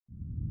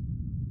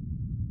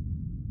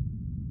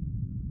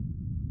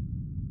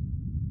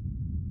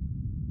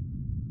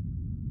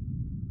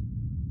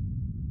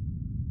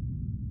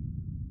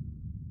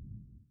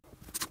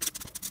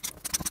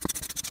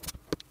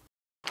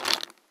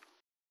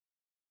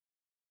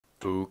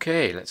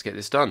Okay, let's get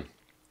this done.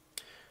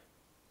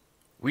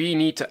 We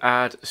need to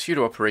add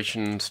pseudo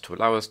operations to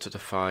allow us to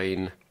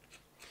define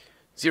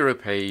zero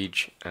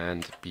page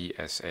and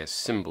BSS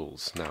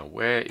symbols. Now,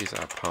 where is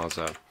our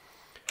parser?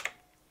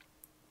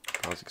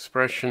 Parse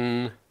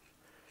expression,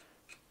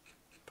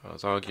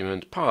 parse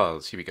argument,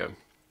 parse. Here we go.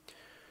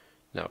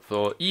 Now,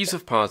 for ease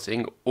of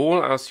parsing,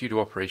 all our pseudo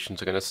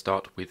operations are going to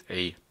start with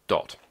a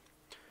dot.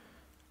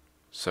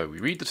 So we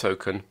read the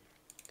token.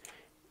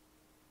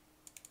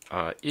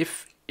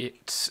 If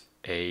it's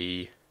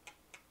a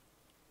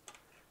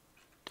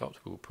dot,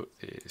 we'll put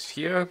this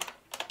here.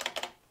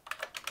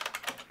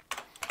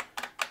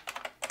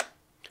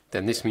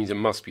 Then this means it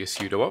must be a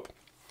pseudo op.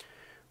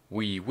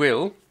 We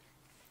will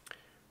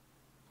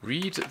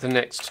read the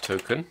next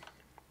token,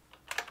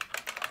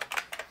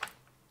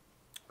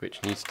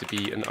 which needs to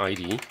be an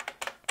ID.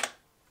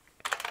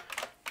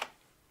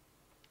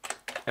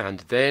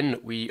 And then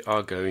we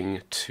are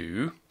going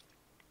to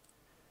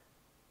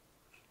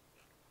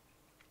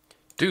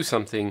do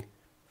something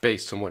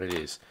based on what it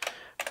is.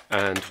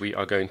 And we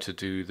are going to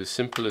do the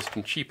simplest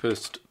and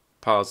cheapest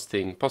parse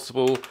thing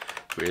possible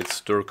with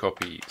stir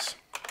copies.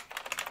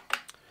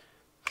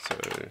 So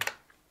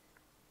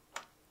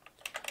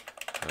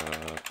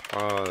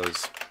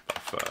parse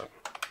buffer.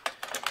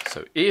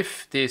 So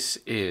if this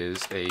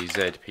is a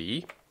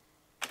ZP,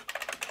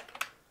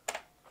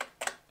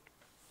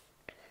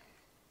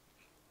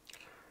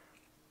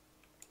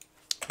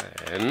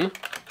 then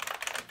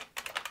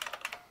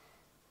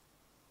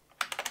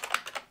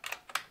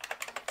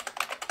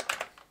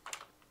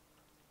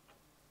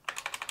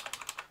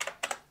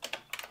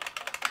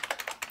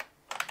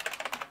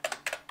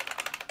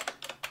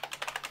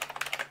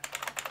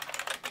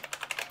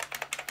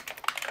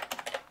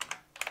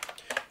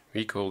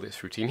we call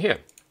this routine here.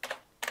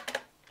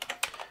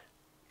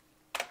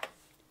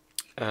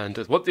 And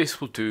what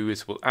this will do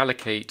is we'll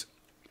allocate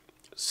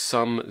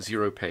some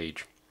zero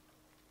page.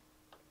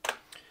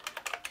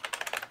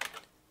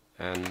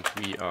 And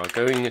we are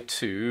going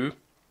to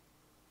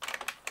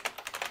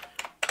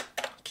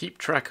keep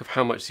track of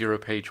how much zero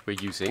page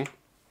we're using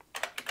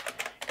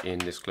in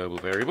this global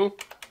variable.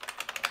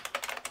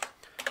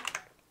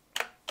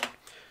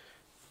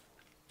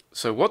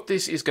 So what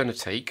this is going to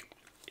take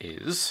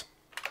is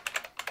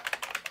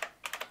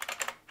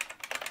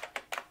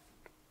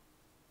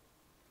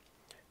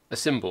a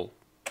symbol.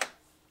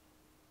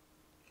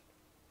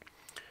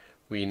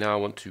 We now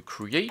want to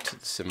create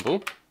the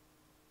symbol.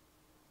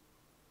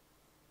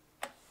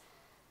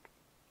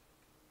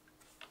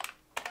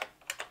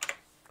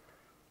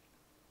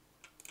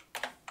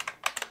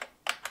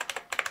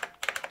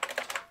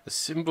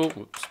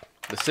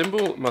 The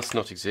symbol must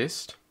not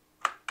exist.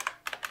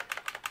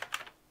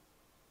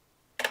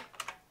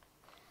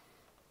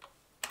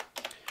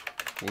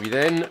 We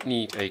then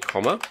need a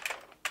comma.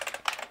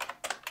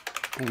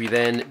 We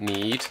then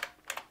need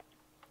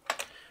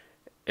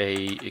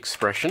a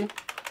expression.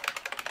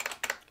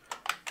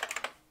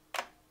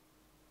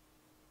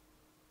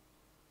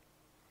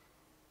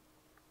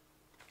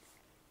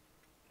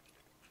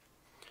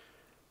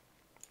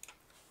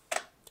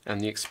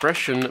 And the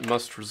expression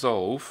must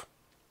resolve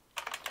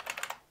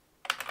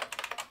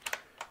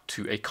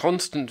to a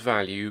constant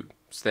value,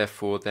 so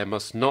therefore there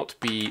must not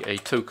be a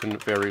token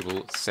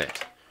variable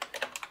set.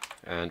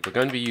 And we're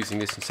going to be using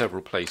this in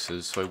several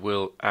places, so I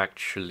will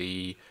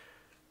actually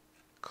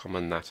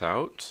comment that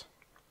out.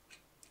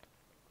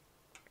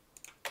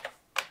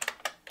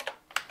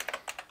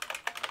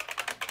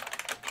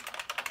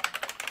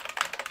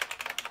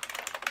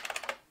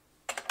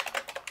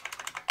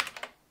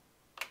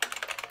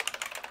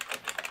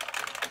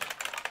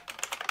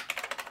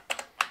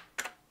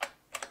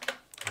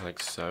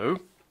 Like so.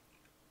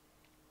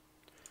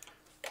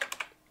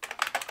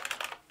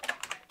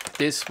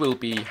 This will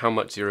be how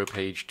much zero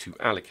page to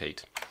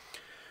allocate.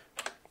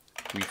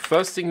 The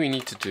first thing we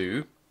need to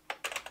do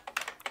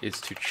is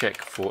to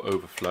check for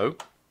overflow,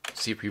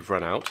 see if we've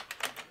run out.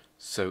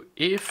 So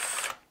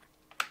if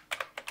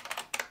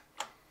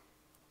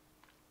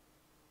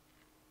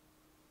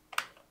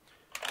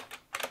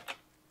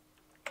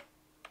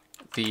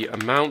the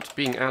amount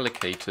being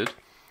allocated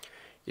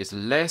is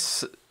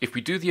less, if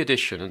we do the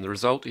addition and the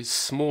result is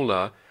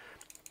smaller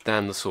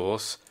than the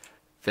source,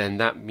 then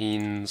that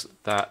means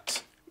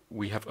that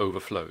we have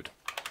overflowed.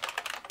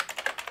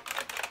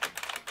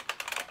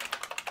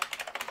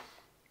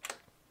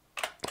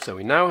 So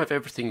we now have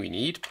everything we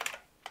need.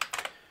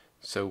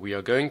 So we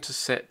are going to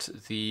set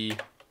the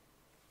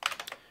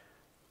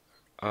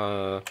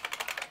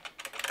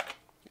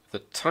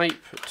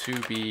type to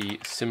be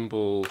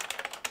symbol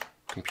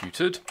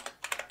computed.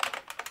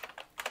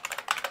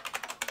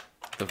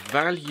 The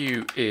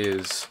value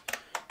is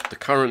the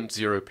current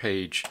zero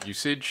page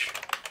usage.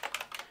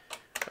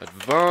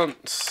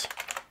 Advance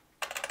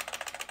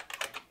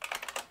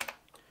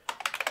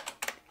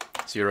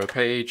zero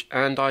page,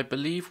 and I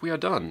believe we are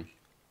done.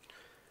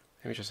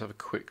 Let me just have a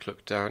quick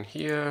look down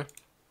here.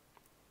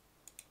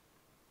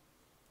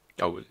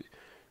 Oh,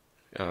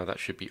 that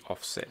should be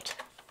offset.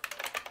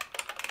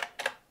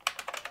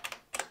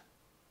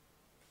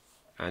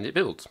 and it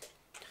builds.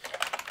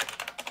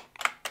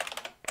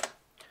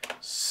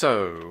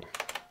 So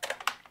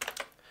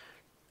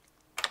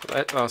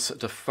let us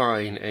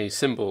define a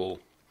symbol.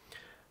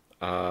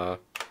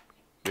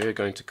 We're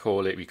going to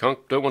call it,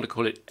 don't want to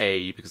call it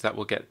A, because that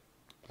will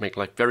make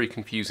life very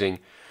confusing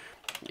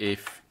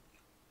if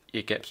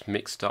it gets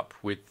mixed up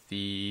with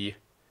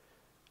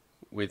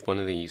one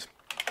of these.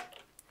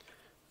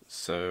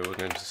 So we're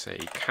going to say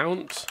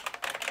count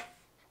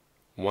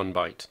 1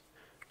 byte.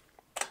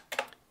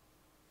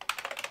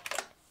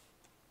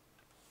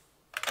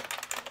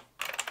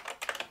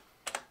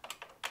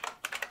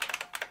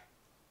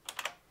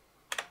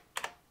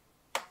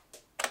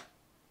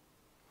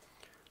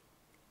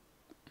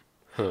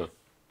 Of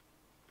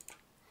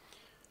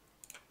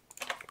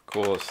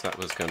course that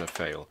was going to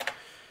fail.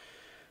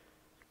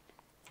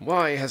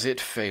 Why has it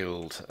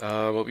failed?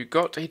 Well, we've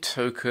got a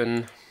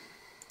token.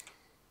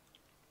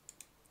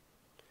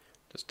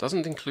 This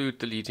doesn't include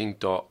the leading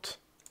dot.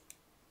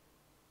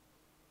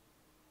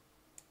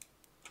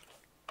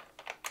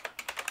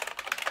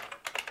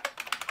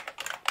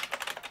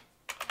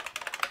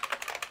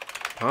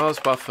 Parse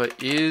buffer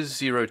is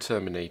 0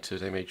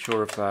 terminated. I made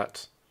sure of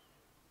that.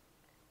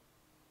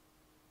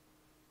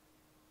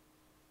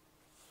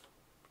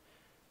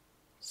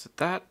 So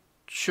that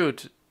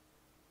should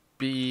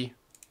be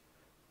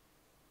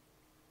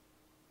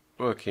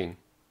working.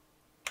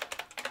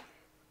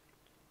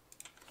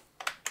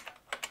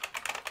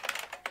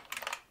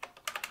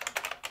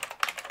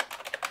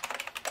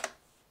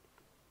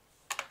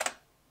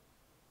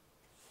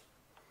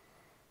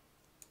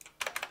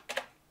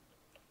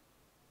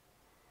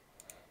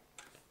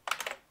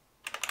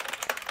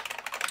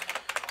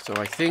 So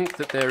I think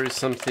that there is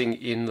something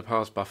in the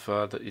parse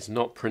buffer that is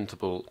not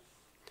printable.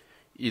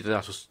 Either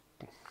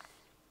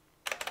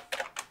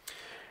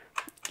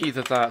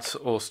that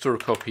or store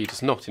copy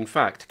does not in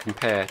fact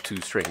compare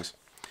two strings.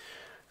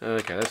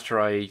 Okay, let's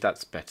try,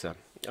 that's better.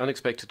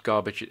 Unexpected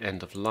garbage at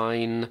end of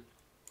line.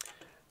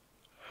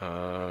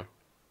 Why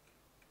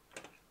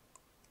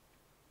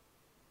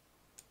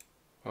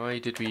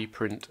did we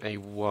print a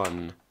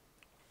 1?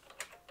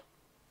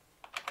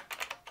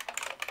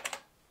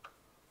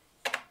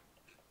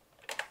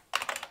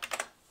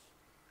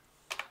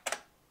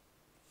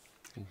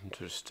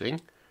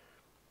 Interesting.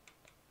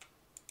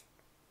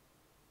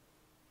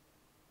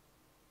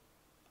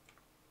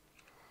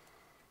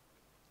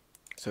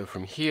 So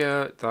from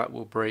here, that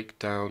will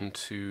break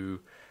out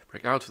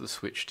of the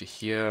switch to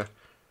here.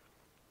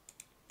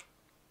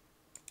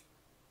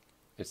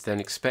 It's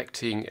then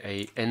expecting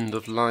a end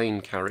of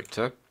line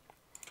character,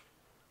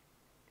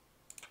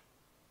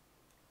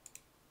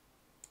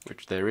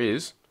 which there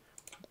is.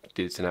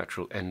 It's an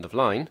actual end of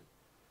line.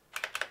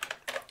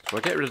 So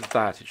I get rid of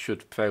that, it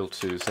should fail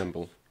to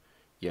assemble.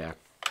 Yeah.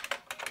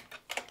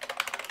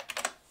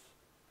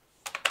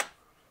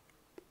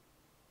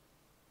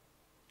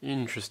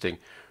 Interesting.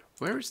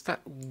 Where is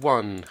that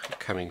 1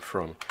 coming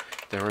from?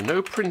 There are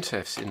no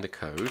printfs in the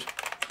code.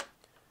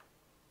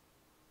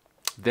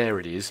 There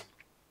it is.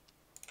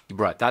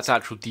 Right, that's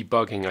actual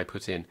debugging I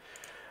put in.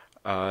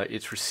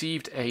 It's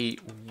received a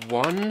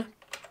 1,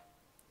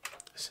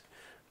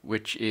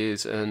 which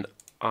is an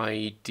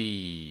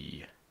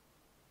ID.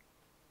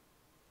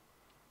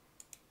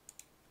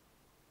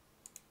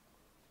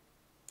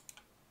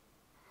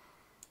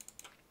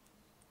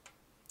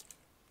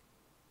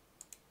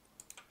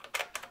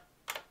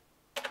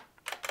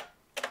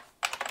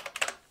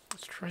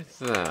 Try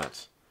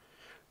that.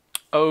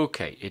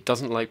 Okay, it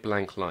doesn't like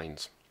blank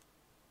lines.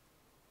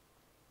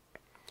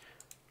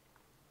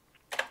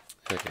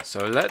 Okay,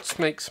 so let's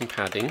make some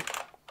padding,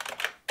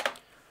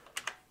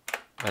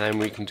 and then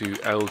we can do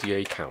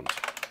LDA count.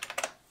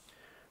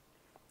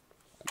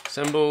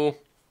 Assemble.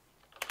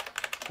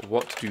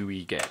 What do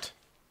we get?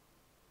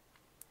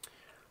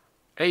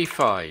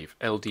 A5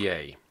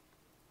 LDA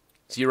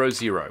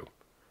 00.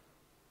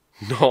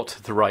 Not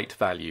the right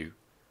value.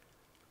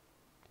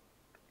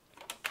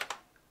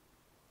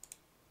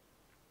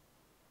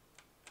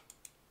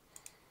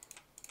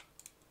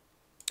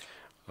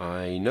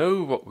 I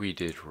know what we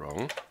did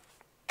wrong.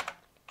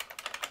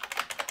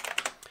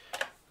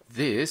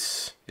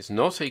 This is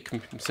not a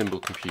symbol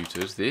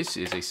computers, this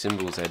is a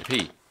symbol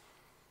ZP.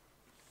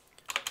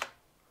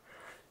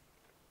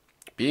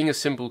 Being a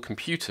symbol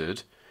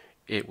computed,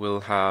 it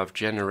will have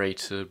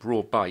generated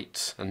raw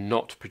bytes and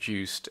not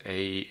produced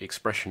a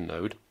expression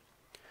node,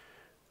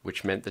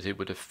 which meant that it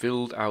would have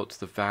filled out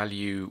the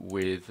value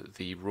with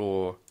the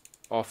raw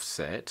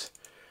offset,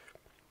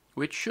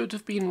 which should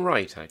have been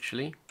right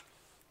actually.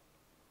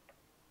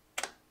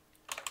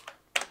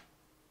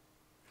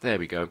 There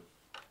we go.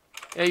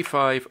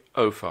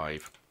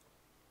 A505.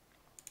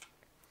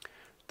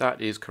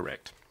 That is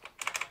correct.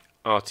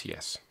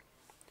 RTS.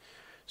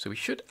 So we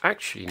should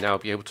actually now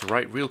be able to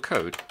write real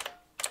code.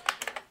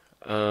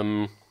 What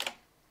am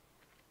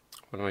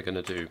I going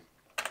to do?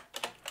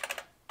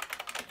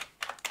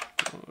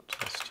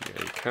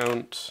 STA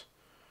count.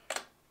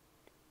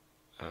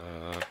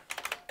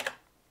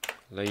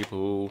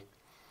 Label.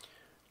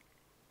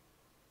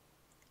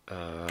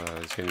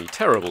 It's going to be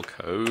terrible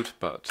code,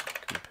 but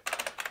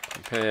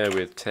compare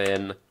with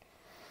 10,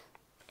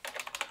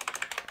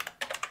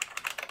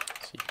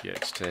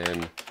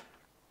 cpx10,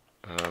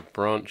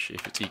 branch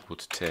if it's equal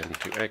to 10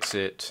 to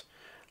exit,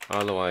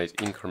 otherwise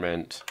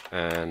increment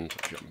and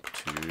jump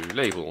to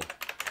label,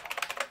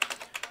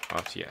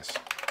 RTS.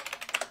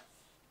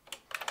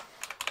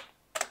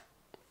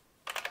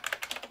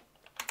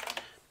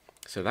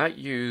 So that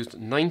used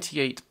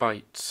 98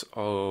 bytes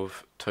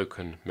of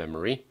token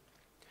memory,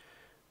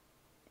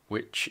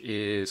 which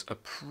is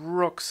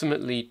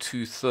approximately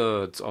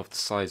 2/3 of the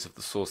size of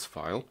the source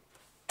file,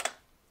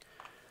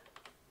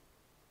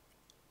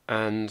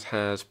 and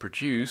has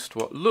produced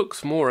what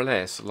looks more or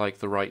less like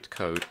the right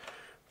code,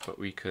 but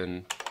we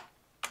can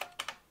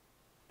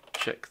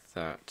check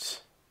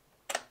that.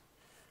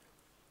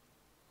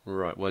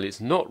 Right, well,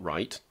 it's not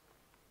right.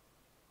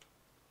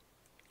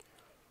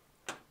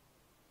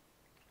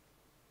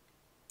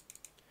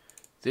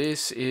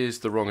 This is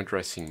the wrong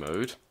addressing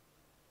mode.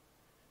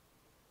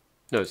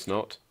 No, it's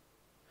not.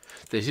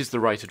 This is the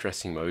right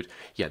addressing mode.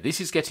 Yeah, this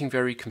is getting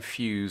very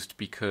confused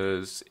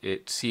because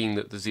it's seeing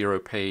that the 0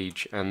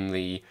 page and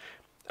the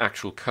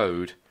actual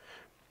code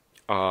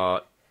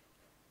are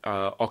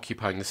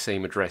occupying the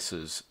same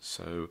addresses.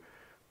 So,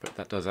 but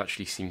that does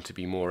actually seem to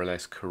be more or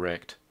less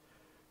correct.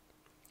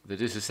 The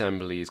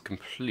disassembly is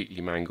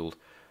completely mangled.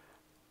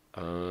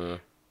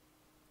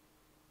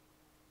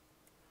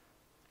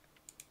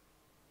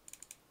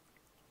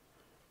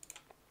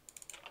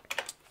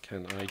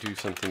 Can I do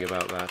something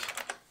about that?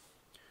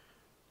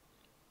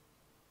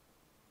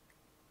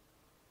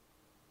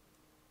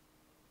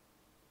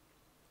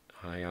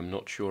 I am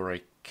not sure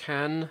I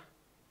can.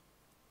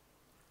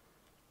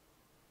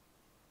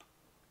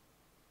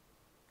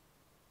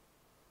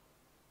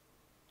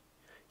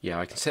 Yeah,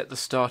 I can set the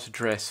start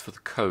address for the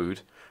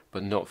code,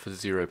 but not for the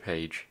 0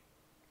 page.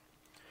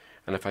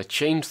 And if I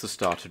change the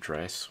start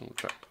address,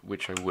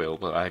 which I will,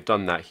 but I've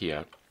done that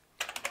here,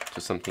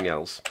 to something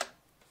else,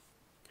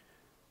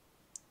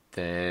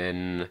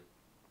 then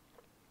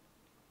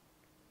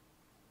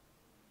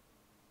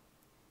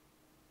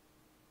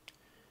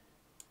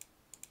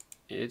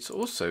it's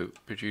also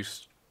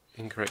produced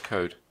incorrect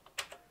code.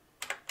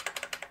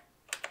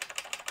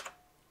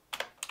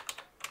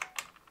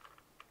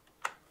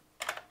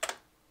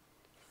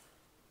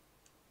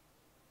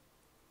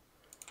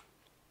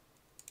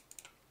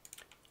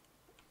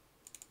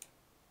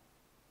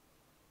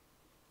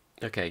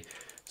 Okay,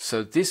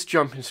 so this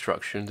jump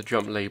instruction, the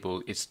jump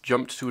label, it's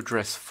jumped to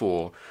address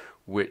 4,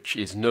 which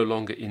is no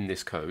longer in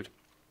this code.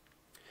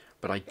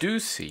 But I do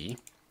see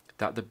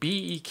that the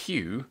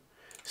BEQ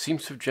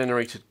seems to have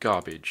generated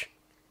garbage.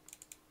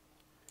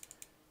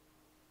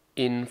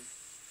 In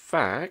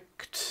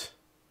fact,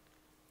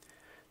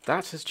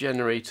 that has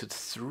generated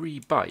 3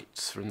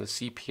 bytes from the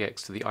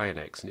CPX to the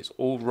INX, and it's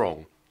all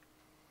wrong.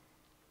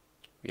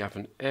 We have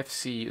an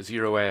FC, a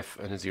 0F,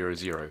 and a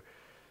 00.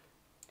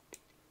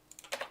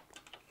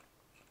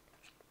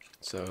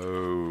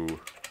 So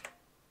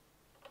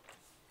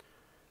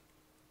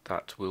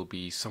that will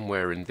be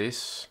somewhere in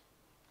this.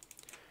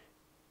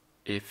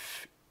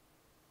 If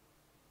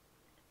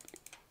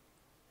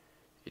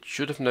it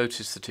should have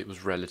noticed that it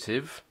was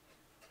relative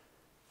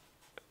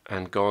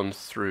and gone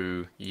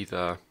through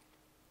either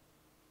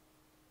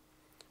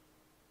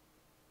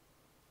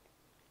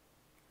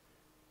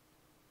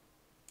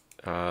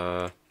we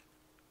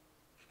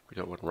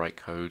don't want write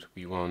code,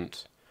 we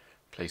want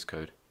place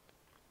code.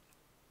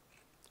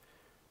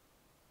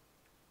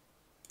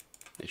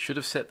 It should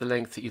have set the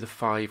length to either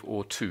 5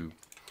 or 2.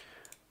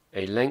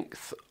 A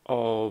length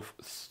of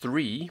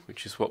 3,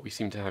 which is what we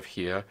seem to have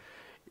here,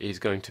 is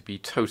going to be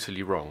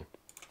totally wrong.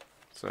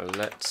 So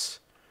let's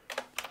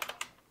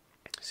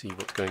see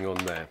what's going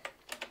on there.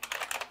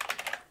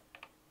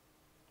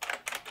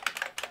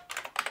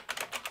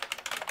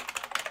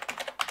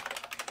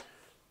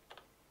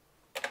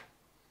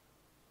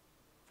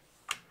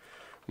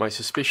 My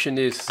suspicion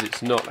is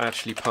it's not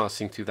actually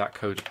passing through that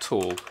code at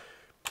all.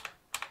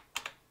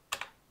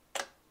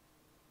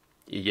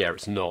 Yeah,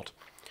 it's not.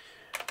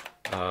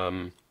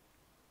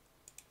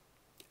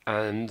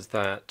 And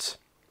that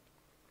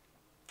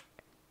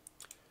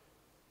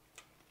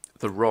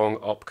the wrong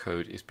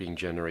opcode is being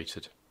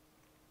generated.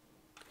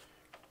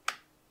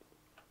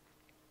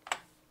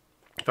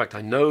 In fact,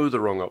 I know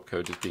the wrong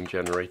opcode is being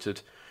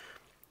generated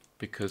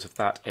because of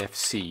that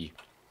FC,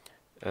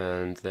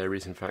 and there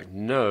is in fact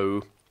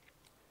no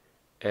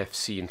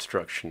FC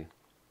instruction.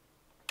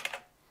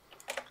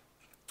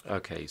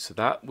 Okay, so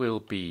that will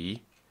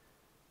be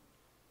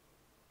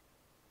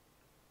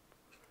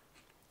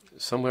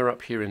somewhere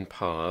up here in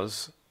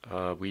pars.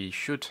 We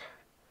should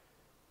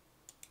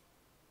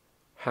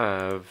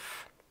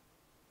have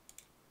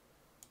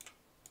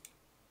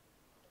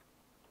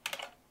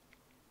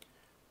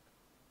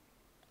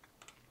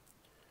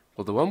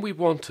well, the one we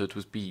wanted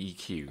was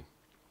BEQ,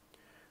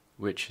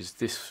 which is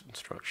this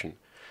instruction.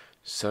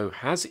 So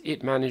has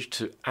it managed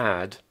to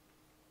add,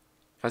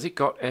 has it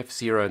got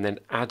F0 and then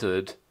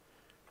added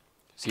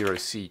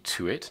 0C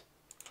to it?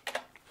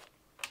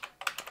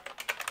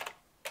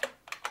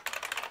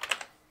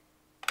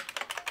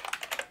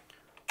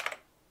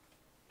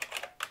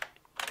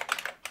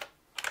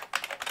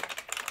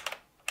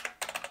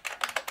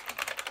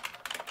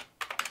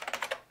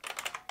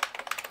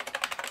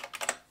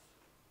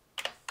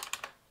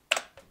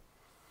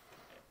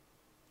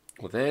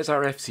 Well, there's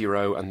our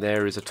F0 and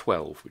there is a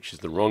 12, which is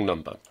the wrong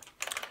number.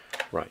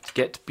 Right,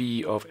 get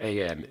B of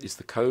AM is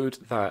the code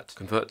that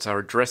converts our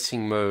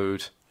addressing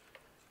mode,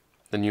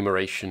 the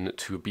numeration,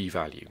 to a B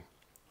value.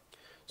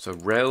 So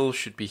rel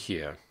should be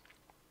here.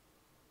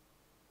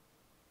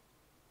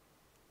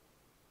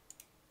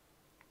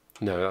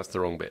 No, that's the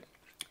wrong bit.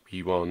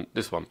 We want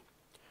this one.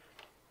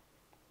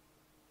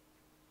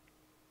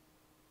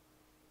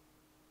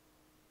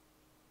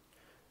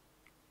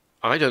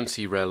 I don't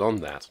see rel on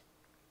that.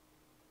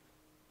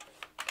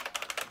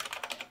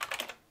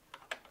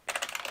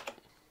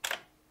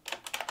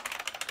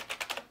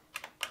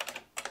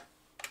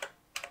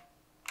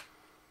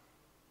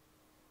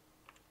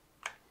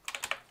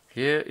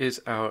 Here is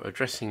our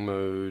addressing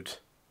mode.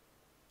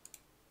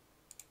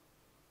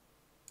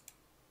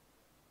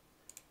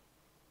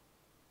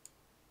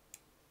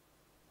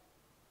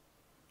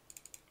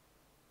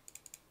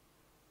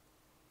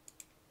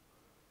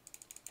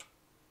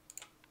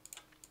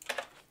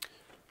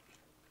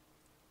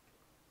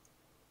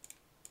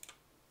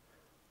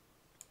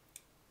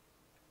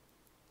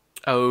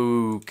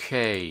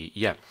 Okay,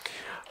 yeah.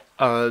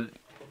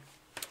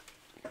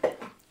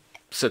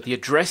 So the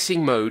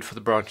addressing mode for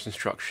the branch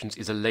instructions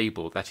is a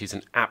label, that is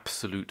an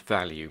absolute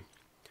value.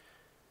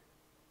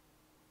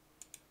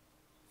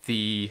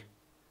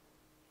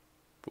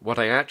 What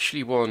I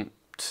actually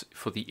want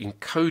for the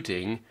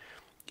encoding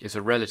is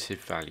a relative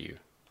value.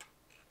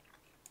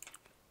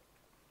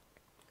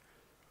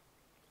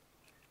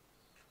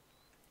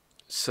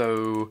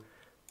 So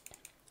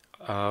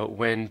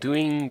when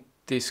doing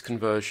this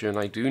conversion,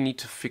 I do need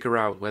to figure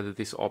out whether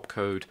this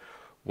opcode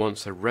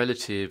wants a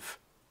relative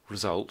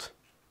result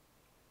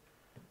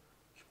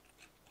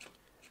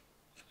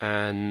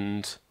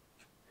and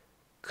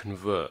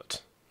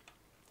convert.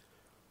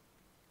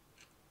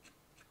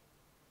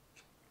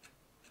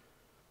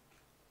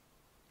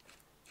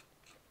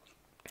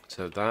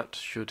 So that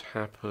should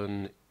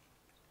happen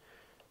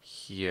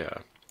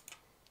here.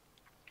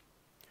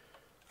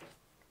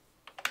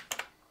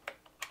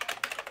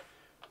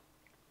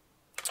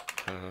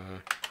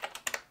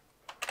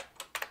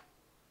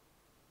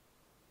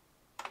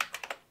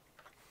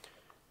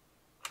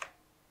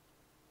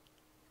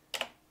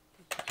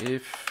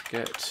 If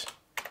get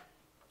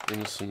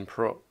instance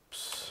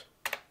props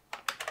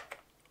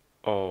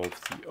of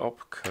the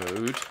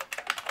opcode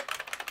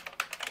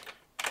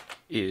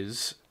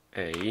is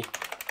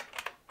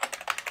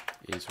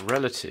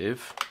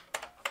relative,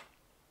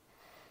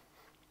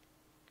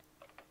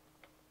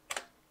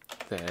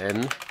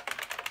 then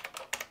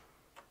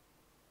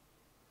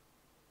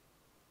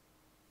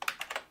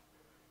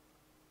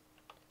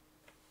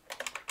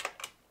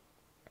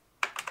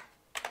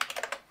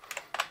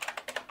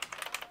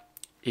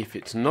if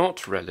it's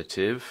not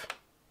relative,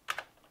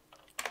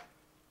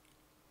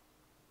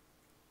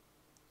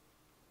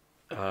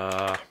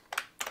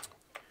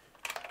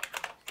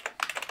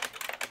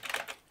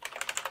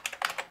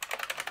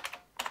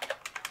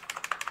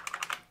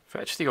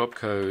 fetch the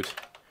opcode.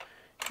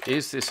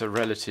 Is this a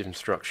relative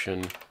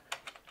instruction?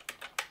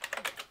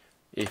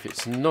 If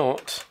it's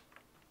not,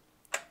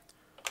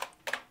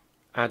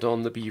 add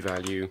on the B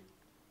value,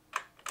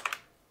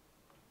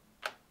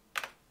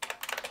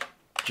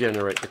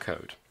 generate the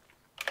code.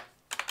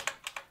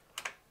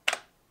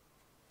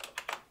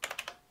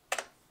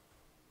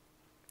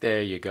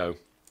 There you go.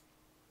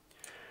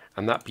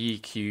 And that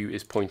BEQ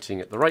is pointing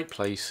at the right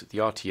place, the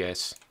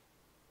RTS.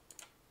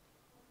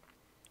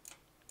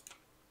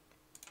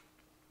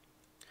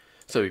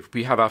 So if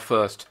we have our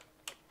first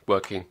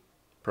working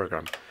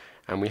program,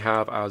 and we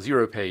have our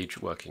 0 page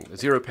working. The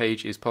 0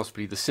 page is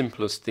possibly the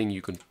simplest thing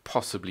you can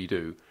possibly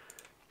do,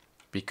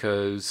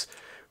 because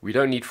we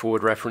don't need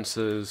forward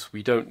references,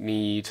 we don't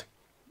need,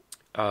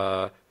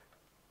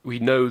 we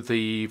know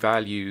the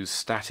values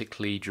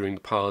statically during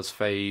the parse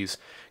phase,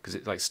 because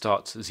it like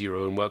starts at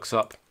 0 and works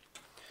up.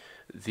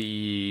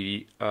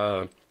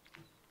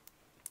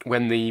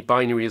 When the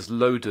binary is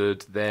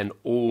loaded, then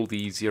all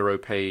the 0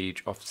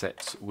 page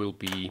offsets will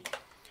be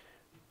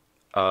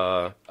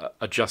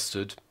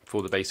adjusted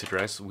for the base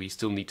address. We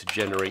still need to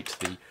generate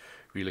the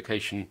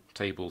relocation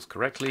tables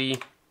correctly.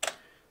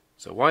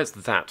 So why has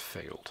that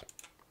failed?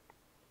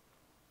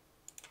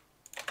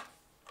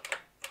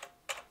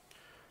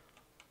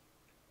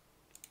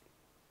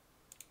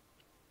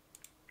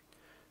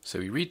 So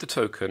we read the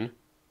token.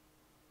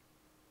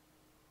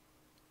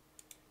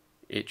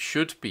 It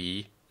should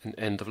be an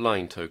end of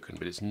line token,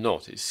 but it's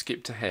not. It's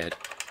skipped ahead.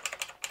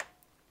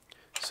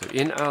 So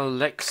in our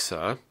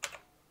Alexa,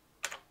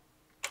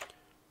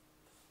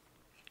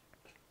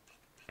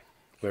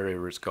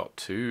 wherever it's got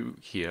to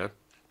here,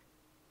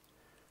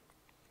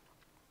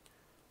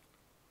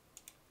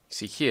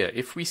 see here,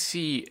 if we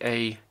see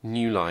a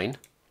new line,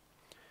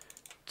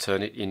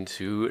 turn it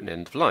into an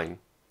end of line.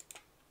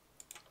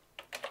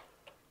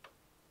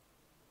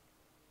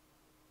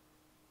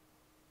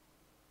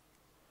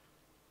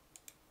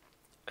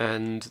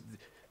 And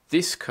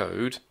this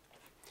code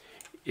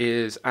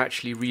is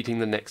actually reading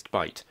the next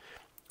byte.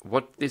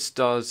 What this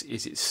does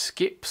is it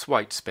skips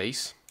white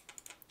space,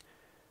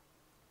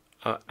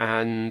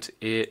 and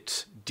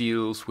it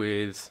deals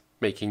with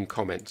making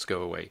comments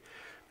go away.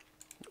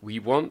 We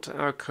want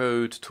our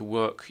code to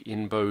work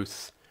in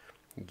both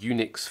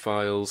Unix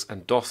files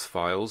and DOS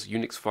files.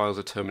 Unix files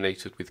are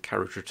terminated with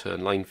carriage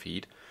return line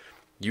feed.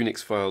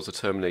 Unix files are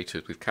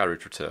terminated with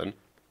carriage return.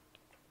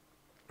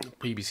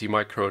 BBC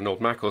Micro and old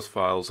MacOS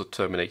files are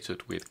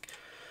terminated with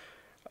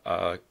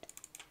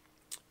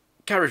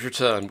carriage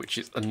return, which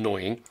is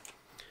annoying.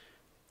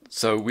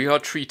 So we are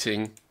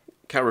treating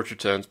carriage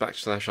returns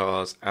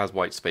 /r's as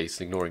white space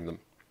and ignoring them.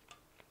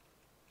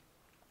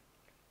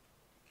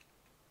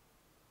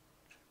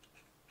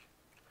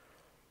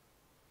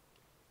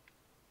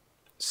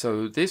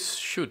 So this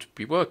should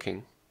be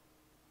working.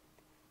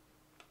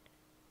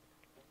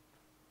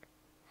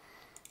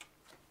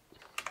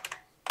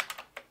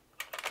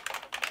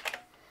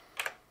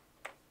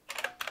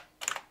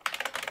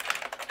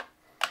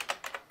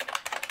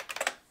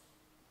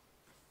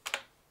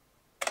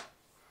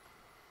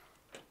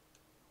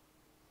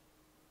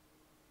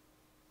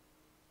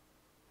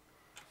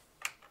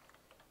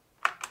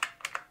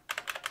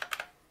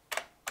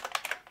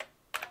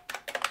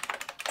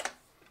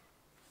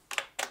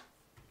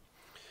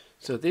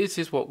 So this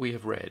is what we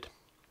have read.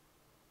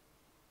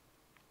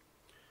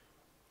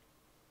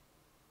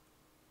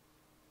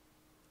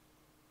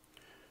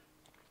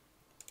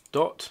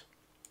 Dot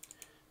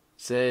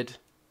ZP,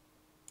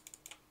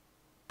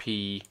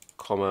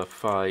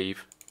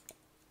 5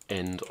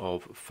 end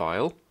of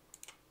file.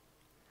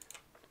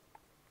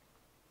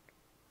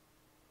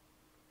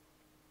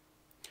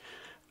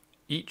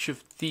 Each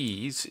of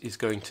these is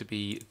going to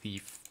be the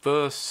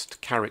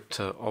first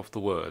character of the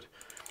word.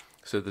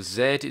 So the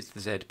Z is the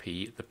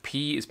ZP, the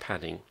P is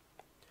padding.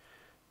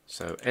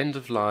 So end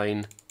of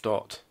line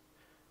dot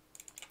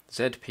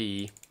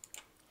ZP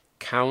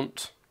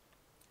count,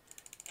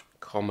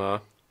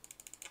 comma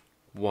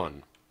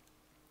 1.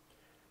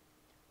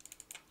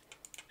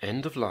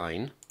 End of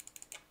line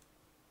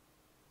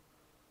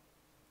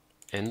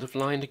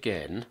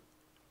again,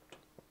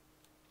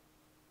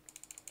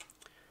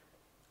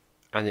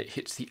 and it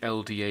hits the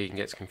LDA and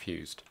gets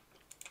confused.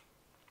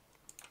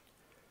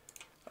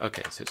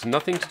 Okay, so it's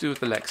nothing to do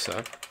with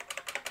Alexa.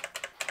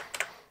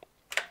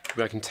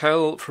 But I can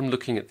tell from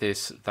looking at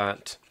this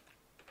that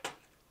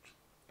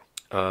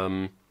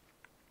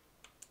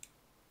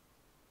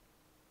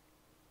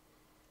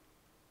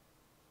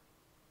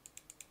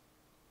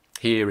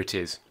here it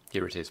is.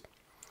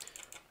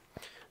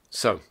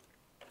 So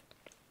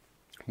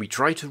we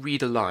try to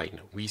read a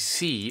line. We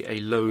see a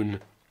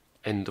lone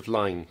end of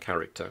line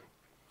character.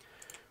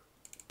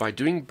 By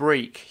doing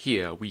break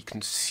here, we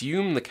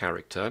consume the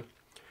character,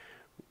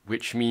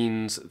 which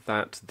means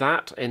that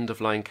that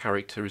end-of-line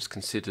character is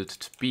considered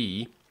to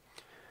be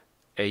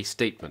a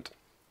statement.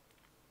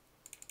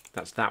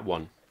 That's that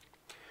one.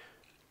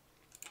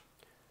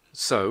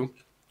 So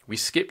we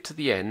skip to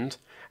the end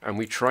and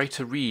we try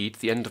to read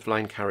the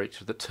end-of-line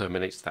character that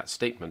terminates that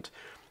statement.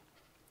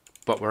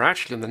 But we're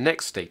actually on the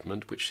next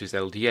statement, which is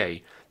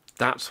LDA.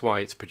 That's why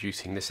it's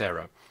producing this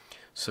error.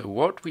 So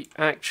what we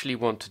actually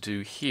want to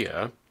do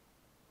here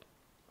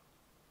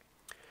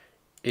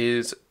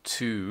is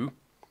to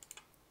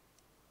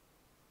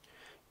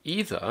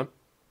either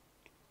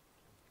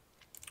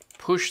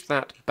push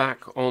that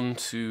back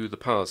onto the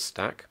parse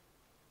stack,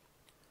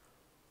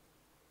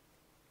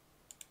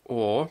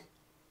 or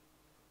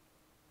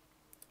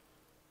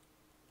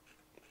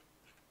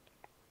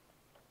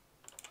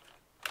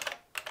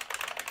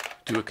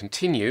do a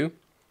continue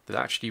that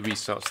actually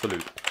restarts the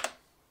loop.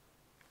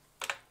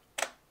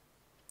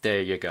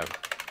 There you go.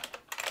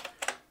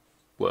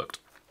 Worked.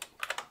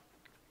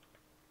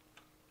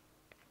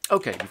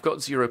 Okay, we've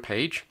got 0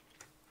 page.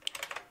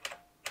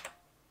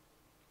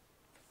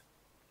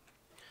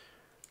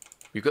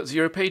 We've got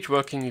 0 page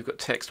working, you've got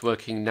text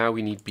working, now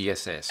we need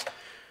BSS.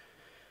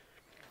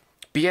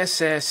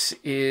 BSS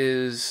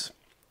is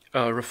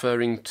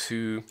referring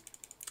to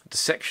the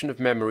section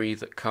of memory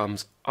that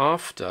comes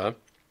after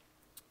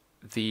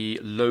the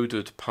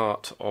loaded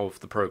part of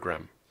the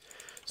program.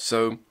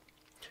 So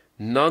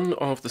none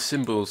of the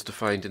symbols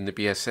defined in the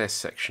BSS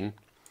section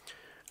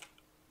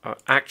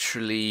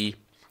actually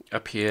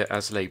appear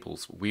as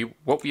labels.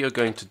 What we are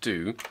going to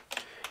do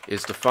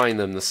is define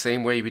them the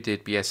same way we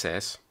did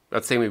BSS,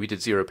 the same way we did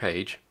 0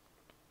 page,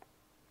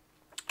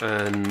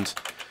 and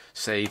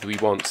say that we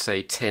want,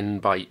 say,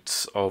 10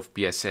 bytes of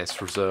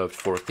BSS reserved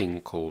for a thing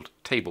called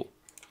table.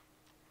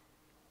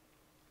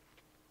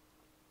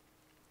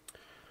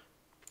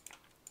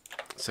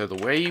 So the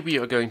way we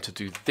are going to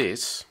do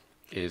this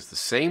is the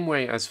same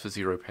way as for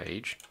 0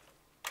 page.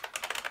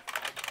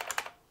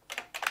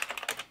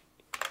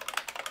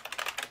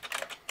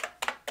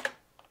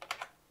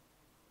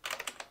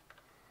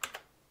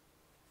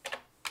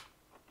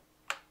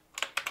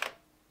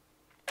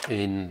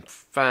 In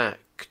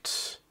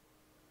fact,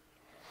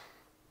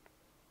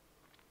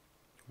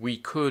 we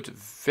could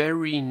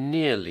very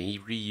nearly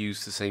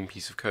reuse the same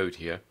piece of code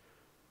here.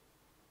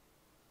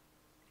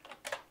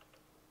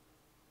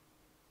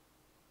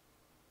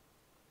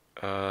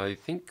 I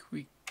think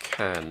we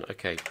can.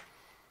 Okay.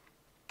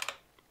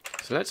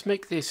 So let's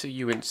make this a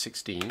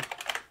uint16.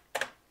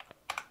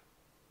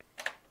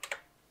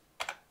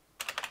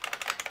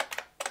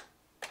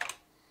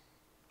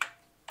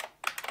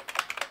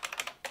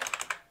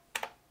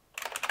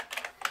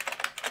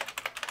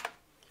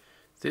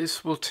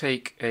 This will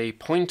take a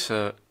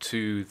pointer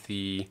to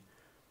the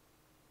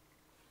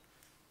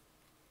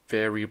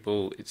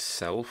variable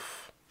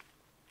itself,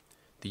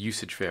 the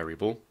usage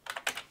variable,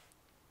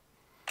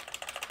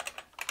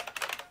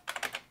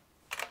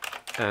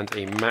 and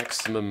a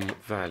maximum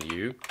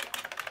value.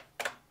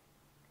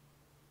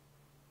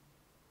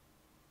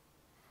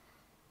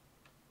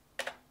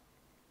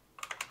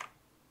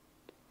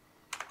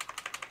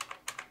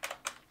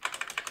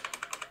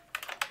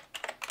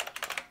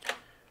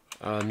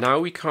 Now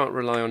we can't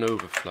rely on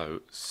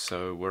overflow,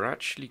 so we're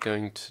actually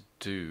going to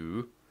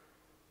do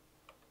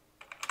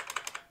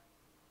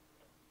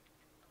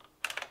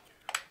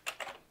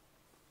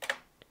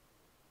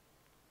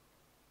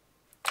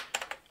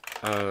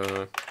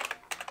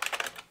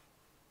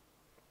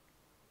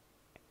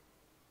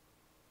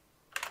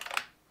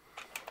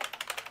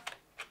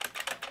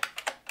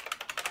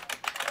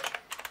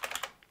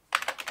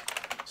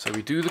so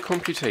we do the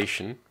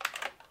computation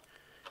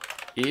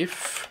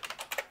if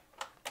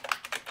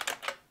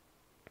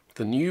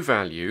the new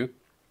value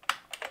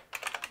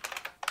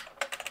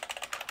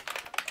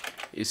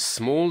is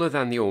smaller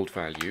than the old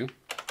value,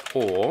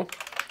 or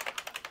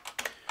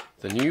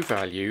the new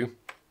value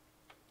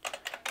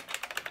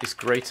is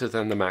greater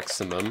than the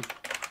maximum,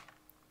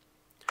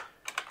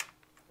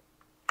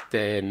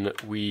 then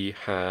we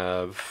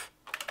have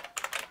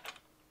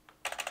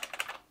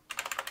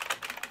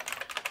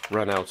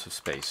run out of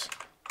space.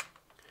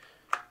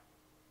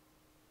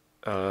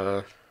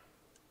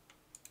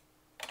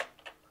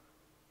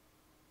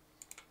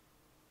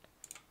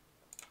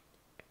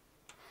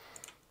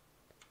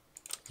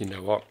 You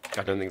know what?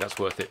 I don't think that's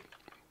worth it,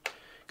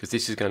 because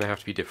this is going to have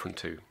to be different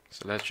too.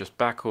 So let's just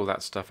back all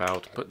that stuff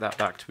out and put that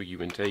back to a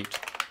uint8.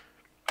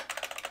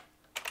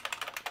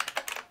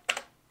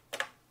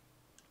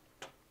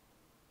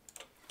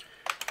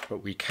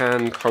 But we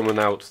can comment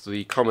out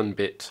the common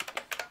bit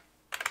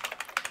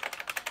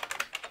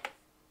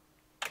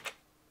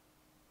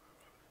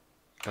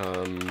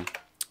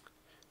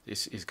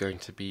this is going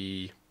to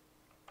be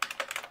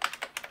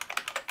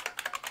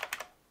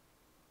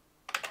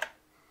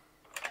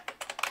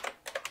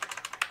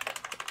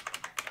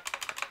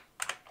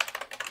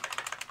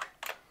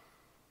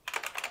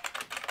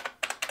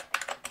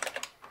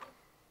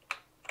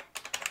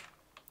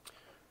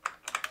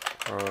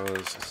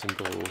parse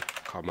symbol,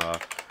 comma,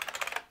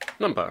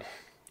 number.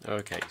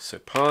 Okay, so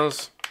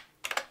parse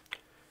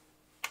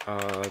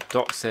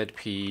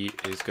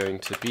 .zp is going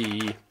to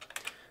be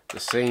the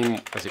same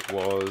as it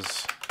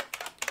was,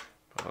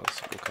 parse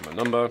symbol, comma,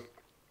 number.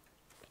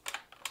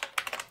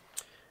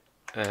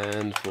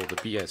 And for the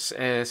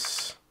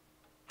BSS,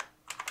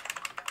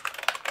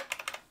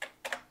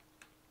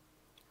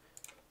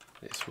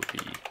 this will be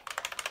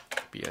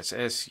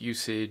BSS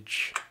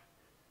usage.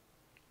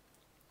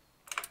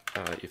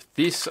 If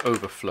this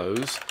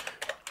overflows,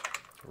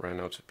 ran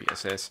out of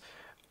BSS,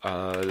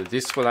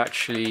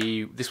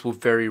 this will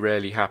very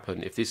rarely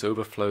happen. If this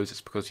overflows,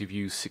 it's because you've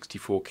used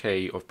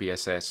 64K of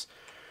BSS,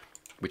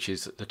 which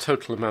is the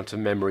total amount of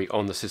memory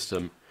on the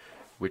system,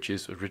 which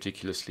is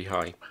ridiculously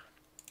high.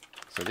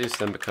 So this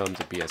then becomes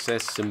a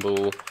BSS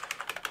symbol,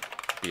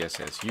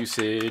 BSS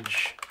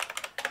usage,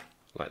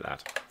 like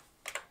that.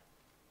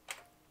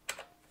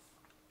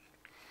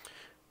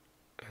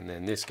 And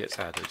then this gets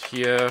added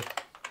here.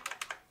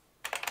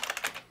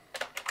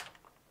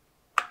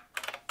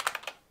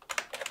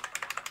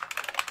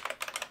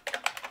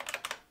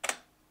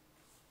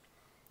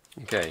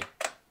 Okay,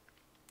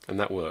 and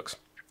that works.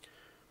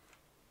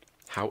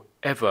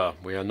 However,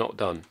 we are not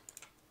done.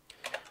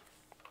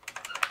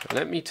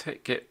 Let me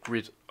get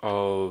rid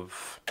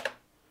of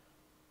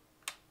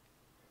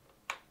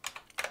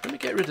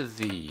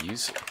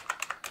these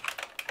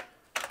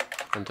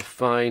and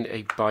define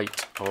a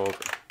byte of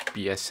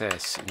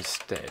BSS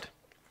instead.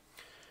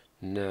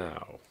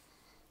 Now,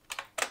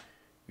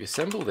 we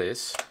assemble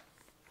this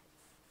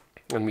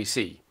and we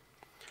see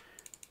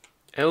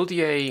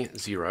LDA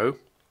 0,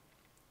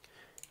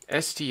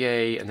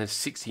 STA and a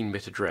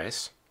 16-bit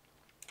address,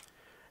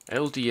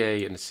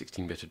 LDA and a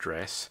 16-bit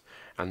address,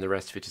 and the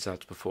rest of it is as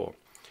before.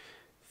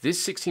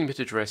 This 16-bit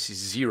address is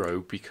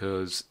 0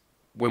 because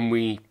when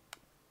we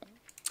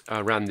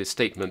ran this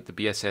statement, the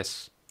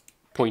BSS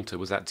pointer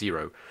was at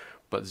 0,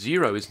 but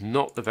 0 is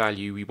not the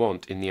value we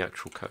want in the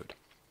actual code.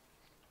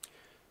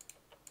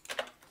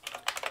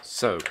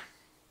 So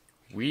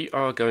we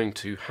are going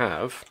to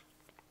have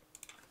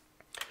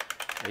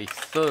a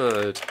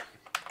third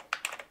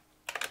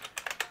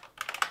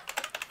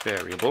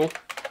variable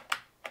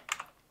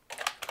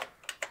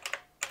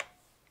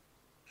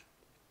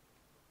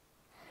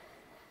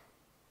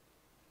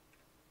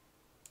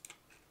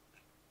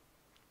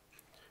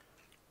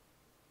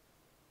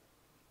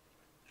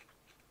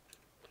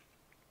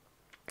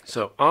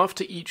so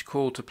after each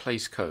call to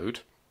place code,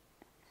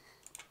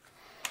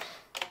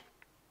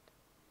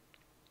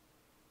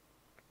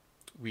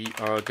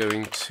 are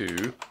going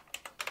to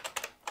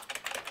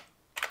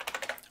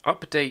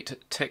update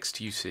text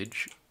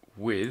usage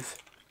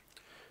with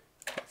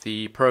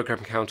the program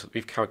count that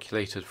we've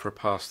calculated for a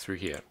pass-through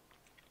here.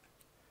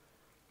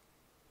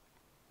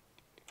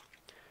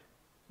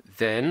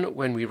 Then,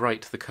 when we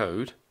write the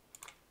code,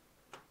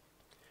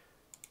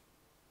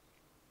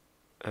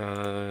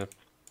 when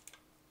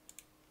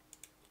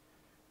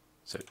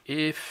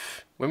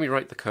we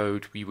write the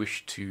code, we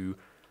wish to,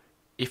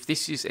 if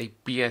this is a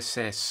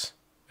BSS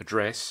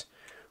address,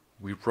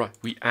 we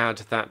add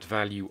that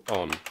value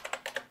on.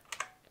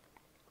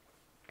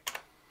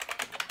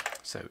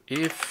 So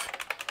if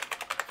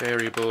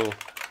variable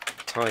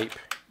type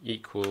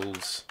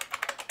equals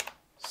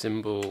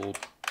symbol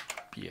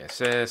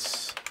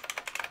BSS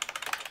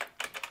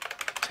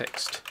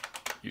text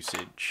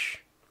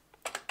usage.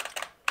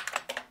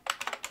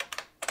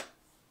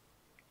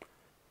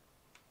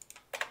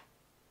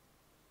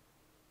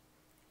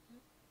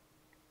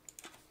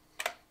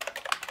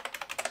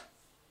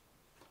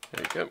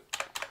 There we go.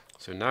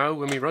 So now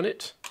when we run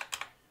it,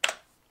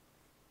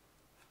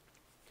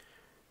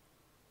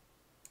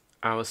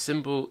 our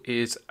symbol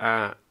is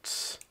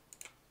at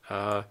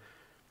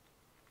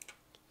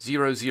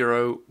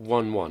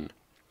 0011,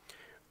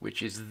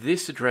 which is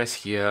this address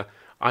here,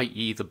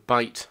 i.e. the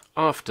byte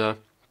after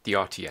the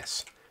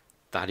RTS.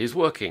 That is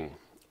working.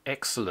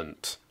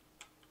 Excellent.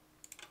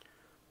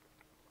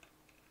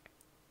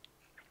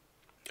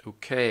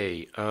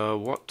 Okay,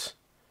 what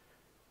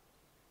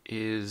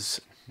is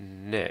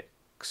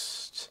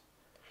next?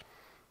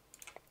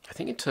 I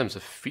think in terms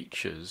of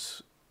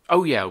features,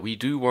 oh yeah, we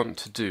do want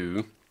to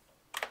do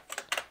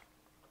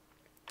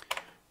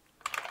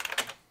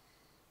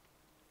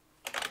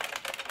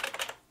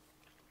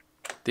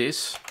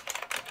this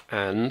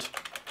and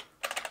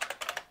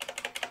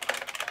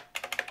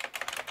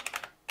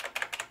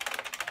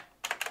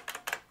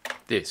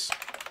this.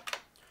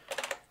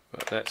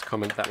 But let's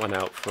comment that one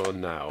out for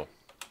now.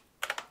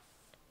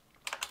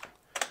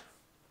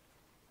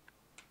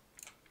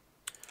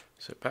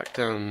 So back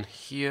down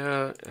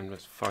here, and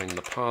let's find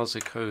the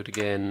parser code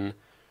again.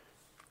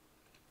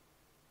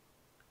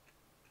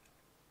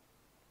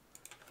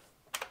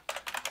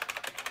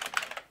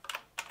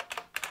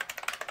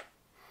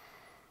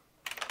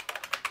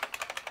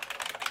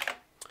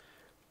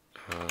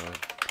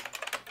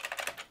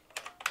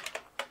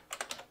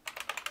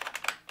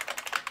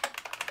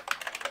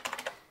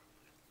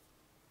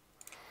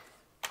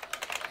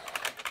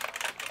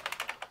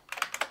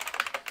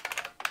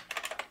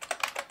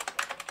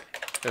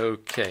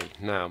 Okay,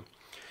 now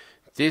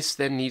this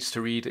then needs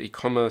to read a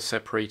comma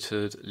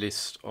separated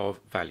list of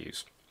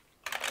values.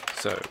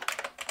 So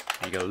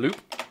we go loop.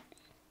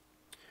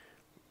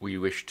 We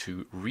wish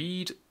to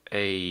read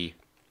a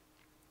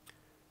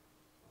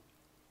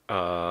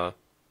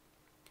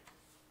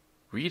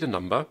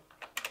number,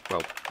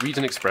 well, read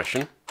an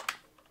expression.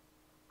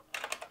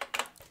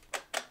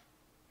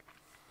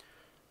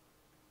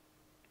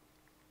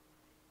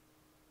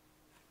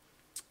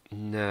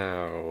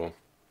 Now,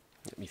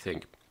 let me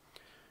think.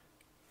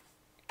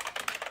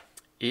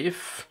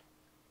 If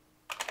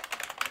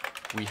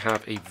we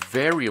have a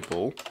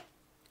variable,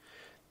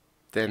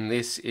 then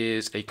this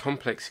is a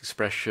complex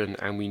expression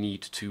and we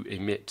need to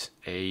emit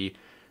a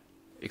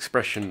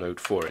expression node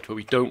for it, but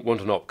we don't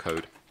want an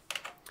opcode.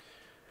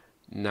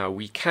 Now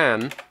we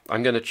can,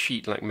 I'm going to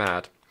cheat like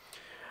mad,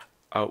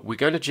 we're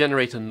going to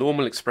generate a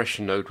normal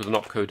expression node with an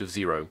opcode of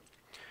 0.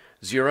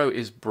 0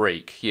 is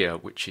break here,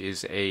 which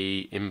is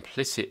a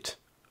implicit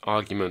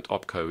argument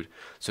opcode,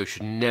 so it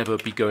should never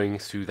be going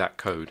through that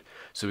code.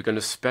 So we're going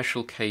to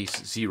special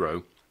case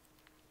 0.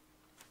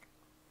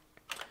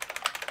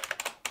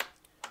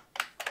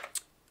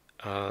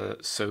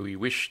 So we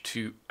wish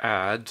to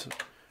add,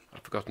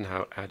 I've forgotten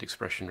how add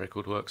expression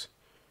record works.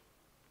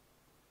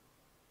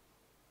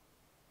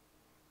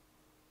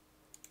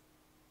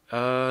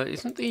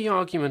 Isn't the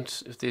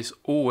argument of this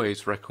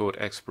always record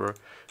explorer?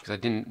 Because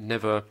I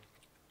never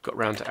got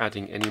around to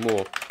adding any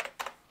more.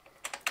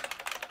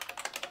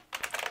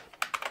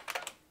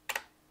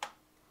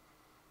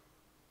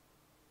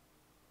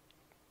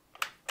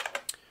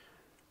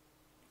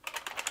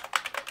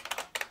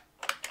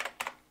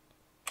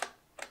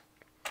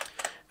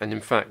 And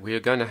in fact, we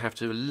are going to have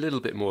to do a little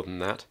bit more than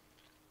that,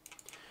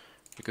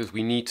 because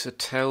we need to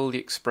tell the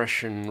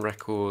expression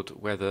record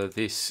whether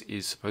this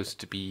is supposed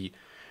to be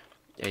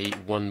a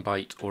 1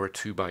 byte or a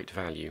 2 byte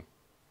value.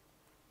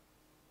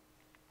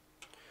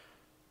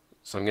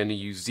 So I'm going to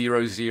use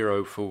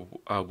 00 for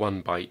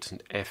 1 byte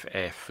and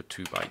FF for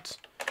 2 bytes.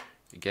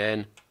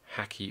 Again,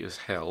 hacky as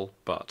hell,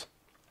 but.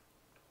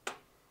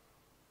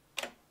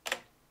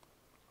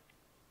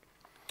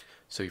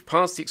 So we've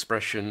passed the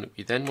expression.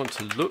 We then want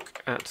to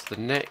look at the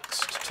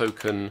next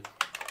token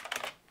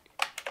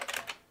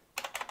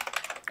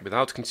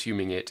without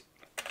consuming it.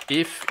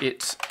 If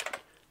it's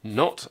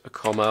not a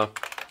comma,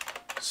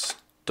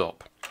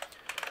 stop.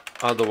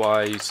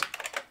 Otherwise,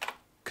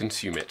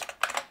 consume it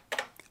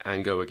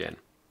and go again.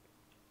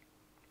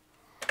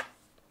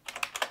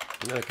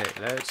 Okay,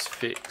 let's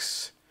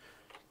fix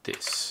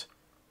this.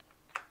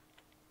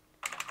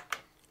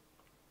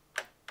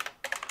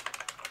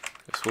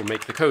 length will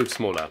make the code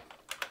smaller.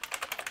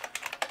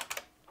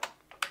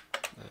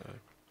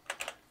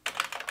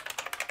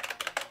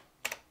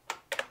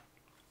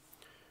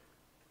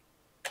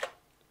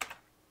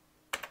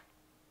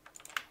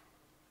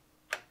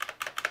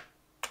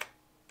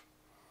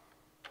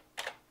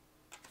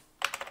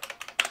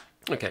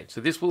 Okay, so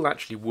this will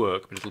actually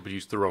work, but it'll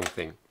produce the wrong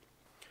thing.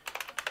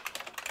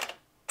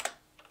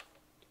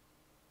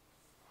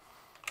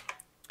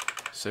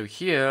 So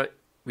here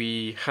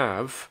we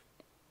have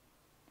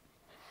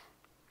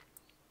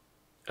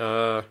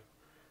the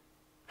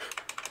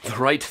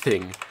right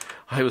thing.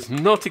 I was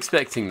not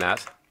expecting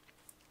that.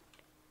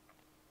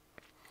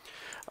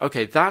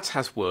 Okay, that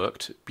has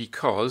worked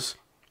because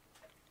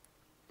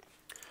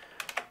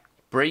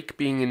break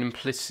being an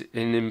implicit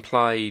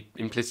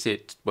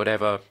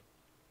whatever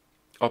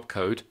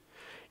opcode,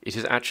 it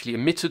has actually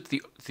emitted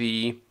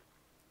the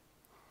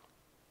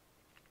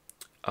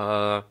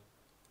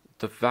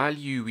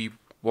value we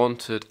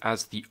wanted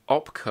as the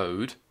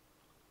opcode.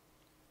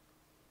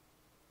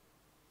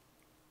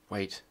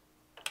 Wait,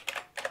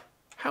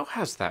 how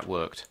has that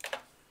worked?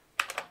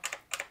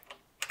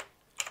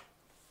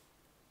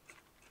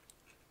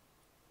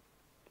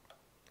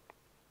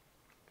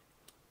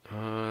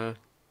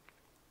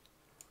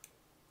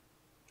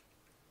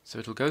 So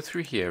it'll go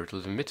through here, it'll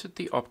have emitted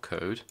the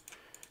opcode,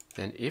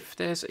 then if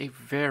there's a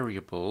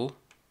variable,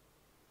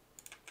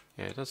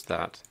 yeah, it does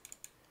that,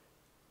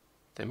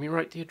 then we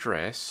write the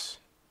address,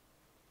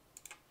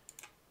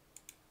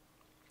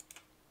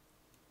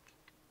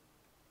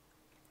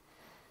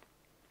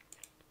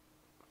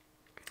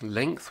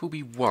 length will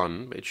be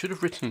 1, but it should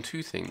have written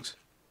 2 things.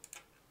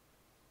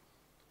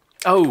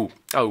 Oh,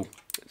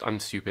 I'm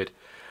stupid.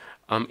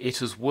 It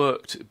has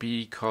worked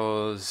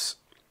because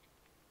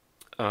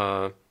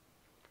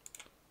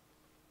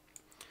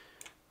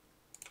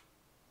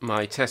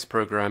my test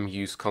program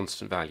used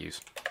constant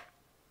values.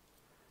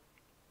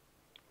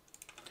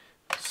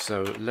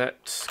 So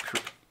let's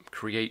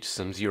create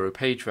some 0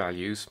 page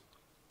values.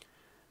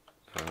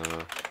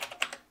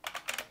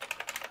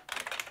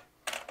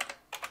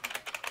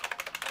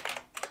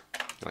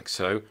 Like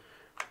so.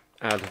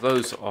 Add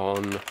those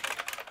on.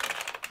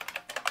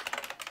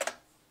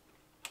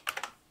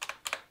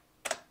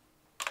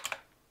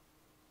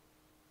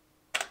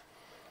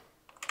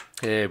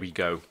 There we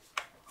go.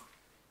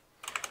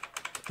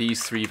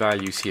 These 3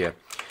 values here.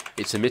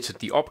 It's emitted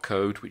the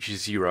opcode, which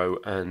is 0,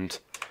 and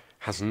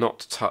has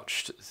not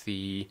touched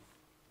the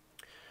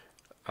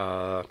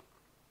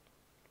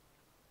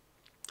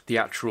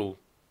actual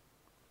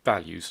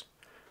values.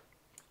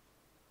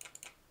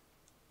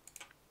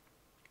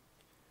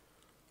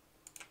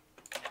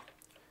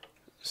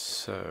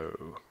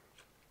 So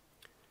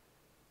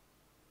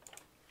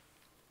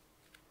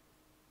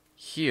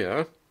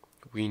here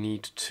we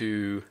need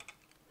to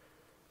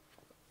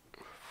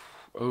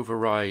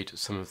override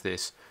some of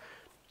this.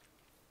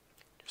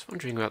 Just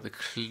wondering about the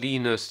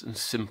cleanest and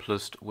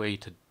simplest way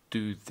to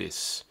do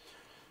this.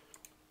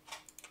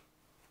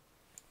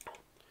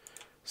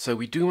 So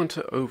we do want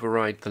to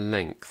override the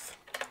length.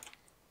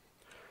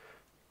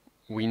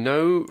 We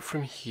know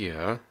from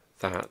here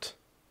that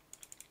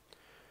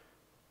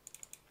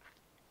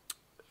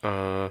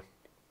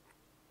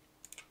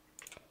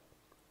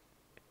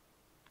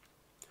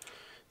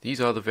these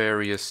are the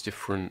various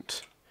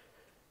different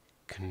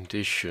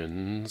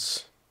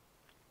conditions.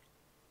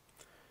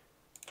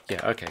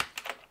 Yeah, okay.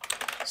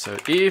 So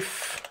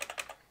if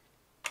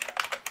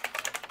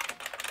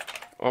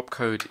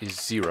opcode is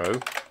 0,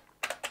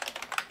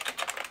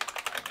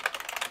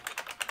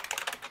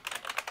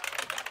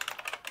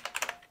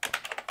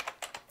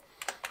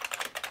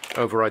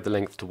 override the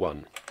length to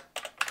 1.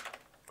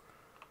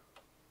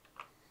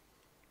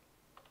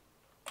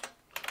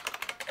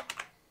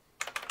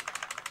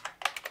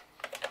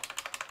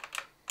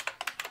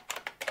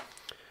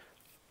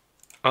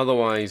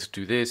 Otherwise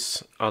do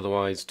this,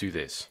 otherwise do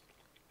this.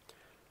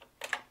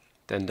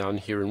 Then down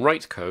here in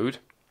write code,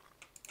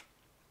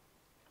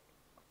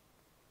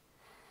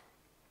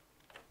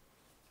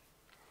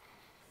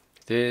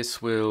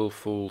 this will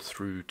fall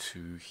through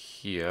to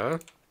here.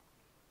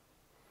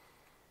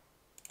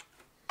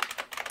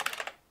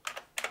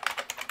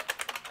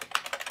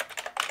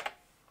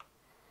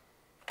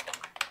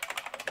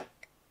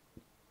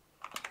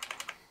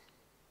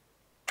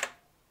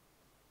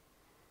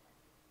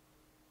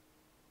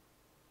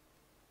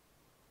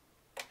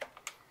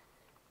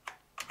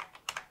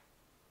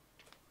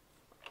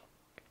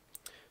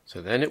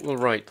 So then it will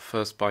write the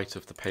first byte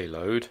of the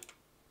payload,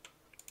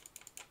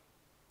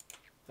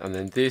 and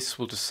then this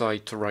will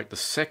decide to write the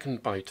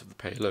second byte of the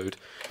payload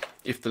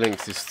if the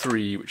length is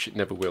 3, which it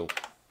never will.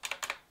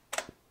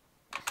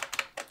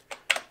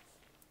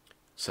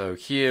 So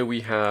here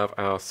we have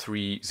our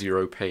 3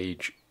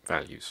 0-page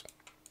values.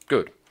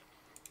 Good.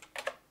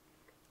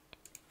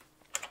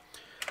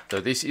 So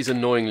this is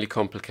annoyingly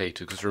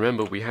complicated because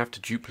remember we have to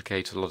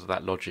duplicate a lot of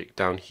that logic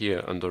down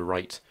here under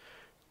write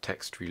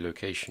text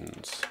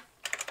relocations.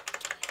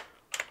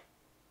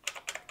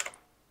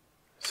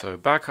 So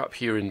back up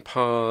here in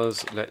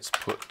parse, let's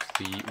put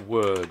the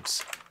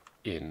words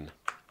in.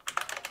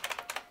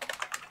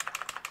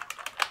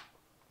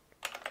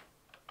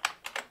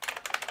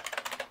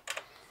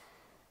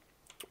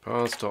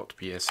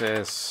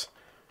 Parse.bss,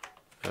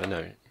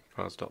 no,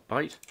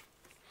 parse.byte.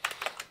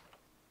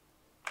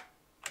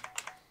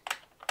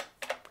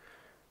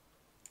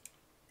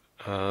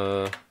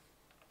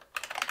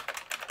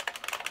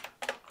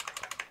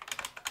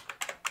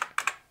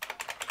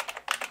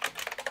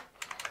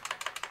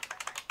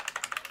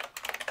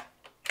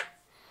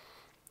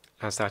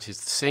 As that is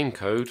the same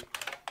code,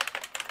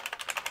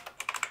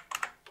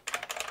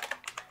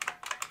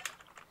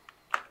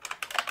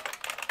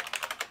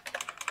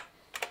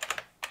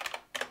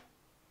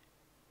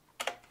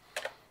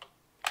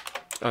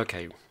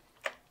 okay,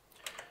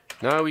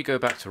 now we go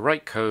back to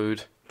write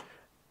code,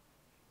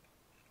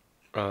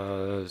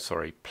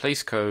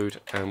 place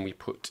code, and we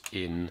put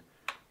in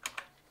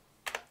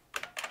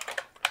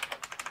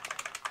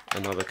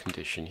another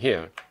condition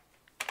here.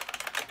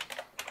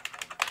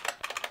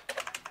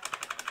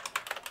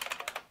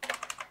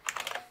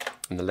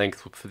 And the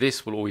length for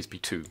this will always be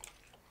 2.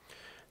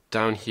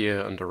 Down here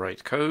under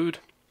write code,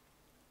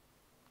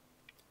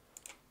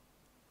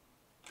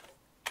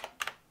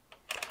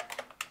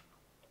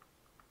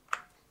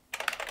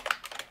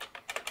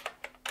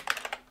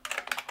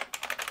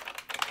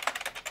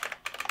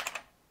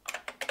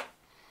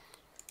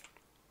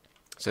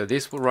 so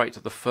this will write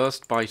the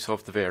first byte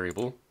of the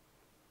variable,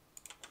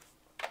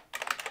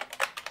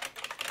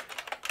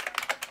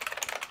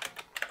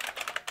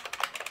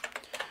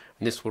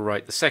 and this will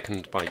write the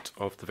second byte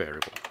of the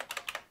variable.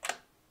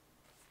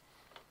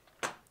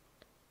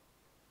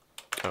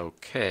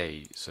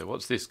 Okay, so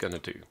what's this going to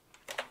do?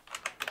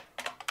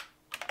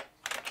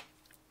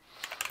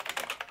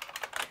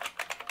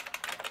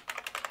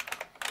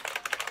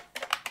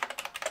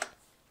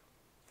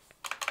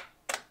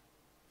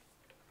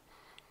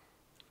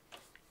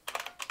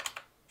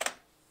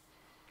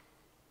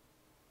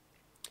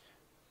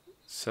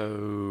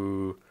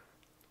 So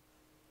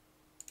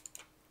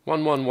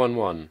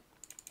 1111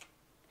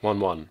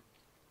 11.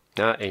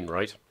 That ain't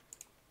right.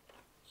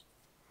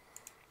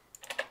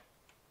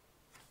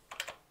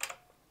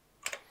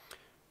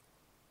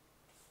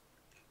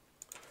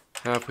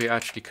 Have we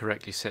actually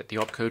correctly set the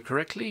opcode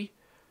correctly?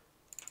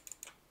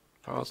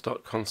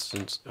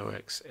 Parse.constants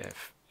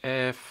oxff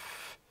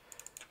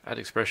add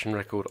expression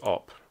record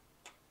op.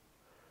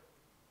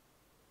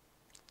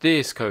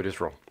 This code is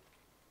wrong.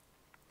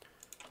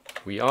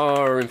 We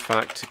are in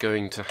fact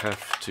going to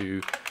have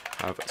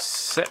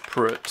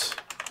separate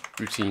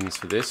routines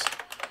for this.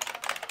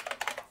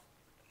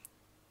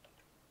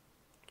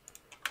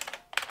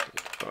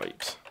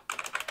 Byte.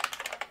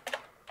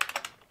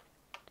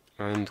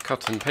 And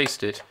cut and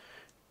paste it,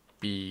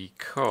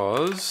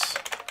 because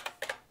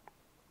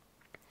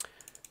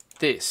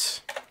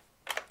this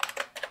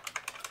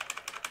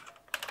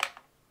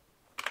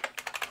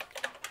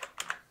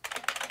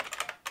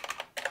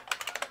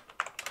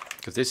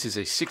is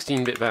a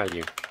 16-bit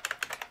value.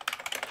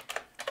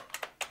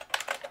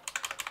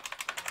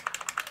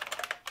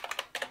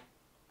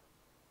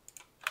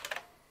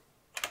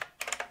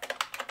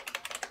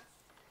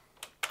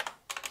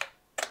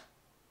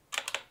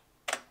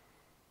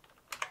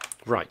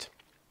 Right.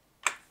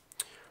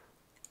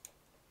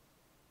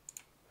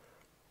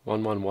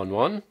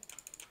 1111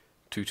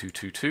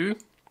 2222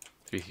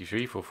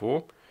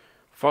 33344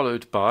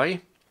 followed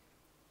by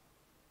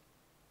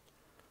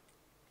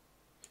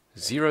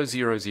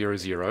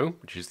 0000,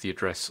 which is the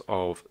address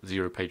of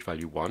 0 page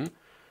value 1,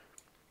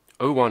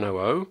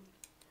 0100,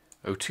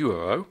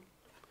 0200,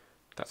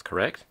 that's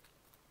correct,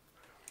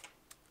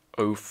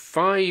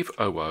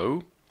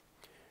 0500,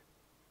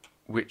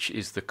 which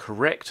is the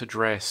correct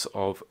address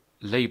of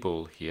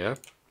label here,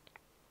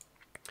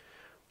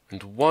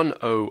 and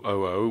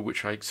 1000,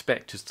 which I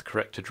expect is the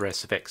correct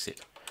address of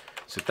exit.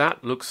 So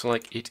that looks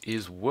like it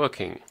is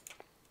working.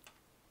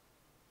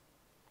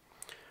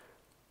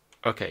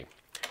 Okay.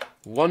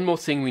 One more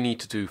thing we need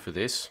to do for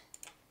this,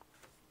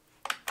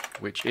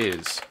 which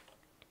is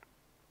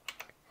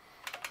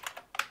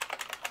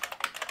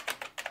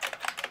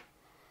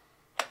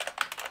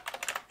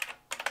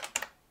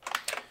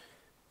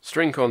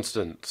string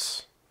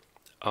constants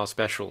are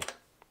special.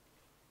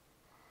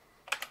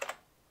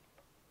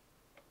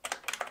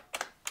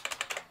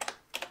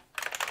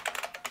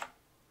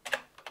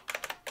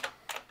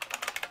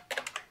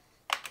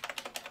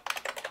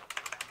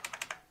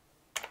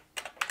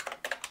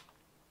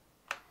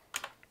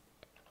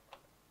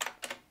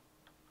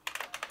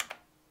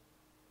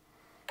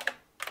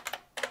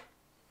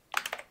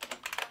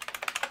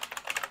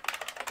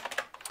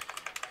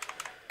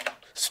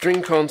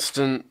 String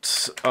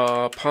constants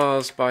are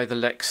parsed by the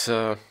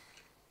lexer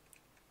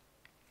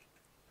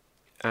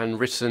and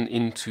written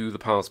into the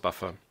parse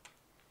buffer,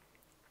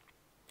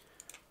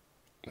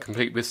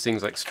 complete with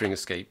things like string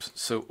escapes.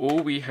 So all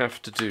we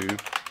have to do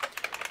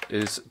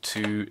is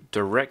to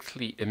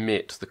directly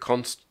emit the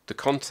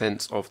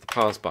contents of the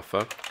parse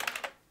buffer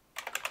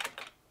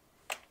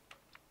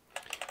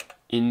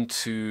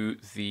into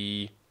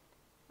the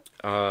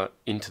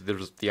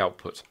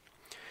output.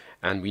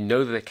 And we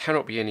know that there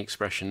cannot be any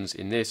expressions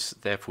in this,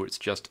 therefore it's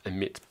just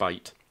emit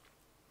byte.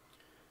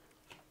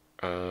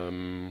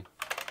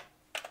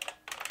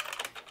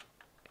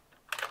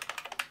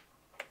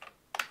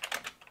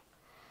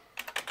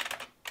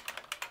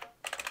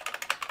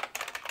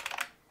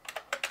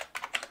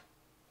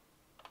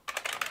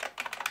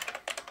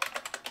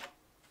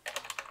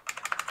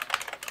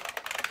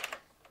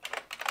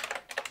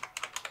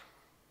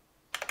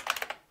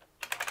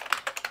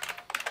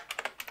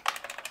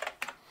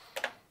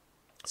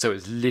 So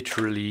it's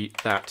literally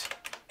that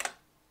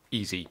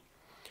easy.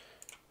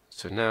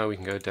 So now we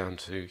can go down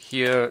to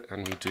here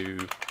and we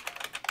do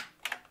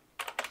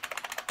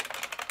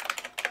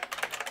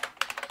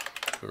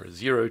for a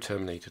zero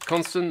terminated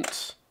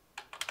constant.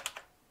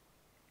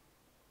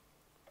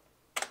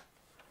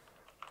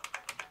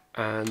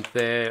 And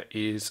there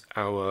is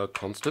our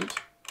constant.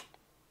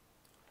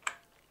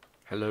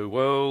 Hello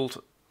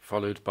world,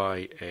 followed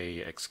by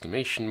a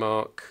exclamation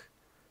mark.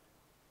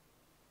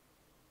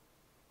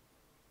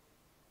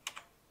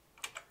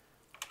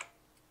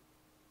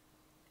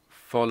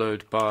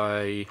 Followed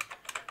by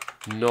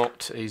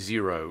not a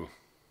zero.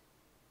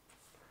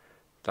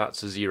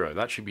 That's a zero.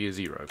 That should be a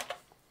zero.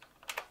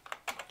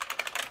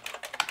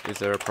 Is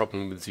there a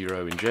problem with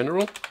zero in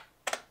general?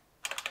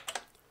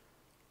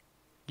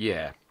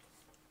 Yeah.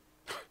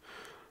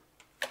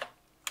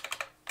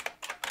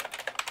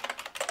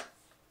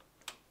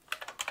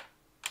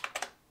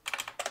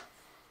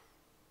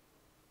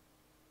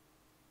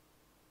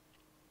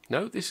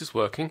 No, this is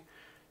working.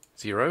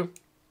 Zero.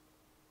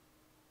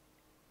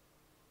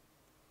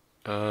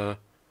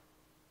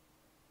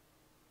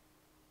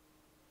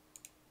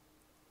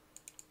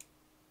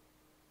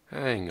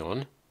 Hang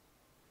on.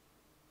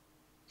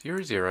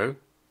 00,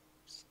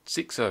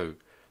 60.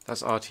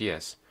 That's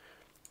RTS.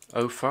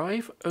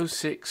 05,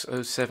 06,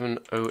 07,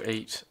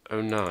 08,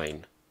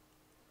 09.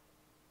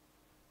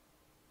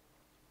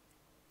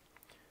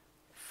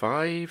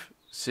 5,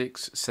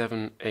 6,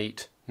 7,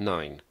 8,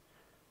 9.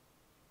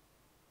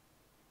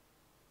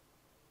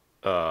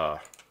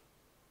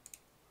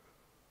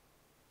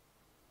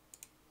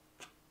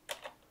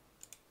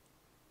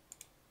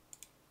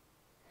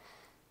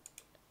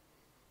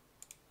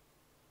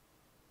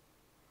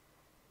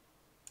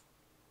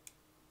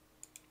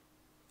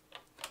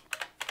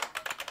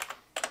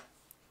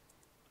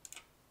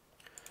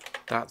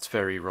 That's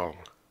very wrong.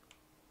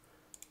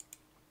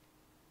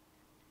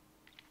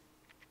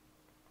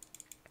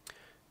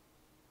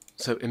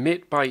 So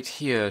emit byte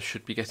here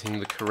should be getting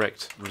the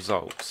correct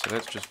result. So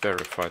let's just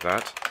verify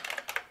that.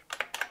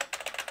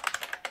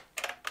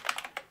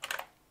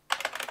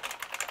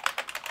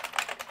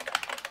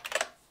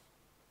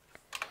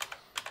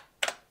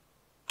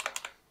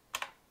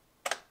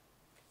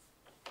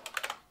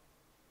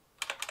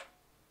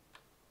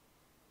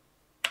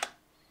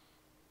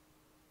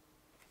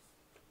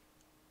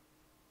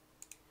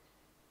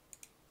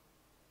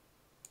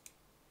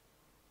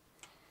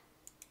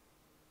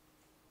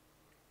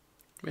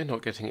 We're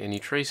not getting any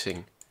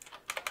tracing.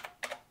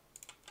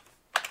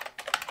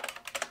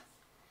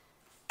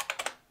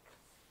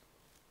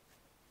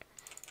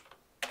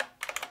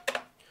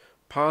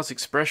 Parse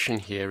expression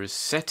here is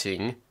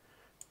setting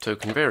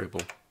token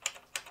variable,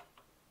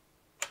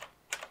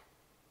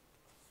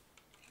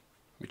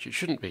 which it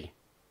shouldn't be.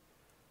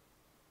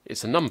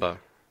 It's a number.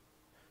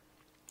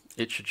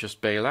 It should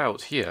just bail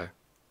out here,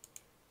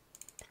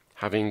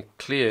 having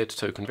cleared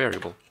token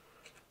variable.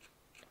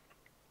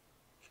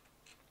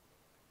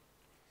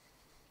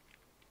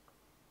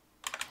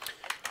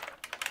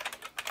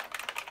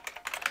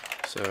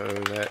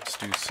 So let's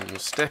do some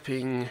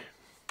stepping.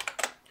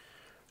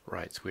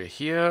 Right, we're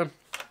here.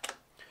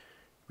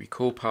 We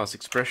call parse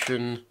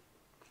expression.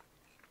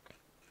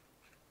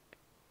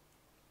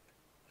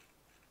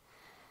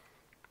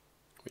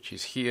 Which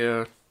is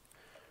here.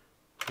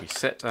 We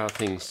set our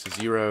things to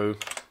 0.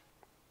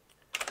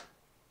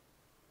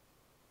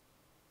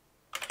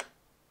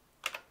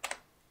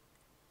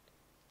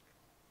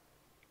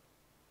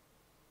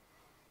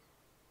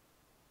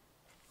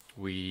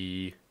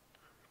 We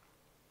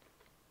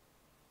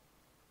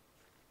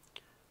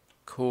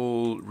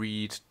call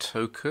read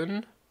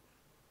token,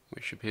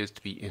 which appears to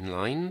be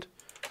inlined.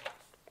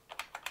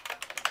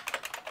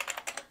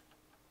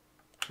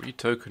 Read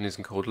token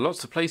isn't called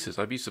lots of places.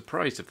 I'd be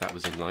surprised if that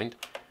was inlined.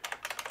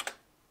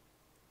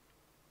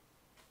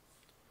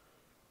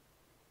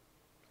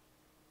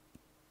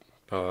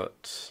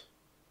 But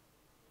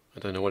I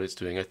don't know what it's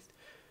doing.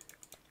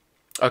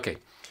 Okay,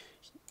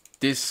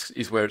 this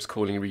is where it's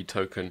calling read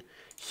token.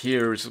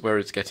 Here is where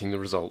it's getting the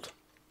result.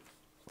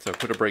 So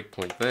put a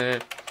breakpoint there.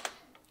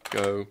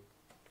 Go.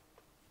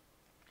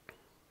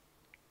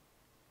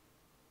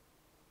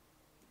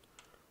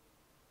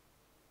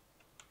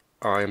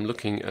 I am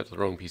looking at the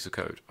wrong piece of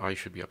code. I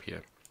should be up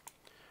here.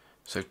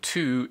 So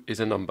 2 is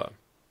a number.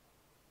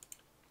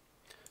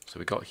 So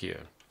we got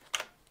here.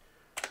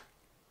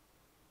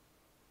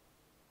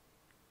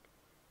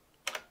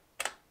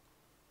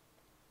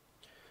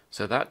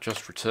 So that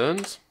just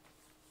returns.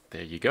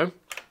 There you go.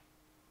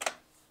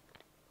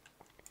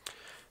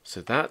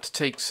 So that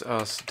takes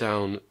us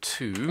down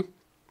to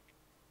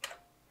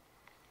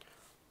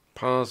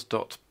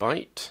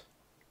parse.byte,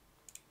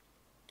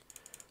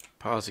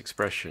 parse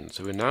expression.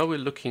 So we're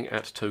looking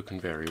at token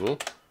variable.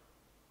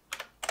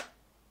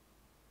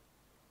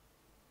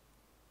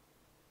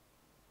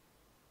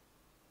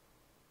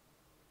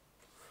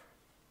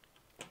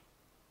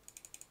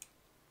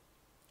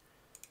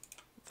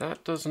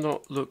 That does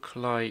not look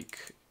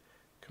like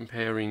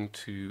comparing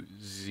to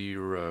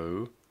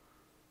 0.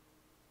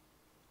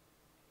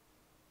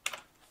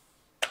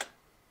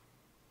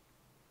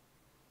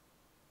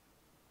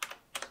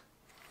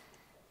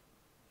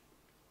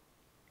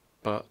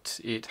 but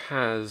it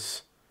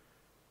has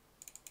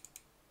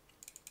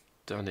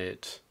done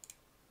it,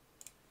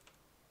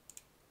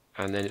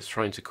 and then it's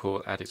trying to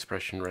call add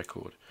expression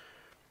record.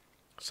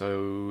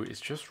 So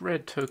it's just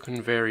read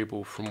token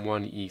variable from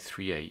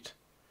 1E38.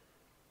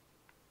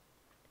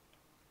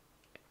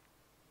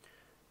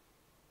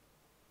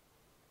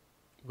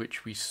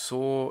 Which we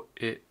saw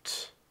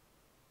it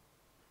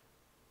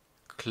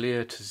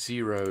clear to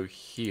 0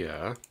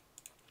 here.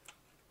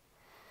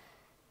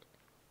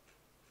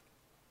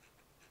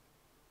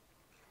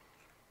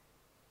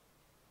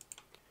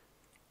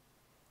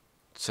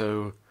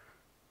 So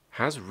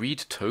has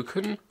read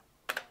token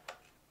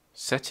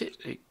set it?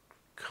 It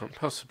can't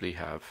possibly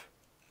have.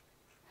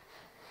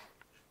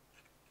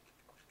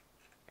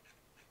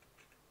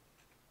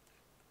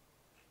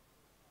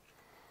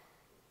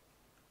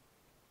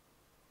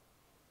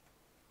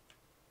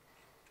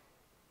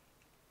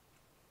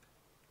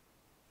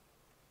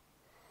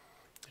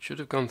 It should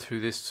have gone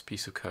through this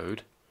piece of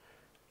code.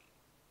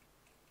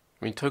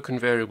 I mean, token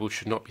variable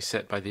should not be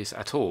set by this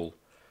at all.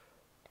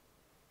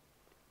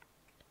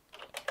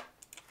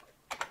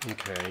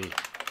 Okay.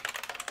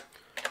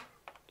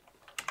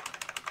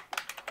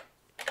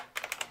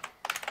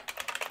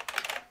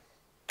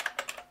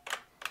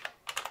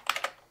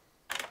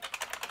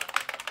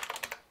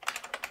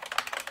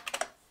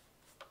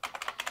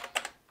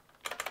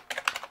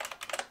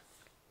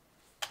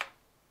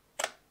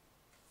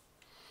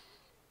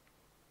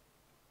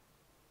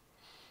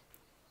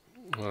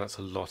 Well, that's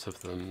a lot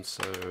of them,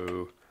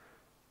 so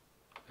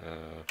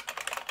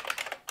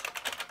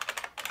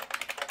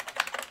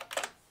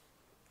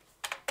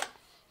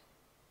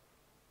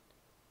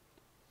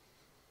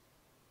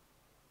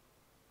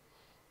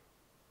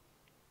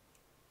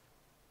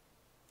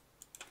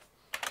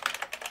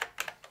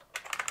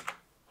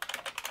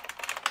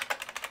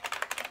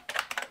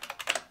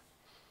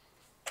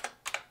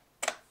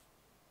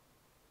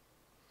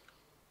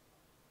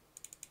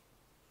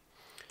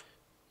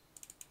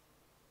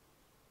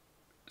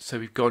so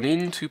we've gone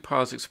into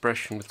parse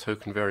expression with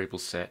token variable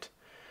set,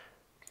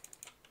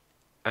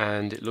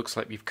 and it looks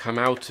like we've come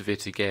out of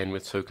it again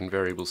with token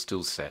variable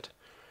still set.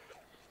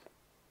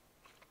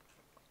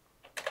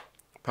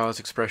 Parse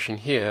expression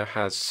here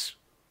has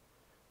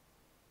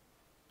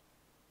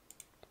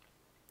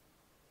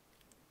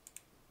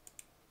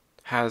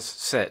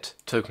set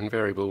token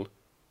variable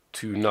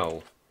to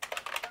null.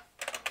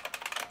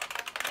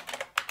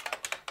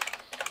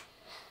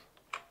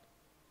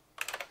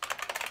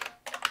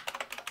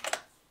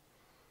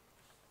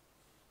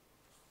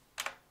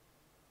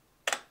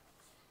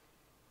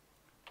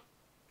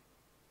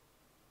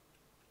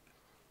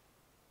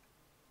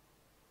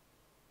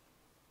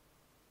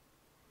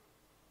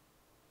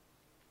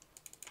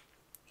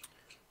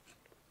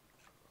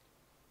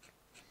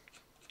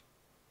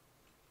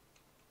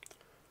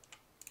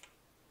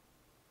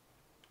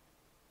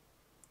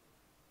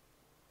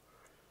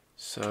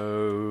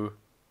 So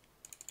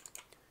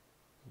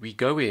we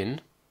go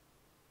in,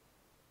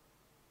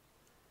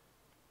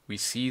 we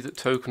see that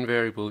token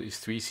variable is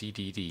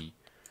 3cdd.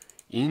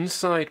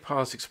 Inside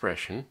parse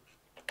expression,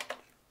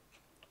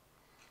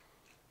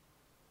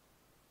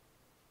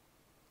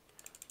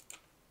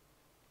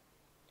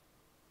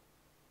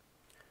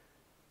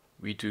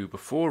 we do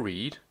before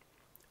read,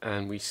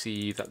 and we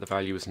see that the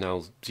value is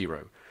now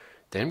 0.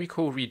 Then we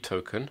call read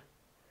token,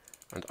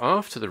 and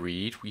after the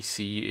read we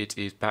see it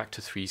is back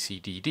to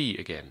 3cdd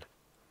again.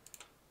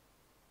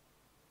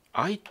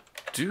 I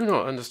do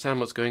not understand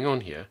what's going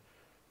on here.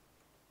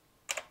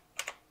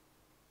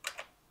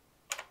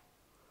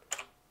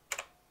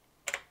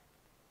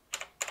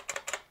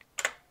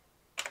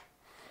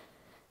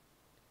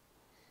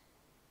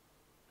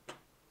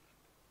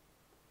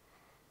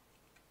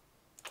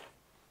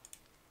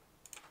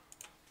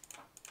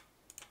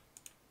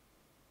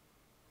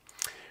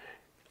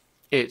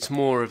 It's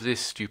more of this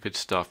stupid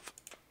stuff.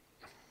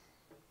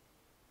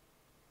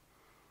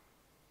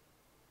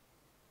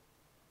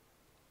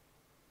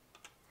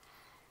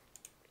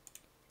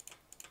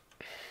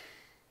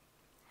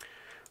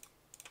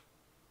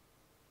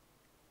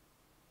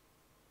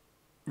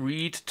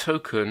 Read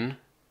token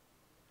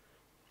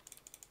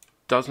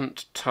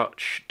doesn't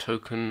touch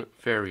token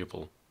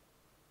variable.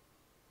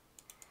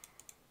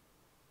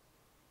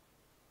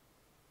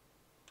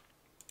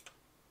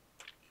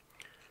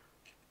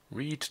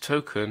 Read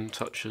token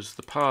touches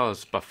the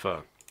parse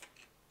buffer.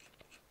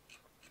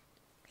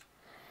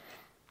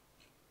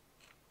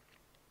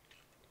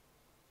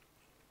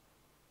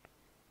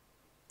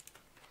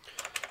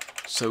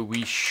 So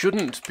we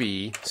shouldn't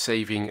be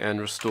saving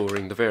and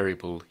restoring the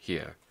variable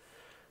here.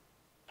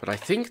 But I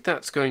think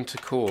that's going to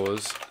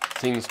cause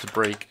things to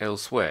break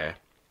elsewhere.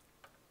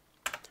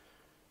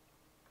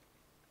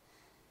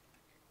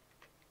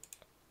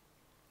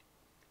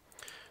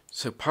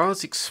 So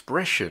parse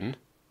expression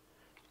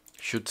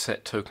should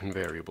set token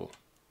variable.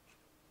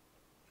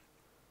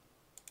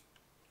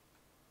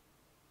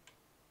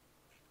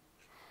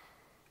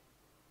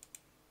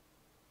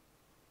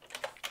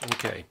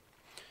 Okay.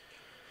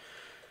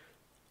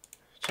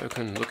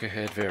 Token look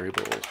ahead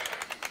variable.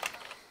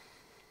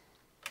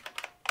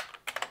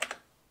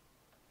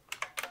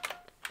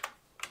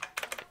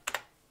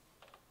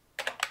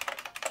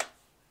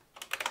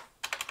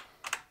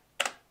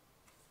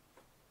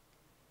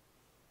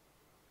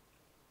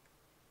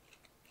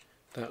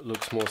 That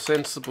looks more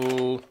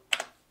sensible.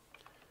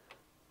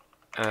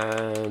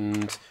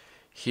 And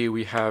here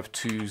we have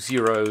 2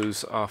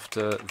 zeros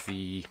after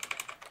the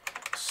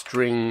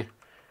string,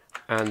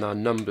 and our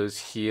numbers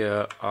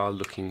here are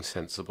looking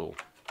sensible.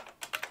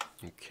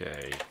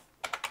 Okay.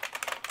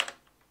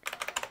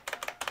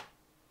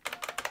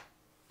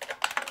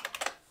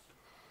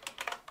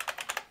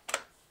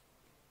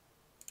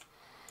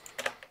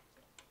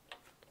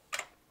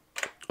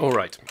 All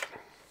right.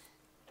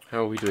 How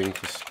are we doing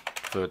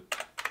for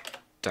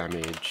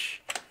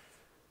damage?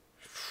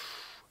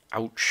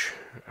 Ouch,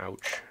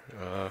 ouch.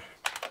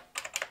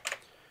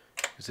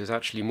 Because there's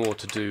actually more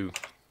to do.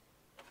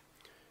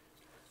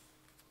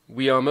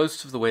 We are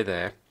most of the way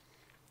there.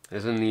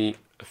 There's only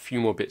a few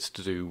more bits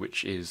to do,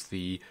 which is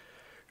the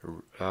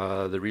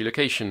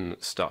relocation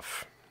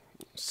stuff.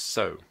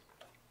 So,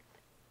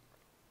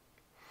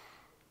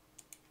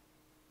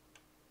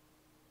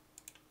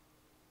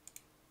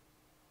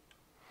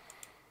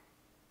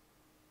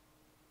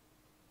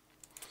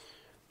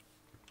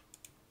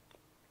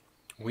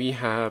 we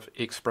have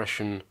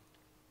expression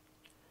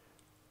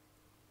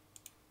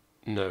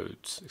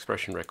nodes,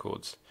 expression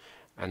records,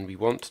 and we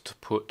want to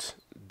put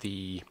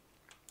we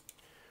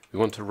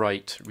want to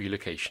write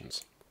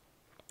relocations.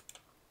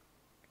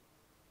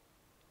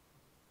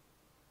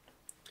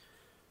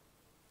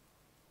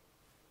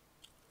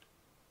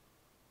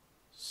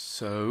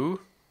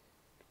 So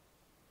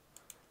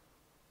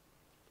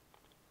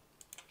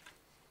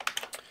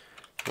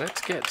let's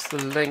get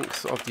the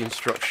length of the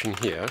instruction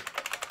here.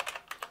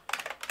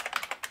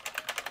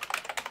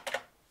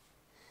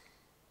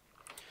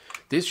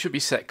 This should be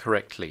set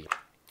correctly.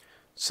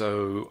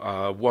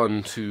 So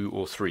 1, 2,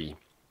 or 3.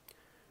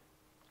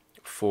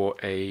 For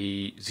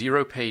a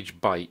 0-page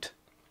byte,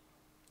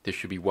 this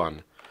should be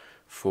 1.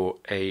 For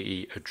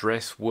a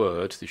address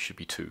word, this should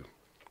be 2.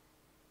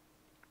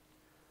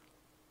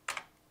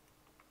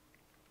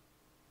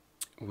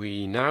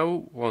 We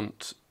now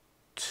want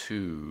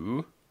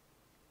to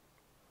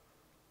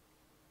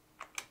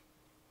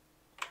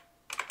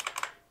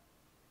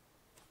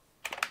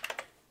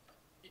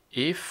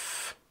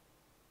if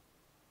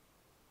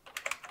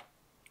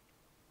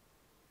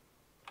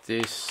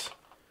this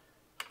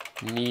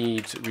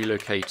needs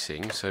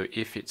relocating, so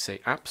if it's an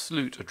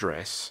absolute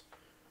address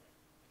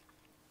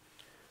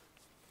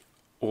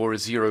or a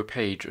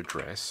 0-page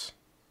address,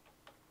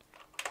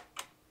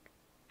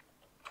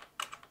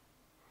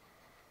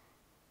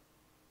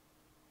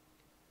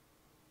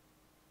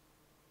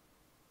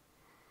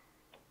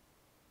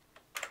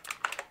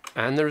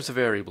 and there is a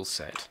variable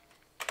set,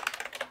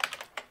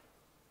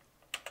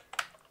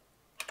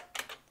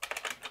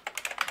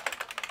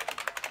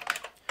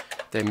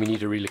 then we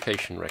need a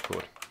relocation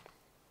record.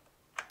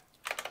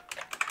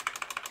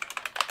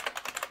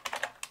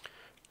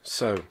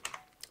 So,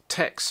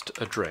 text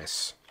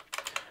address,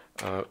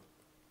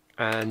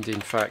 and in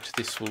fact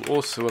this will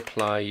also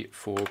apply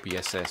for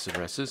BSS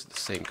addresses, the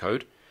same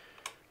code.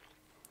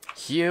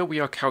 Here we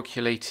are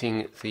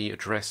calculating the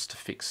address to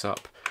fix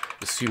up,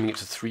 assuming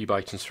it's a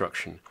 3-byte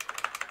instruction.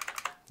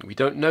 We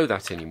don't know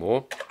that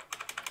anymore,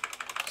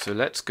 so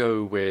let's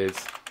go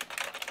with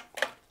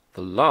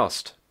the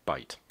last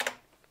byte.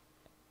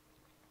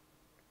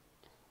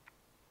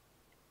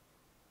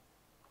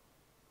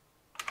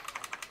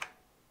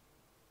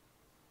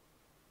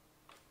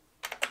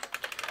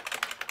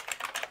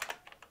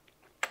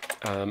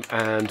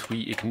 And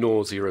we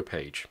ignore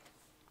 0-page.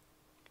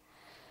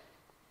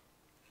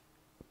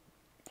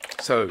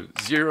 So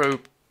 0,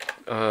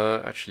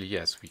 actually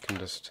yes, we can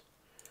just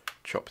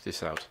chop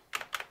this out.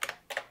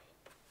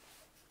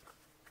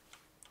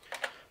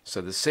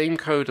 So the same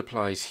code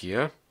applies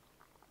here.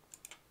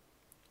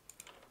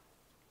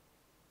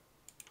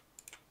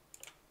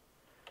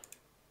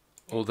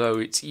 Although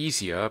it's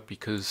easier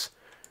because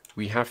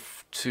we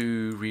have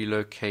to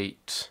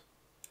relocate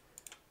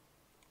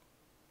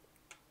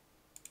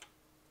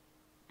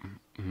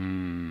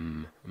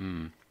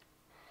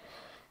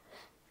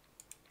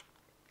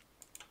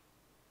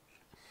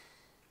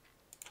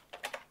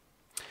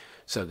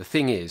So the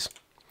thing is,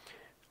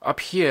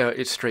 up here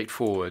it's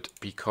straightforward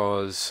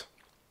because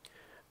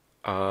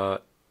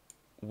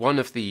one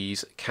of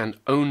these can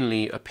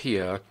only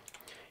appear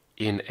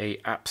in a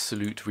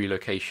absolute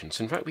relocation.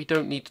 So in fact we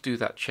don't need to do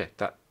that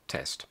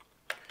test.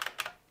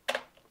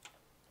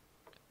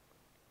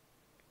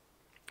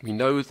 We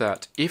know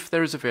that if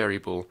there is a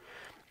variable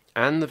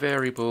and the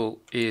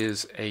variable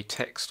is a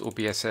text or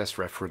BSS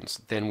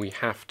reference, then we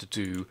have to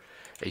do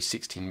a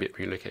 16-bit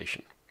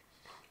relocation.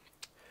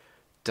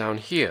 Down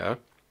here,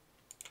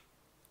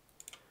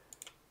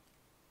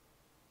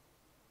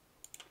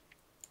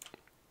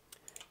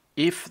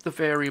 if the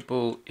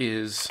variable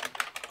is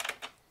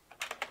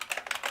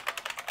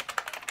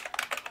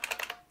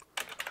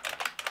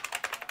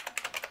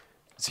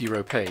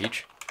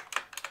zero-page,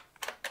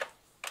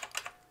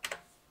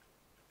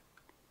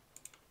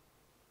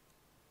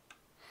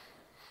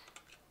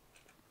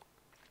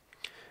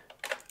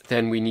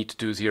 then we need to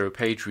do a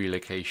 0-page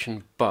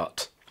relocation,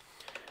 but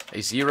A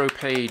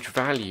 0-page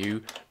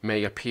value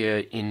may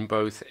appear in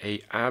both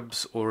a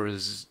ABS or a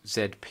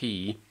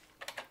ZP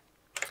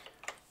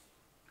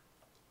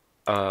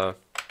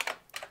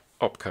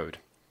opcode.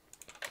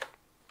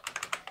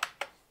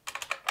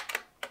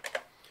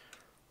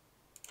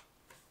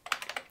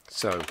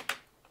 So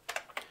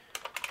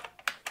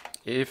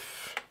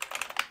if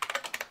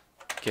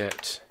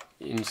get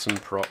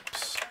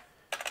insenprops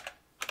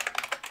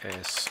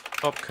s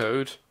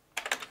opcode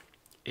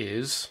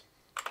is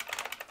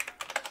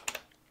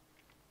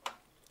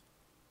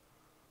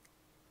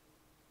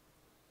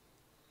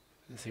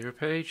the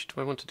 0-page, do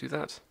I want to do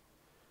that?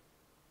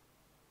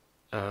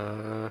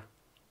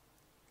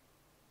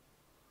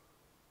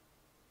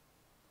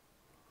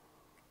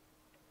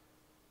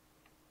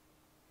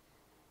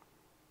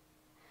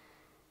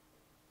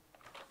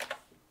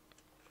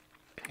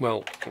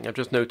 Well, I've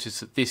just noticed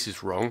that this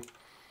is wrong.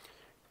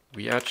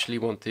 We actually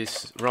want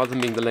this, rather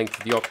than being the length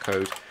of the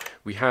opcode,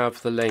 we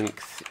have the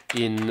length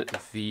in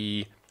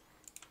the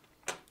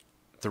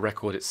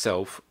record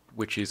itself,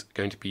 which is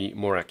going to be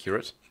more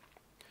accurate.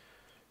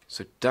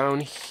 So down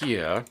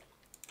here,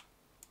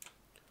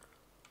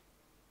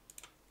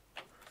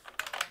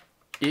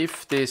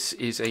 if this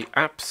is an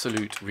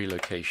absolute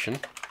relocation,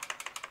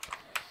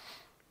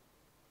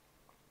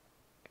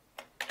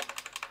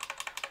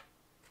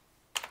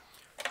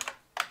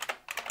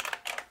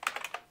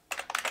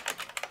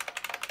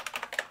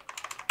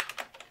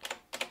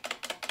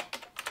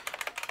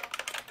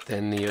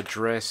 then the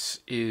address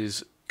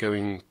is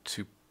going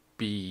to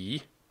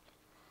be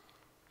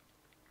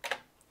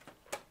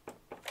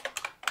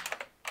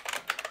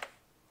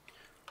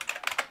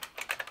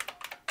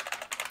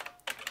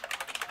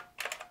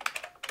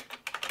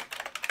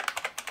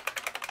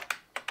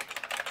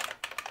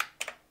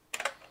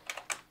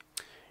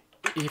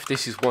if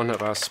this is one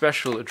of our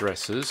special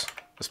addresses,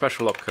 the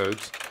special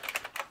opcodes,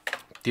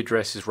 the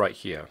address is right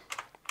here.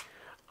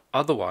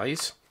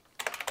 Otherwise,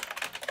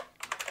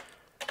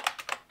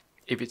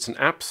 if it's an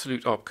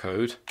absolute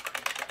opcode,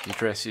 the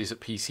address is at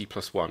PC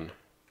 +1.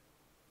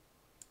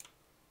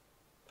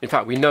 In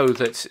fact, we know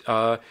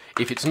that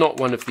if it's not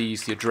one of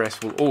these, the address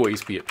will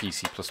always be at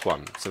PC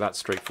 +1, so that's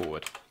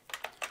straightforward.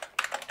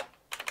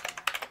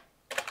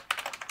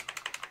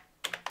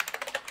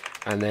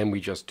 And then we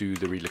just do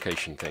the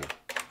relocation thing.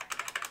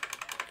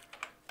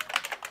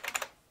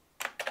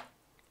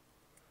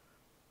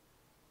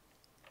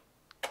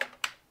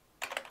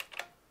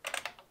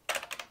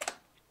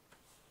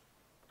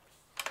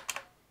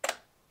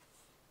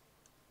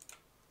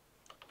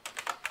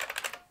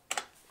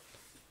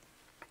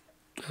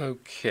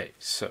 Okay,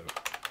 so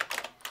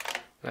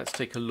let's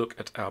take a look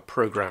at our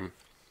program.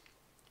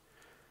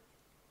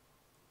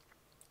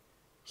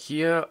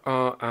 Here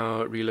are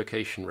our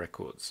relocation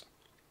records.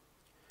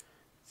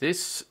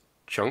 This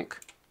chunk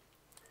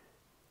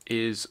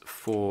is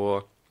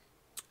for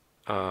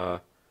I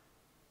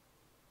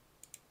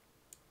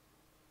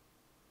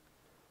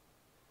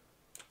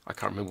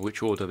can't remember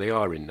which order they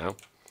are in now.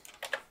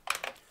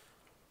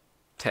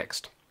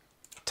 Text.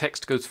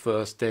 Text goes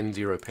first, then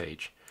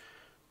 0-page.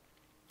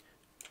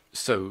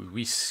 So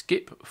we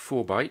skip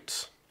 4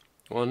 bytes.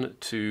 1,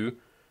 2,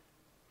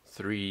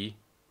 3,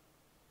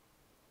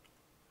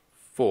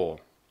 4.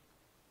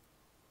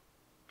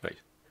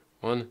 Wait.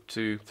 1,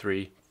 2,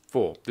 3,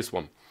 4. This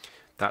one.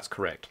 That's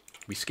correct.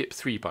 We skip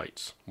 3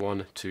 bytes.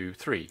 1, 2,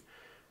 3.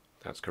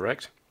 That's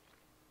correct.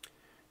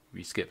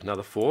 We skip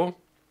another 4.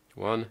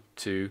 1,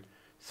 2,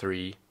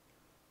 3,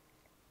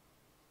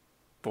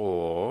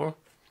 4.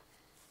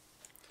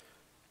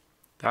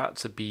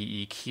 That's a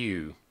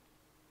BEQ.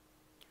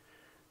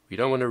 We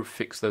don't want to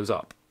fix those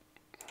up.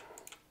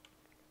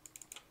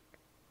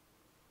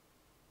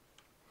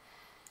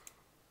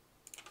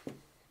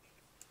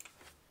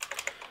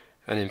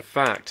 And in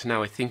fact,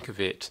 now I think of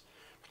it,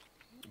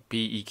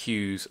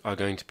 BEQs are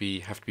going to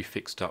have to be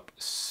fixed up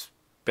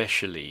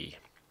specially.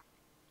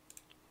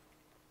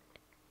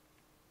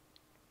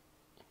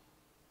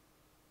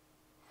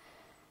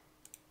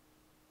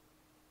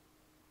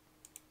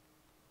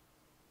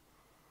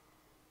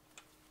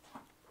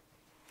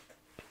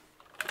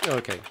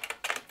 Okay.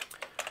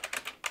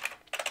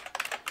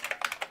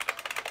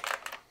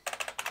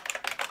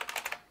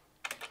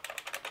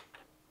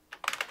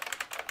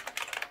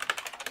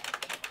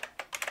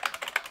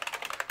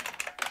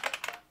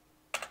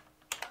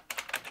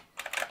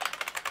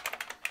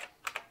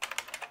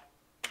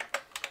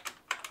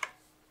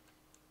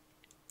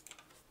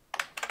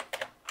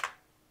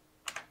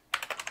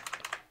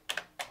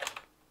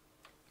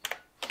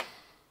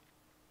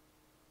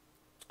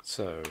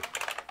 So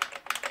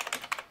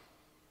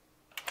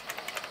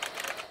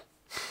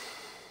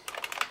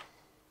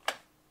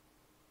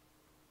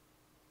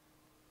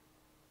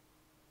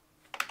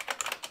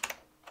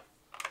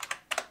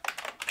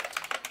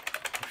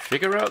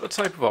figure out the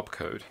type of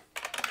opcode.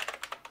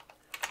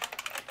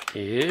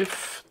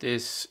 If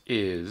this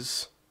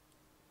is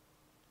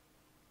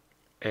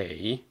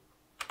a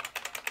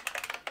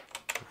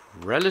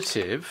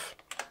relative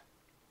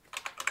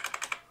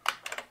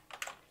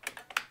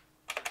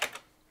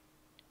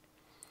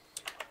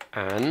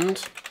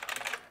and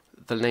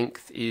the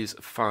length is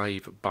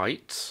 5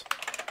 bytes,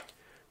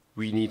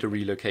 we need a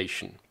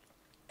relocation.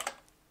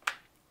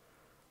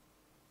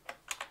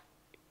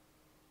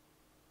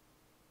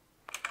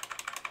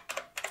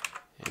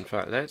 In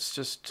fact, let's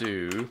just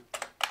do,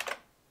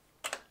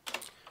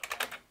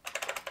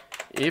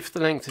 if the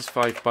length is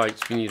 5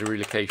 bytes, we need a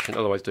relocation,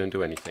 otherwise don't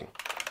do anything.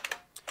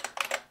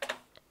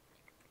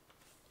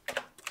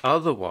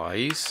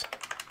 Otherwise,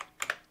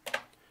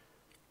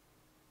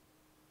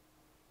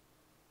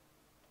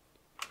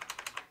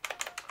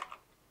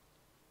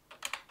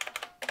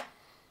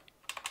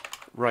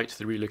 write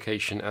the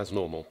relocation as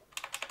normal.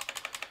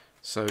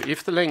 So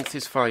if the length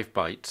is 5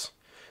 bytes,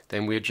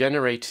 then we're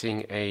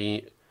generating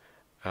a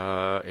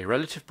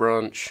relative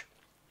branch,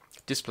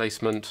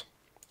 displacement,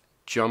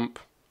 jump,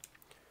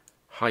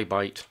 high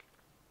byte,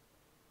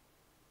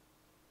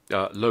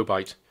 low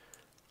byte,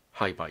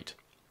 high byte.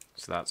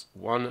 So that's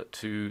 1,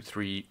 2,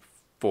 3,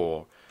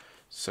 4.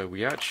 So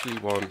we actually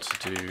want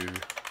to do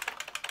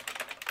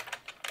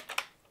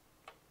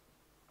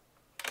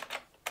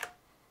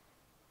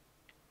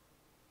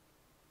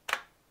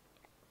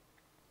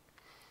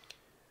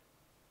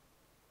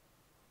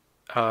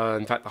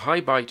in fact, the high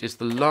byte is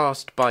the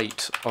last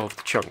byte of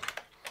the chunk.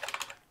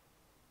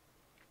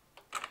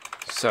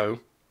 So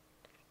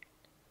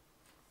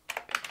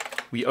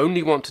we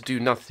only want to do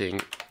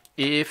nothing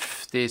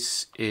if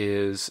this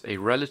is a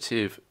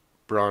relative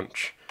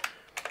branch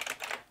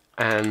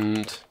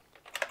and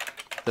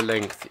the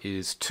length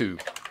is 2.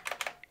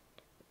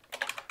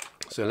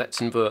 So let's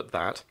invert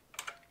that.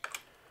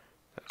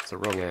 That's the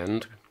wrong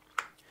end.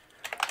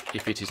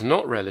 If it is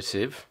not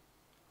relative,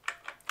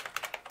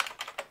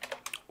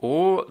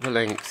 or the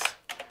length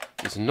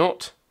is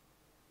not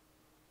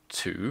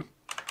 2,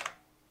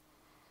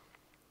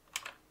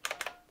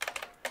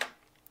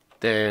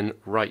 then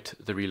write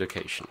the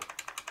relocation.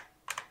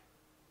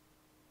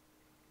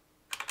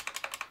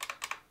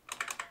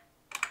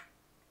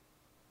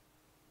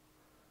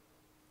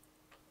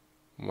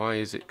 Why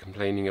is it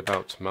complaining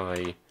about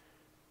my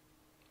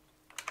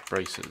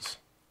braces?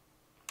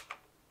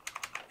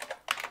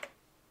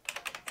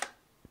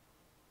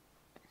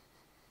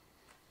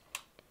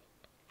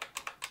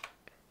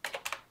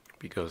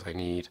 Because I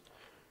need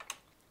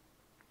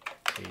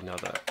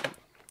another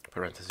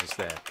parenthesis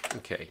there.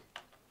 Okay.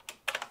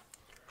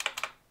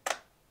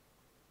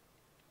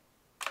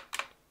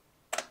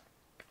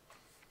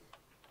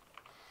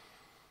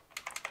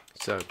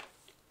 So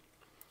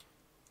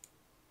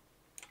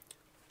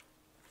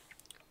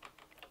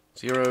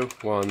 0,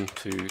 1,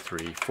 2,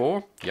 3,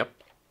 4.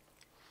 Yep.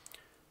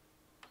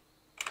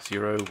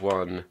 0,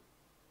 1,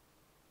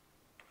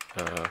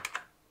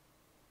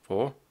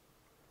 4.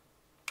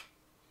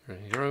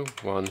 0,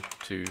 1,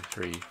 2,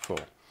 3, 4.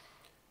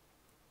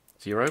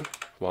 0,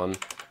 1,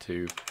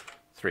 2,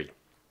 3.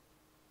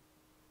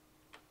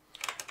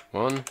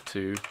 1,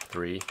 2,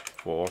 3,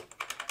 4,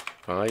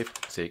 5,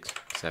 6,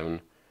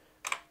 7,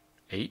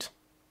 8.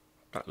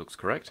 That looks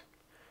correct.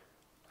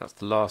 That's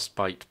the last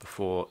byte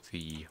before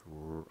the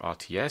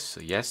RTS,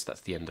 so yes,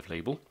 that's the end of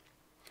label.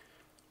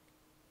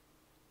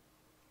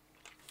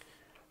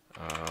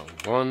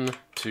 1,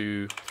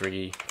 2,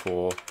 3,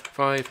 4,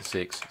 5,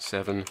 6,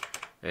 7,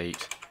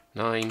 8,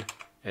 9,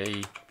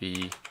 A,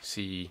 B,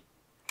 C,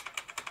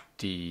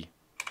 D,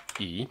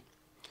 E.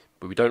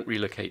 But we don't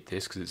relocate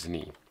this because it's an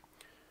E.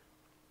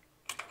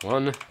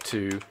 1,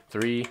 2,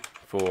 3,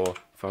 4,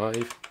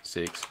 5,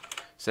 6,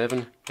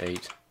 7,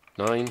 8,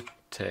 9,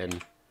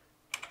 10,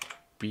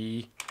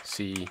 B,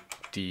 C,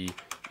 D,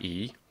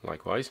 E,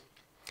 likewise.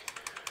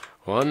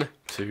 1,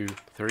 2,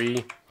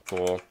 3,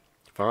 4,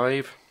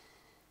 5,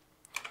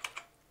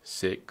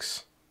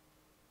 6,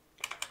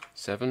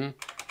 7,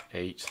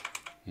 8,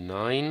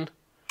 9,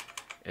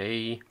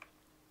 A,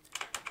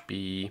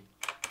 B,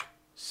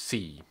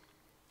 C.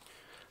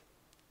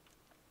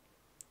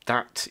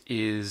 That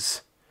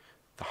is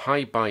the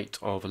high byte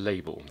of a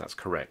label, that's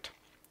correct.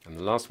 And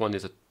the last one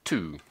is a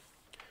 2.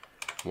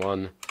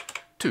 1,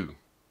 2.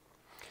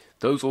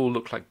 Those all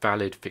look like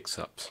valid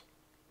fix-ups.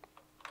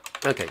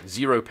 Okay,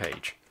 0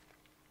 page.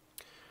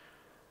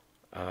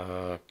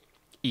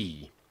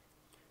 E.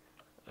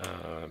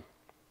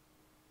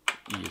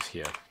 E is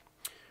here.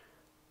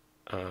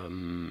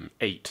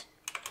 8.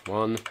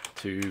 1,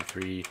 2,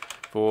 3,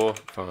 4,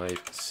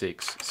 5,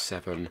 6,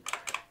 7,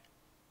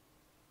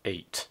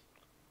 8.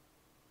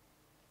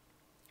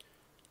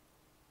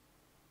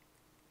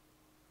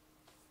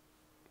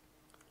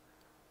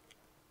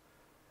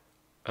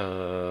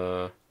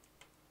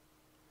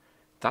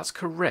 That's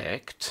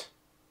correct.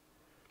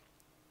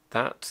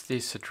 That's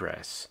this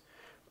address.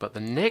 But the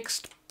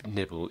next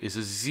nibble is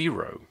a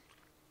 0.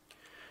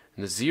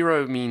 And the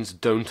 0 means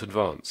don't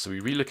advance. So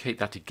we relocate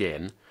that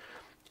again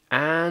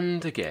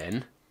and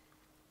again.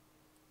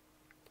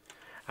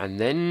 And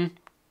then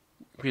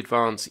we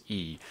advance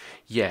E.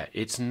 Yeah,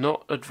 it's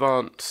not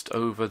advanced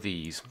over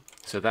these.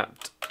 So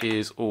that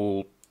is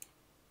all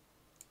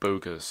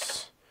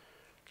bogus.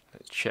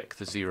 Let's check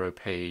the 0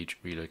 page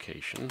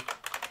relocation.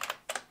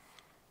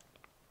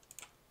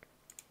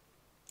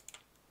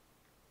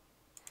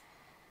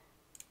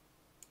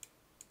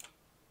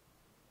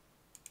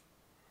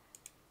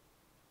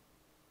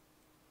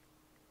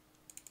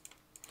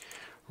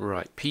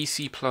 Right,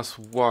 PC plus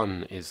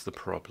 1 is the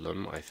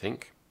problem, I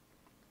think.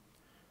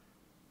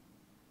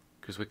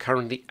 Because we're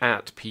currently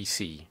at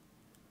PC.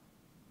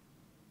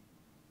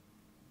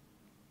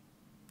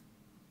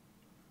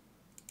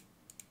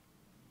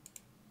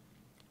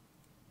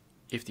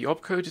 If the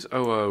opcode is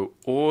 00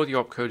 or the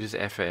opcode is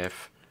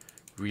FF,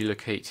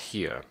 relocate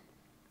here.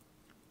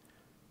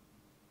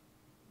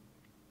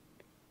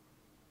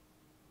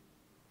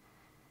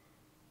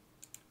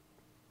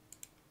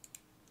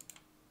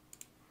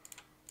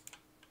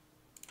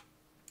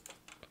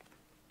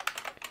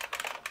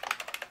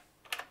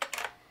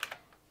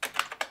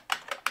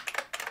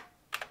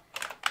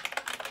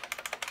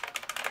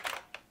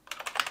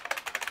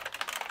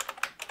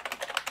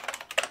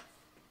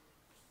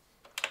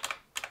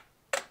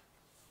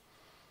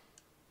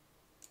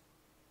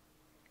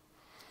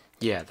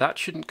 Yeah, that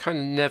shouldn't kind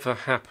of never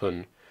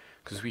happen,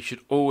 because we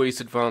should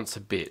always advance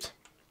a bit.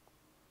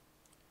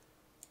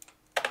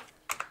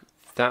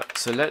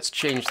 So let's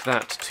change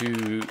that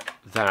to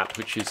that,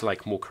 which is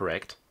like more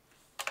correct.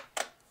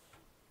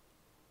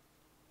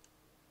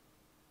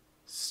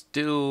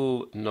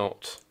 Still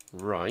not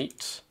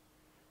right.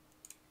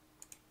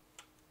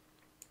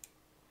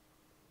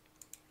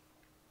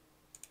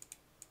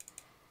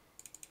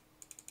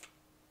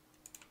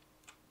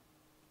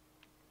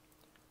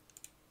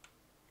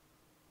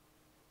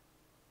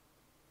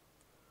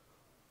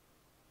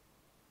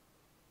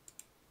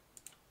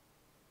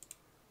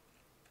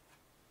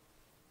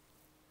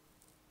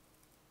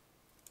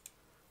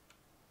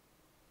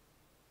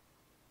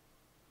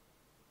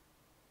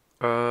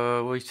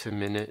 Wait a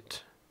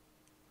minute.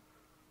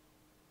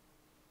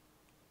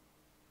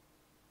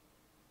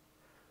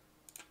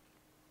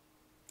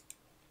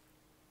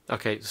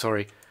 Okay,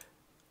 sorry.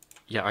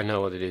 Yeah, I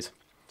know what it is.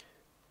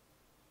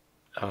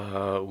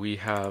 We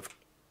have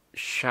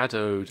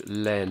shadowed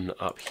len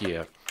up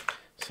here.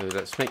 So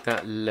let's make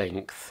that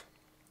length.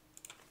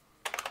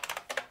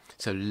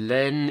 So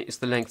len is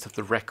the length of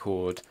the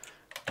record.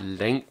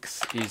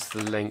 Length is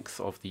the length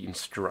of the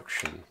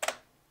instruction.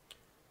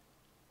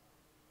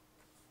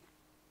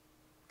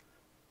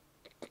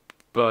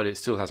 But it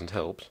still hasn't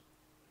helped.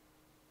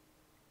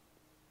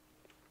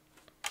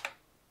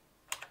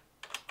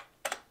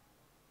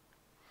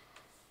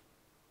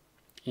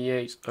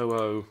 E8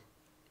 00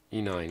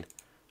 E9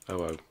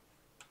 00.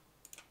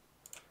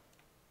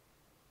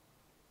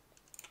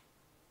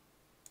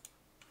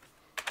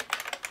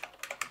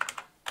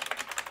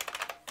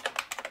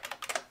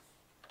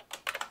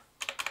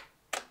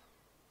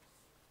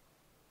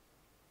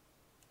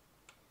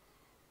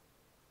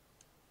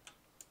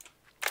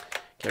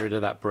 Get rid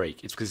of that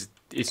break. It's because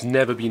it's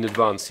never been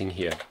advancing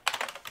here.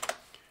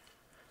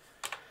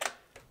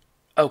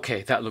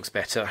 Okay, that looks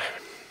better.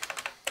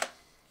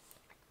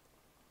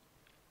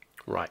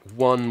 Right,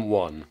 1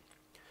 1.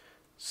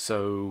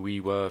 So we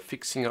were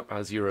fixing up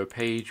our 0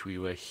 page. We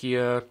were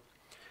here.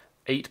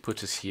 8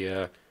 put us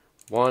here.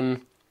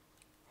 1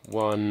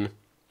 1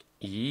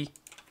 E.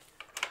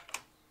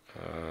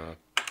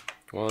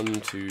 1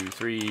 2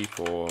 3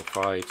 4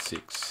 5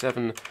 6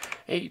 7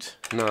 8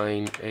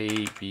 9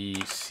 A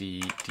B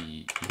C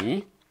D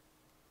E.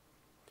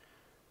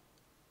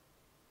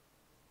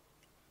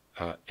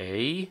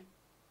 A.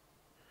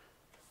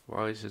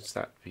 Why is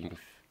that being?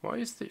 Why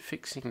is it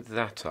fixing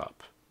that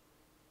up?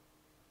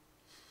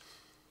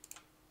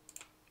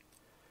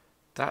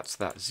 That's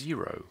that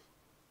 0.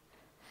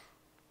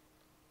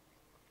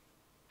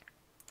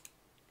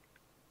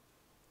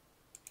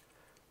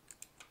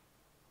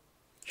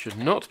 Should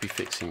not be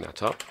fixing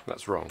that up.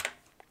 That's wrong.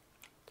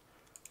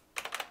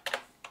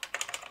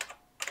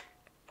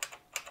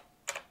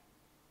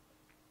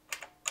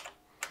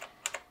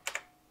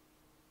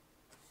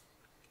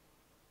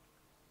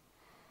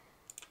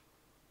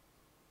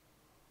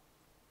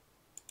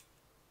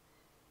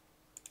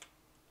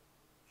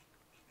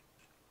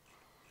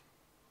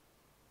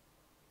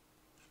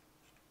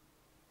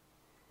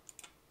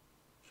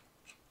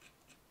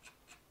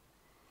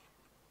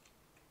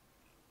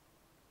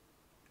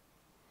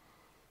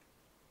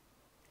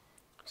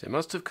 So it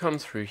must have come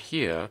through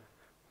here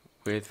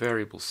with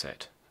variable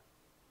set.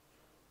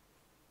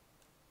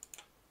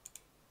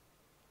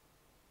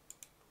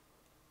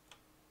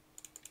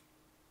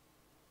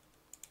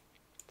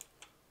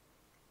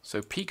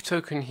 So peak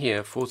token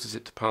here forces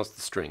it to parse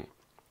the string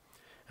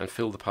and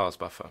fill the parse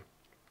buffer.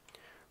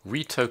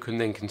 Read token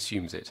then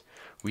consumes it.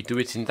 We do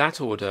it in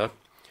that order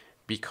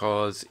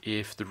because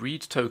if the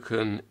read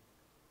token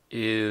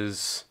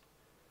is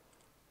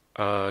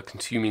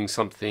consuming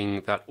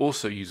something that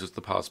also uses the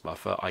parse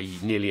buffer, i.e.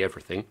 nearly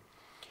everything,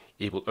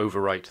 it will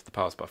overwrite the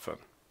parse buffer.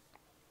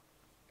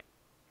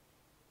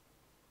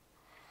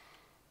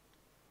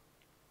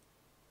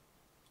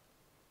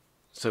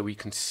 So we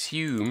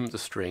consume the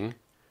string.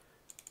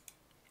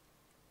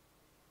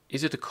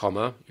 Is it a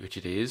comma? Which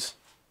it is.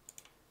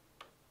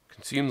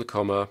 Consume the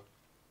comma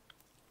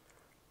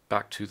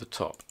back to the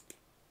top.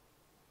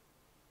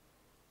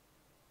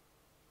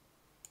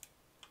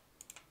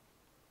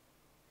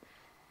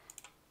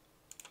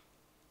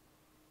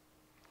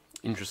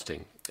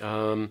 Interesting.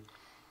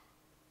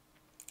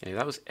 Okay,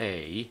 that was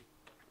A.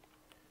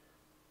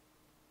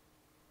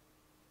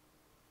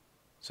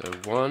 So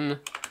 1,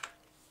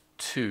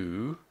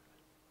 2.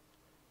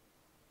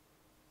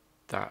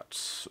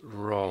 That's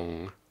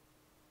wrong.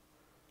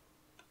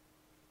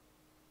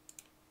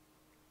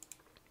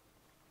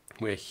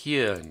 We're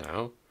here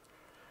now.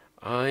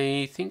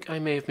 I think I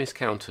may have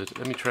miscounted.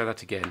 Let me try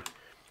that again.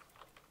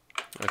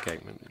 Okay,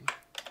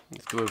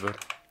 let's go over.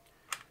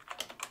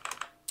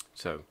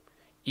 So,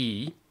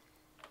 E,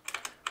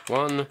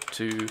 1,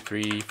 2,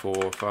 3,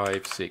 4,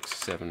 5, 6,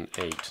 7,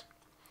 8.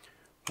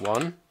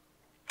 1,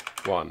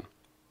 1.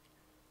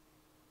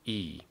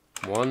 E,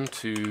 1,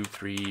 2,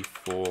 3,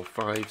 4,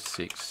 5,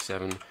 6,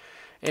 7,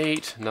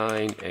 8,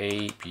 9,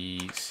 A,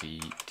 B,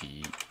 C,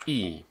 D,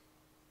 E.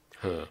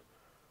 Huh.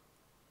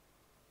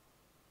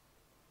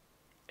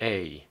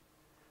 A.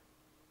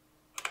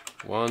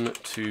 1,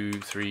 2,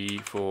 3,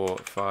 4,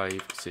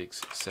 5,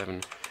 6,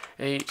 7,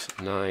 8,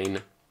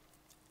 9,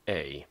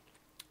 A.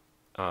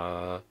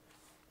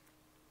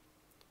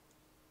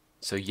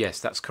 So yes,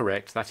 that's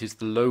correct. That is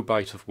the low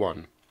byte of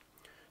 1.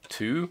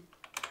 2,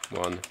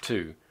 1,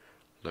 2.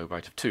 Low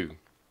byte of 2.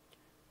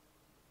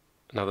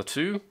 Another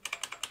 2,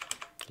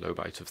 low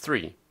byte of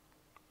 3.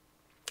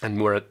 And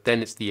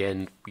then it's the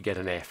end, we get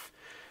an F.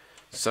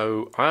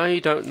 So I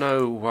don't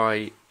know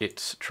why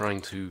it's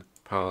trying to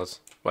parse,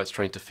 why it's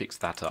trying to fix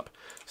that up.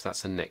 So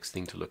that's the next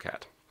thing to look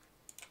at.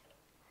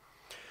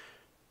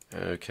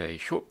 Okay,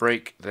 short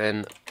break,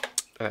 then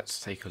let's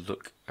take a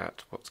look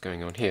at what's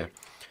going on here.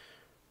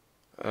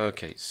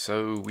 Okay,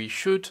 so we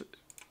should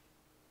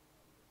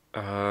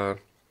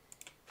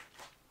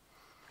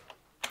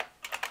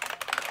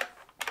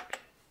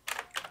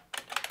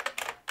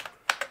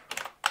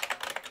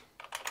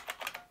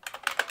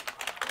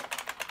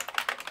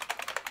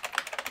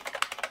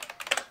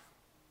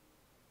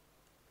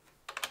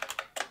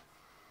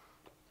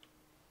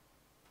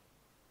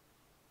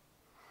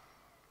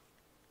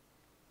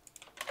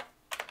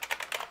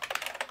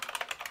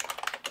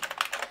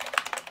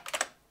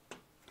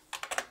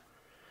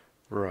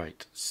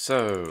right,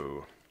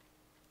 so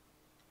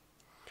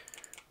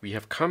we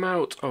have come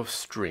out of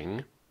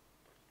string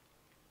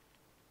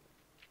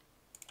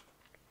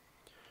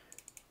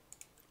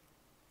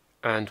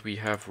and we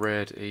have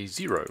read a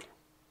 0,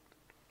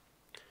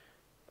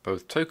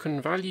 both token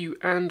value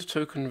and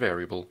token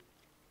variable.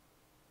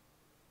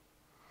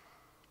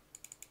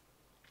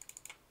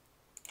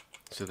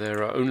 So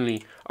there are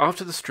only,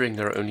 after the string,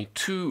 there are only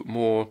 2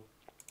 more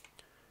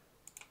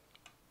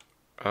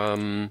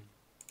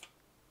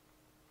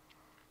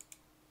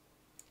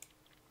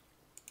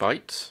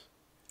bytes.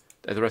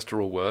 The rest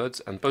are all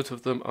words, and both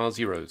of them are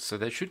zeros. So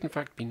there should in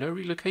fact be no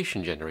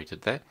relocation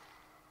generated there.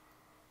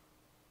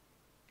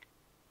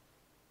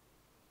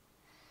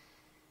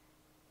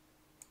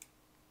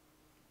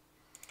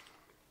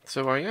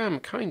 So I am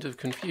kind of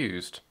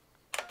confused.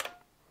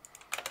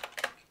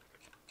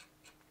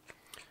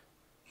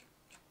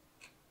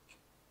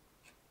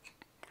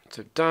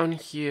 So down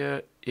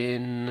here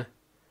in,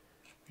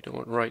 we don't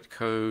want write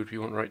code, we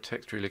want write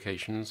text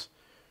relocations.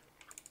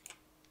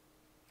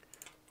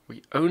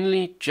 We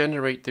only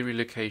generate the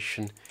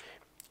relocation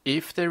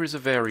if there is a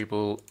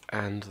variable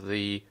and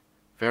the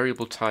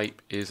variable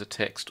type is a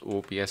text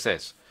or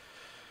BSS.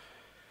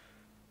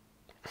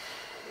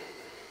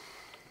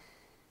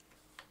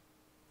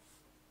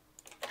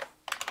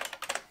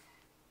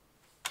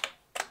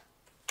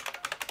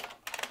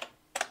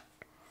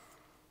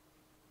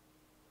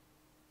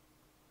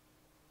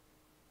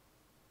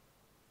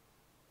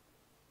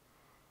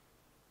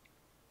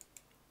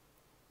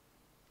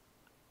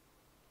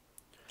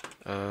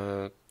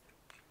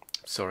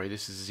 Sorry,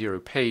 this is 0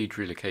 page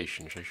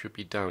relocation, so I should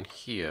be down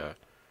here.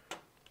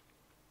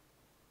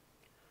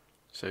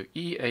 So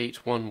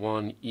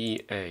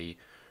E811EA.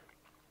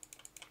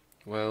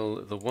 Well,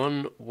 the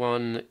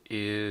 1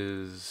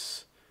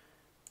 is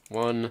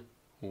 1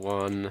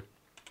 1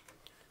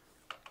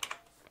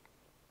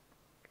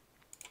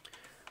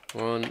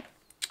 1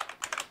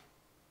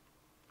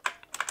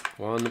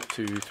 1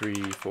 2 3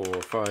 4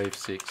 5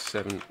 6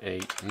 7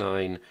 8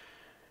 9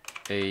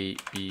 A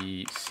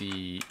B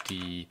C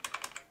D.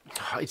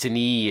 It's an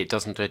E, it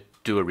doesn't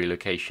do a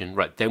relocation.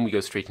 Right, then we go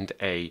straight into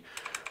A.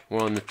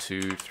 1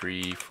 2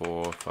 3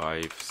 4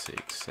 5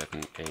 6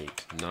 7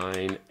 8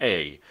 9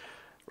 A.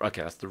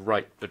 Okay, that's the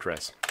right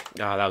address.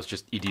 Ah, that was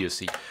just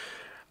idiocy.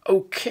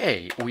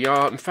 Okay, we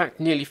are in fact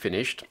nearly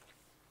finished.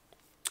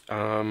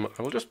 I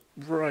will just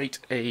write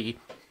a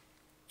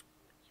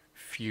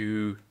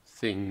few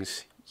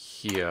things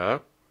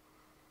here.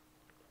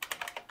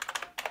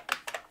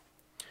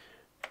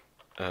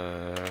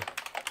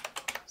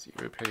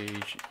 0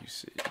 page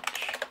usage.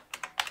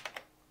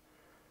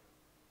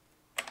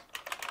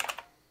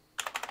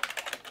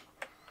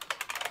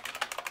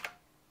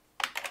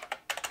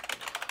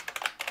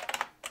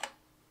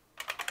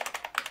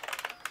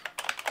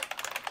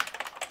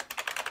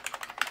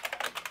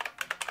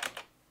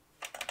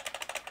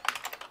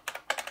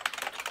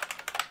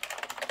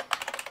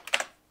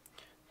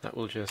 That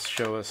will just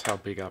show us how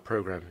big our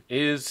program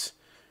is.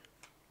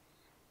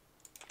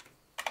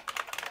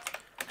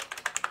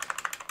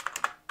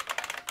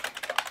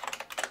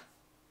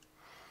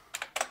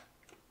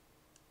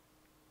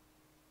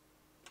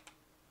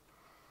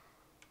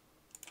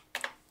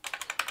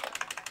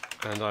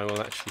 and I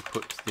will actually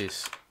put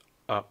this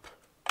up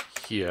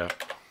here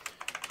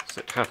so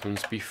it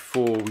happens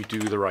before we do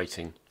the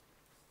writing.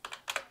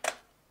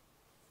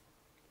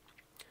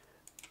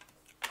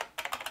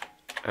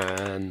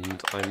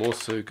 And I'm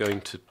also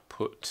going to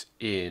put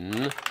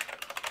in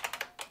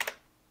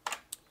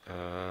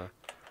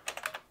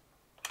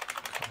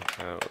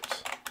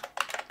out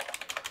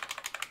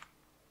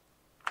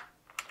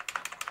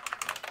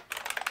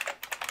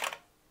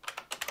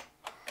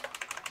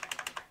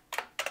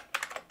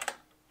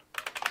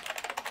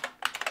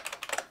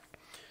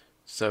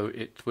so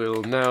it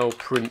will now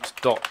print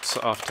dots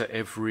after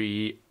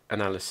every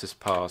analysis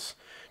pass,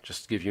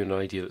 just to give you an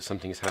idea that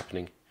something is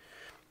happening.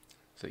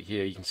 So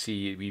here you can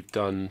see we've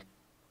done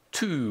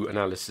 2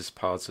 analysis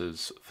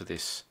parsers for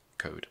this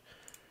code.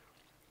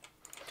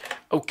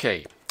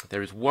 Okay,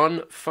 there is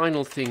one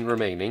final thing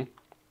remaining,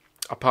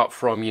 apart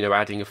from,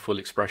 adding a full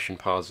expression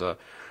parser,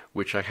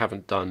 which I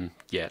haven't done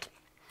yet.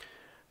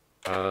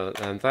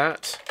 And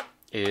that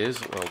is,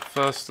 well,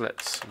 first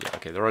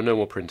okay, there are no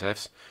more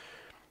printfs.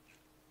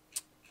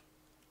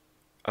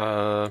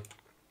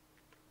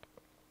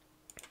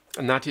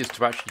 And that is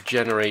to actually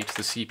generate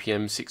the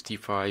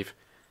CP-M-65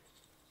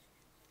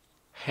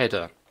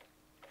 header.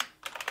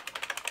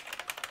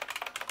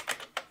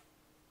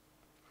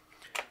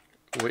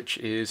 Which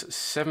is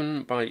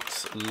 7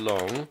 bytes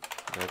long.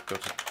 I've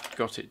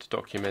got it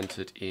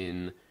documented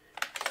in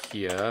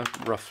here,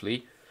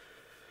 roughly.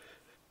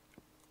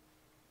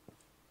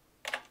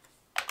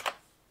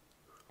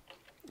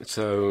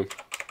 So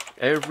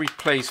every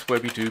place where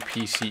we do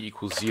PC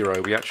equals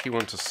 0, we actually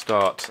want to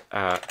start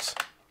at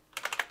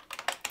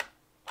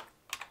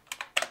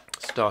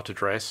start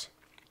address.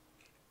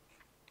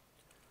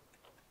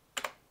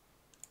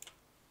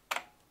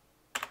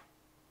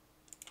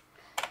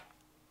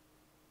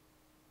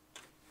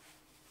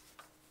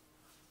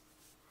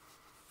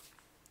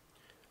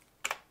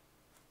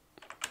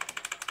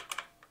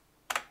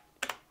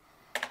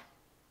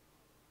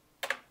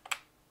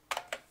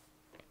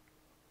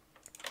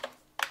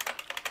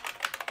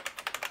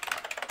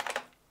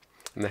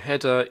 And the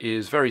header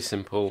is very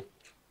simple.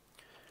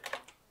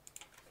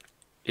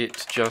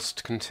 It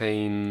just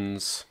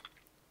contains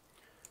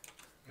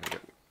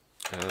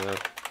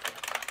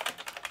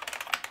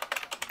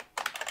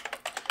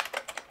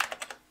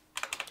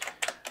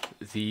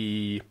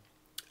the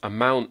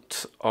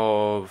amount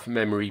of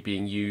memory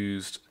being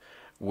used,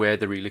 where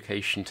the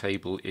relocation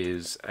table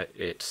is,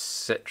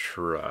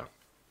 etc.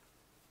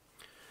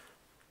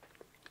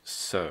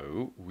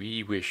 So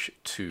we wish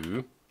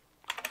to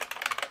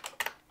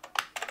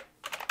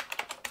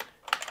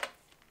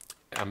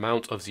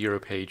amount of 0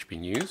 page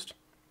being used,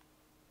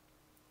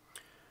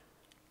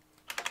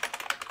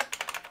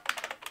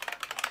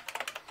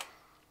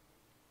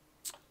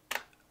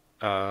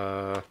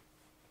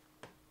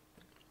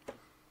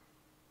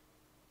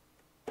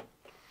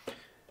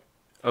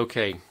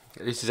 okay,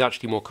 this is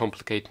actually more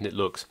complicated than it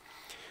looks.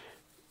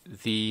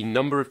 The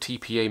number of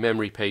TPA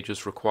memory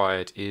pages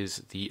required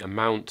is the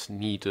amount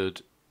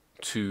needed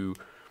to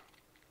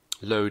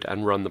load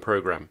and run the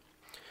program.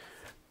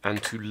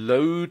 And to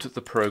load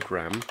the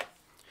program,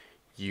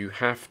 you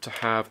have to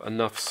have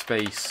enough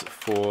space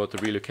for the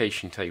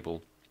relocation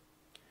table,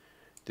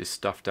 this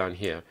stuff down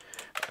here.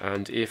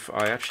 And if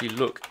I actually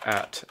look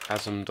at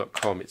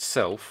asm.com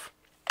itself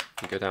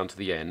and go down to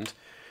the end,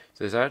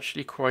 there's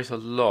actually quite a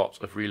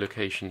lot of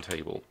relocation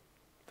table.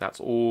 That's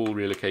all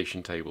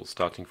relocation tables,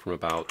 starting from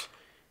about,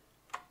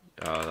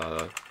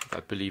 I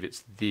believe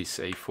it's this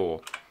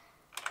A4,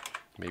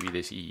 maybe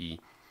this EE.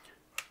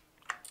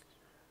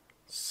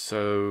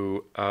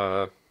 So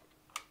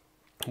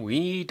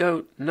we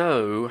don't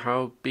know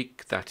how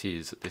big that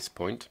is at this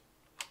point,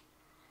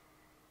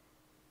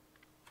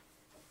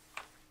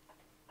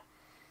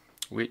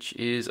 which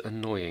is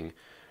annoying.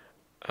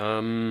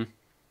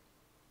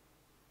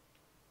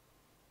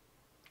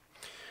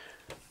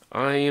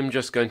 I am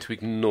just going to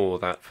ignore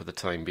that for the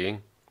time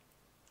being.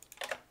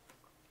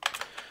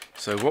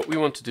 So what we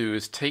want to do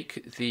is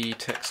take the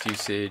text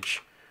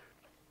usage,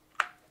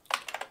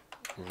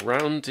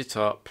 round it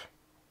up,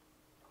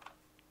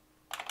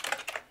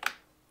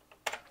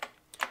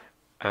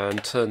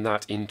 and turn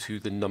that into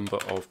the number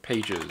of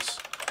pages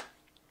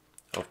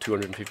of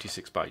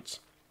 256 bytes.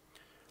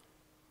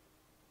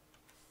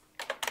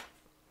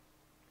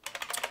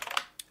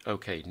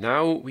 Okay,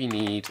 now we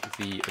need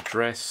the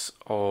address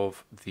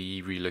of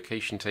the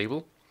relocation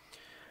table,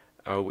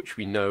 which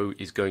we know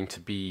is going to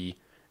be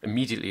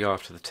immediately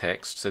after the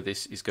text. So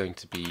this is going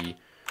to be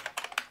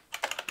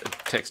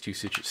text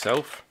usage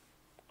itself,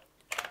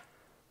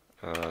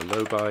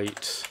 low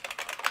byte,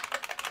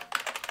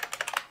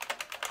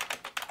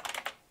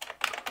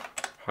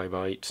 high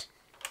byte.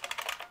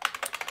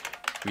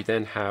 We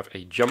then have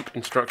a jump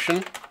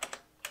instruction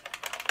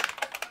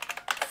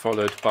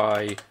followed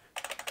by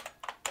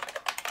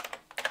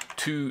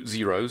 2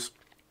 zeros.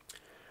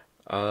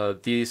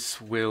 This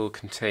will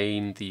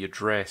contain the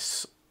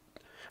address.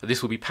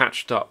 This will be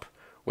patched up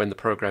when the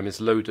program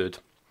is loaded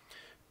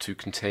to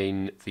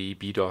contain the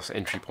BDOS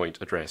entry point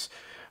address.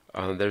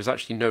 There's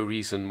actually no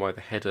reason why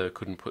the header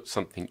couldn't put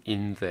something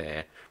in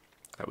there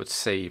that would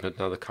save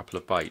another couple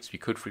of bytes. We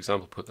could, for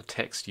example, put the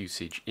text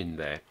usage in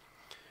there,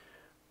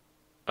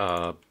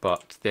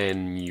 but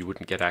then you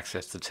wouldn't get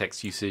access to the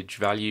text usage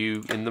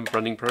value in the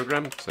running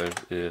program, so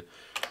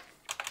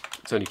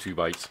it's only 2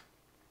 bytes.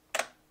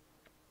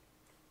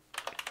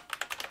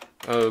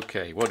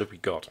 Okay, what have we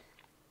got?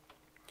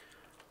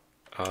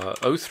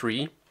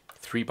 03,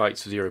 3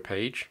 bytes 0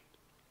 page.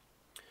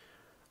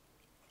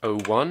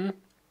 01,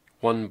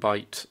 1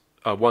 byte,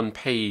 1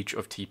 page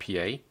of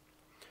TPA.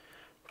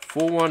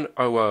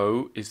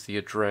 4100 is the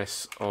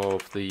address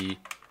of the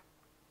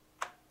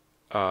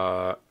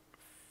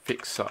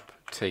fix-up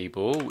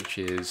table, which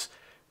is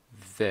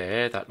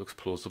there. That looks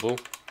plausible.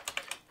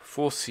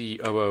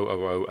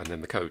 4C0000 and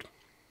then the code.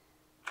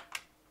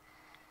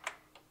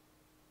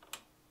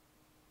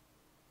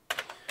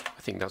 I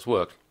think that's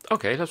worked.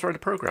 Okay, let's write a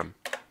program.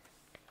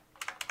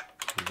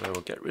 So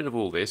we'll get rid of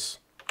all this.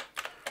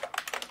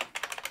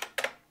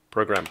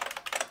 Program.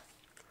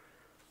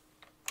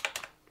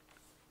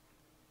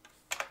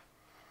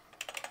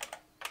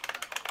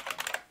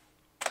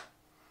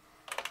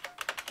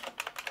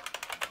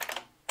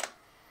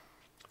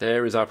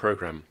 There is our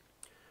program,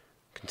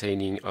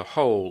 containing a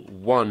whole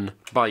 1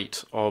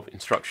 byte of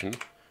instruction.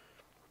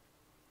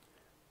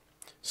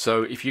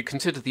 So if you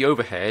consider the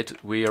overhead,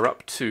 we are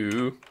up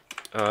to,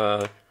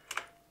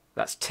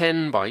 that's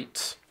 10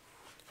 bytes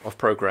of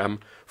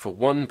program for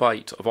 1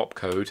 byte of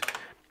opcode.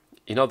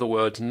 In other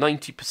words,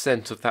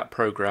 90% of that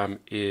program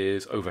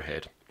is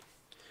overhead,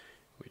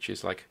 which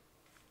is like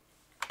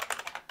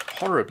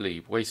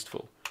horribly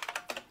wasteful.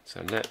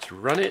 So let's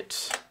run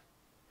it.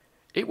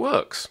 It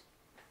works.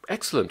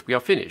 Excellent, we are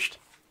finished.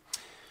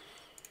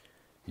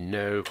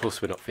 No, of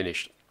course we're not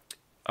finished.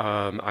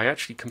 I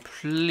actually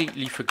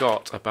completely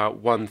forgot about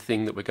one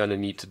thing that we're going to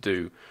need to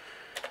do,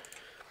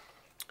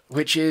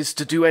 which is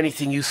to do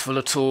anything useful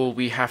at all,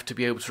 we have to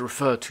be able to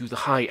refer to the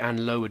high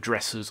and low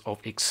addresses of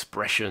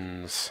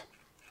expressions.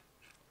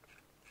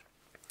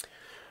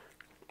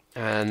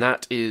 And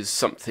that is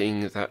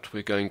something that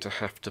we're going to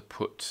have to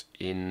put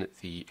in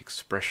the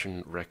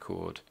expression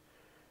record.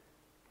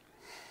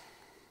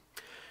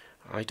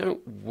 I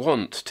don't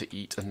want to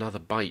eat another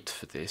byte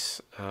for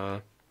this.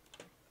 I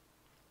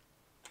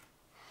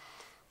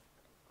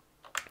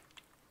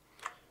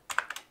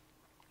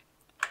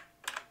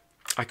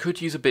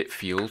could use a bit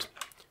field,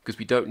 because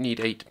we don't need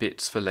 8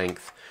 bits for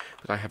length,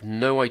 but I have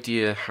no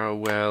idea how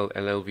well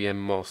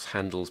llvm-mos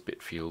handles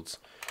bit fields.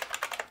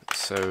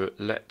 So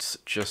let's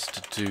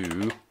just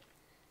do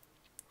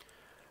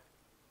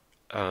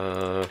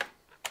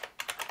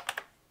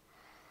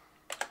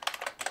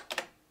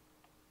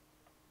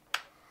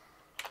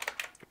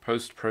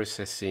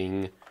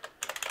post-processing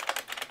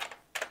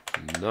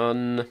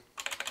none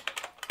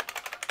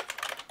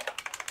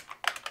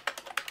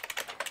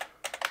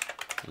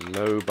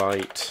low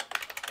byte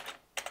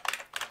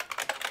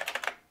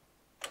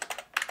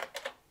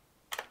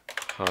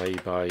high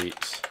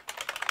byte.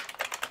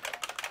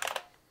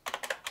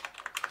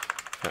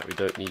 In fact, we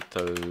don't need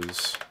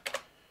those.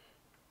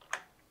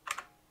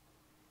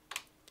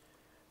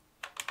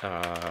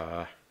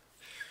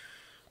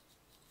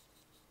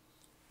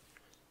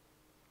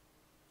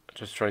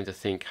 Just trying to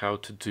think how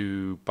to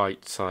do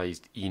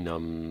bite-sized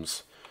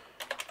enums.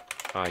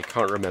 I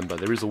can't remember.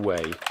 There is a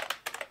way.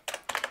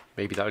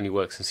 Maybe that only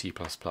works in C++.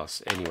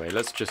 Anyway,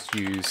 let's just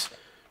use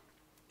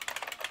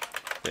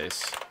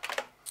this.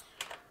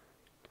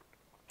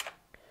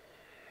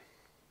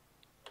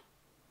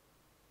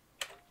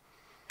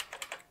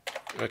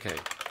 Okay,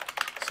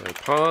 so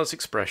parse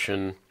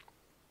expression.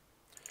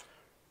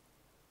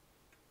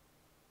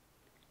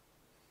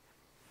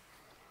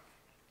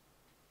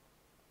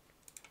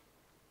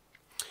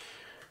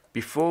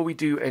 Before we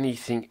do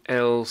anything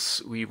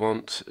else, we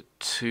want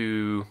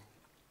to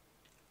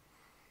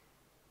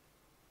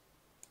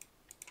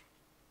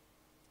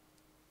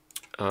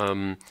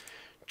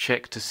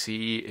check to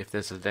see if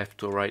there's a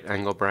left or right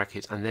angle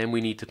bracket, and then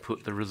we need to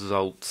put the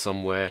result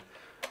somewhere.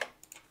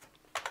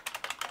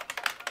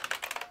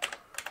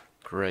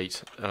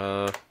 Great.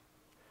 And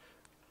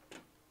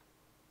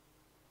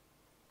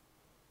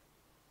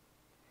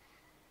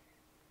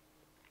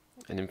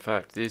in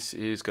fact, this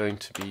is going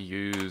to be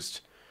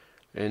used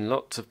in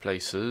lots of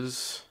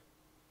places.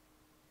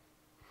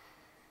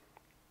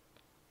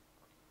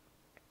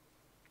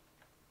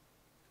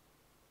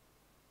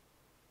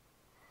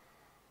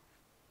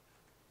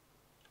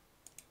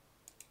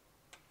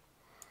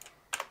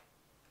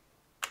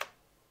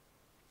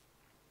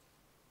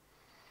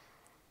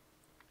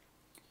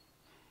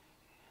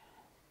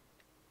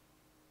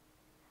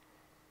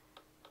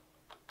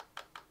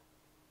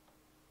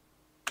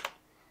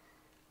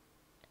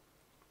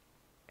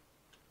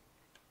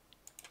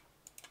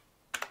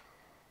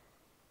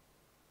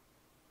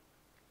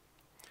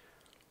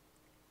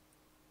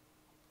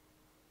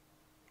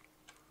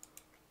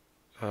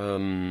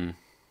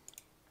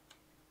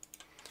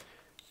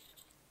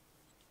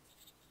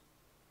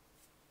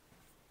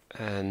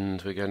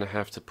 And we're going to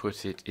have to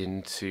put it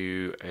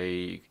into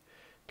a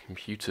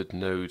computed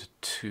node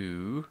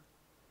 2.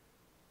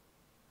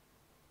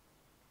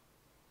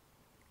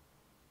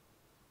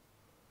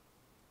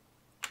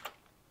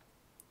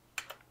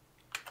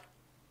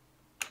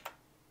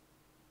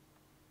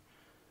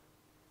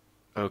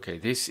 Okay,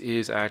 this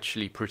is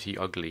actually pretty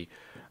ugly.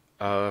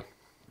 I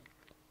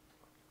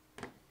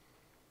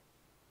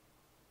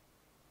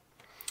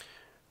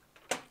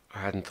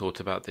hadn't thought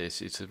about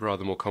this. It's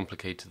rather more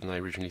complicated than I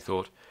originally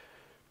thought.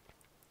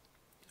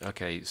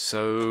 Okay,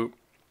 so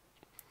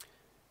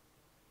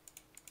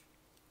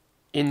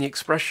in the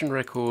expression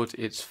record,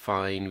 it's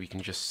fine. We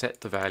can just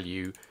set the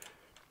value.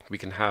 We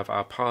can have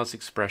our parse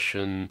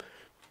expression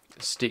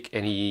stick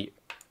any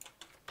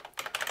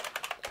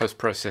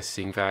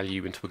post-processing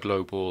value into a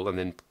global and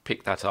then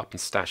pick that up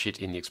and stash it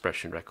in the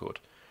expression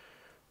record.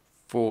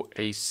 For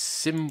a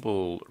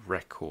symbol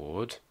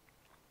record,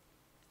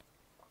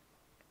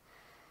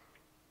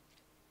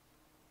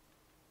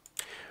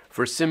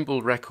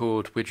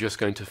 we're just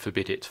going to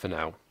forbid it for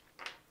now.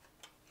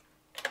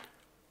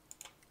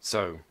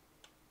 So,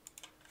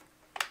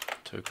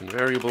 token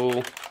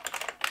variable,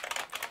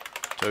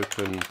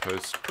 token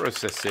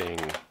post-processing.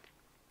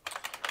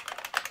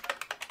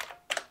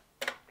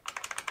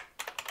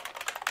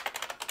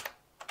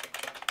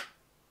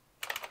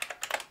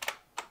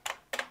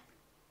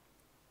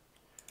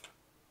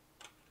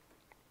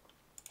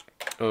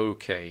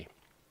 Okay.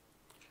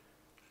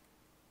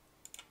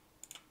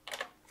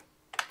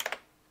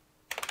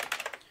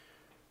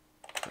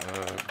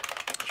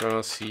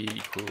 jar c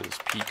equals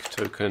peak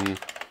token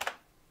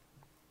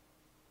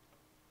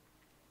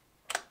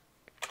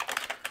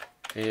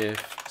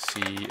if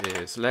c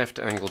is left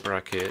angle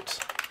bracket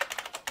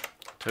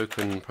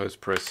token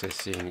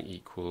post-processing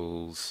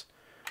equals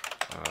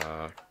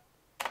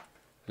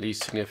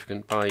least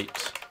significant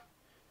byte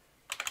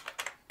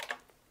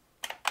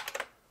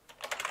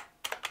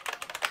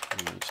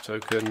each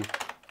token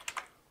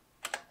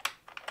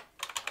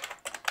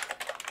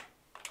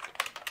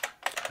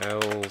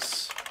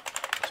else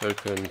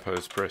token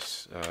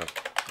post-process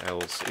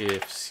else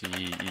if c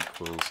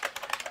equals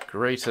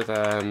greater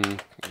than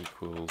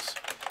equals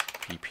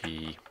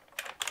pp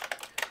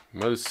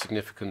most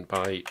significant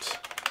byte,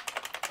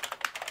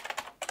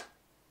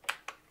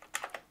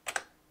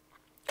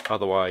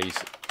 otherwise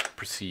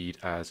proceed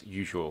as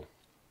usual.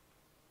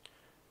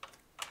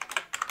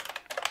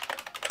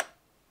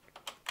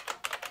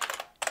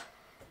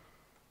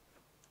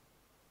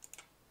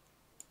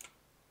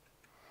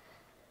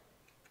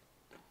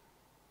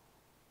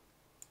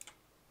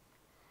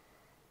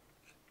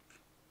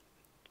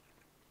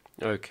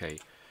 Okay.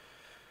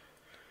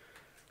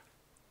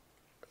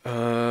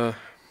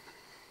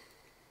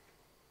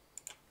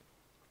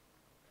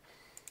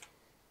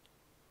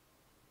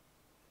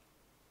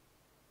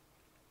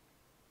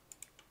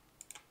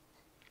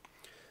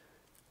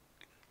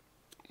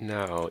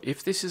 Now,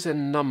 if this is a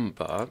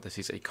number, this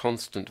is a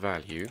constant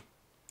value,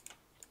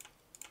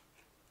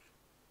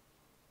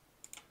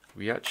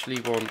 we actually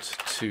want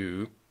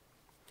to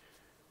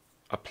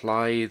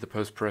apply the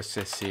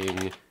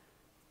post-processing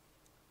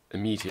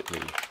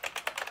immediately.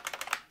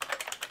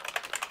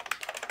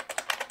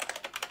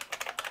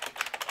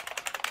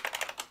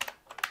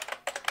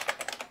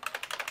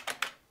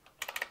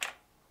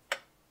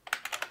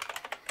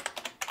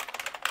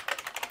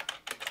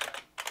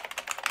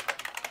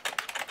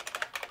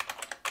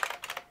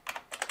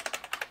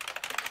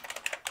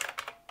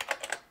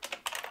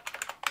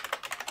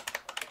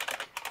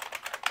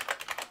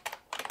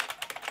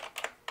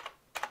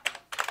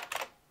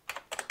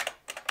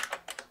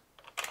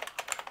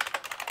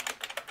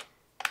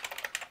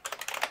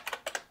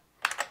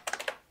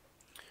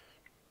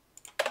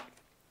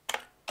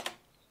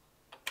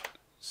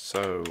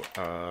 So,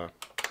 what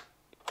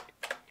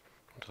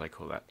did I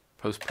call that?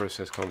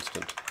 Post-process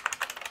constant.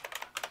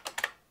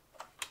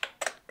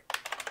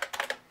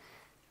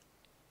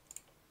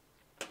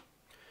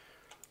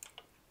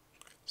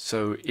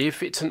 So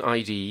if it's an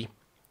ID,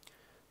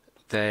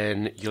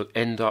 then you'll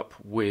end up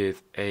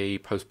with a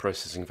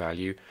post-processing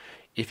value.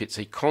 If it's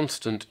a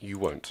constant, you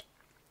won't.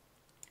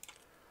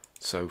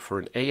 So for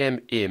an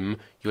AM-im,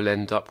 you'll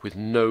end up with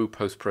no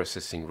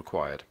post-processing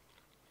required.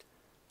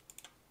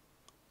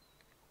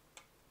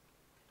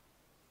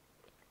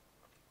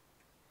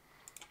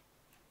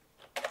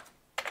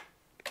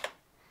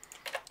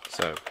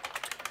 So,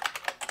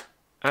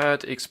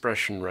 add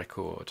expression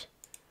record.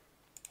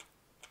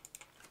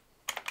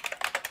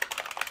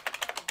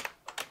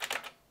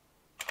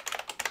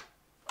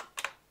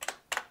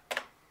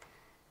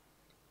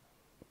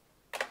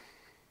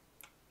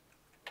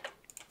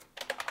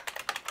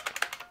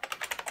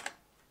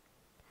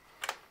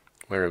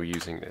 Where are we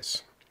using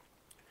this?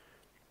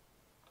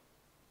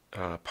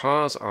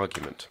 Parse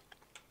argument.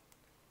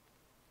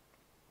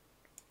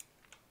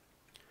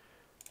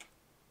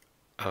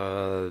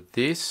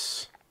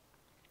 This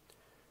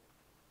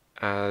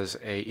as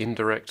a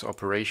indirect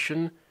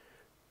operation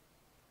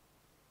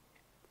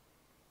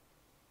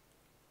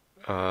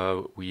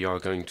we are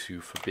going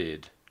to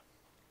forbid.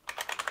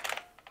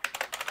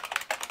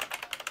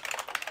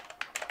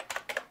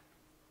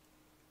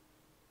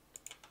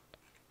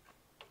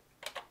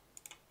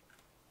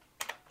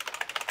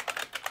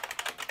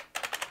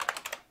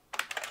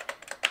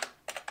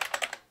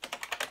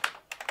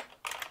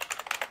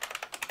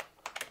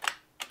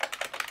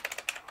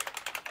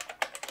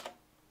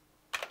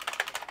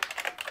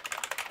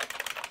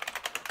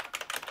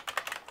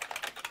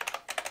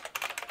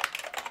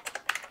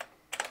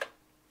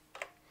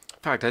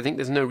 fact, I think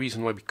there's no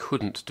reason why we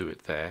couldn't do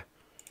it there.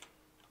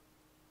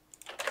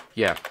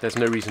 Yeah, there's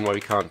no reason why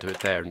we can't do it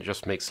there, and it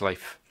just makes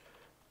life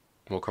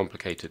more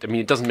complicated. I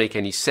mean, it doesn't make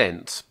any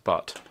sense,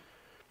 but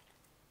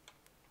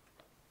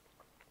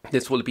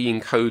this will be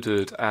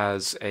encoded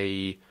as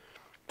a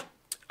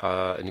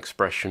an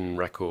expression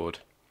record.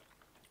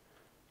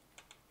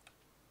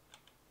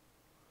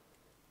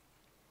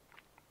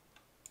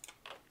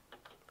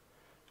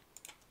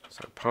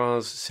 So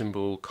parse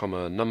symbol,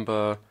 comma,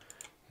 number.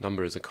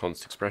 Number is a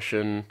const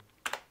expression.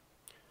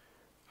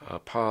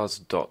 Parse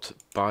dot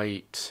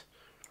byte.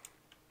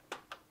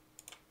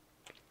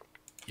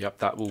 Yep,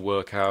 that will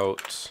work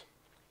out.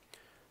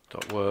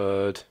 Dot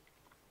word.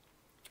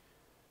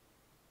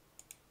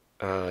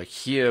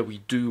 Here we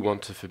do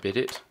want to forbid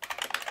it.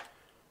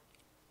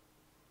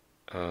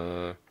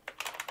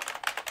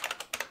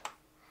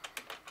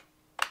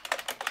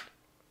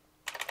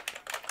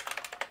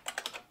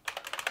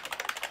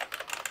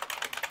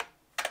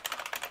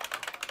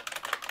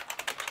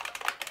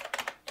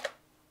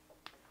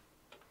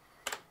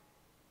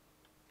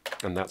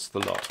 And that's the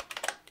lot.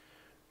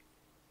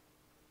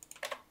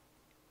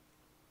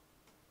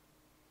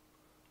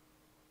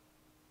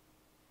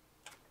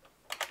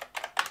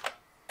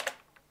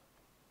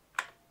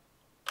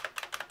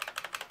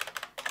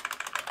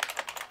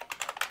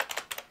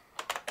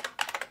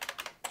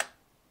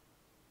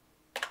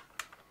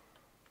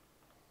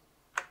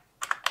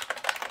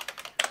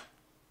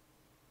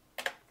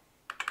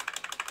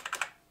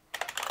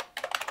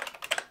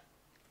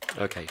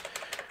 Okay,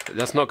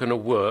 that's not going to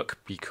work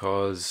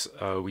because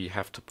we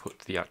have to put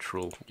the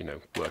actual,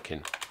 work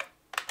in.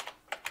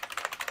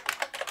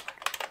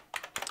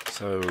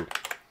 So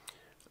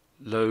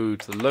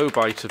load the low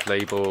byte of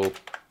label,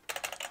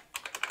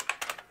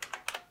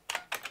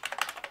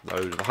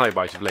 load the high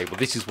byte of label.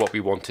 This is what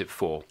we want it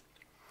for.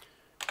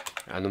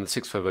 And on the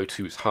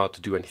 6502 it's hard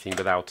to do anything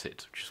without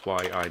it, which is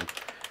why I'm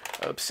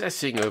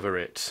obsessing over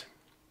it.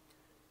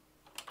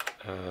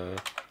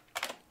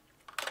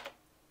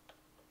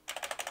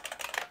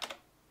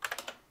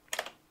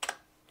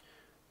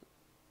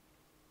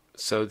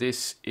 So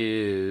this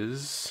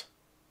is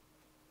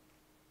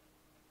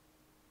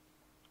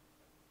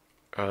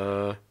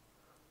oh,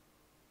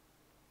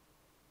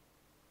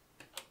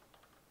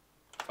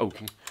 I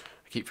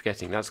keep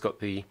forgetting that's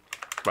got the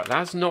right.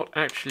 That's not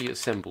actually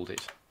assembled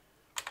it.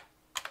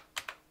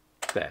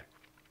 There.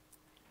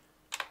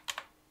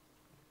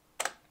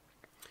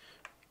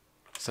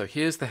 So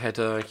here's the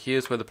header.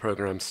 Here's where the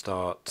program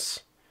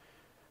starts.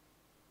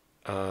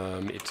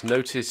 It's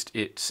noticed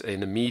it's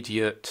an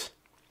immediate.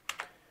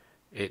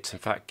 It's in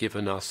fact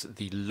given us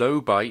the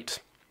low byte,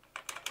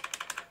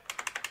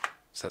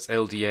 so that's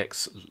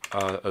LDX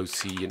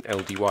OC and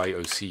LDY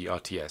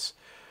OC RTS.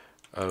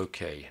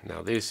 Okay,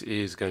 now this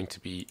is going to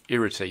be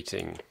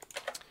irritating.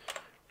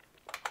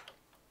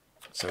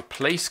 So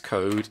place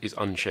code is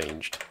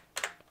unchanged.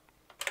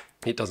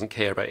 It doesn't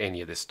care about any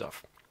of this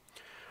stuff.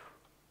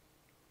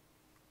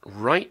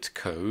 Write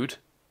code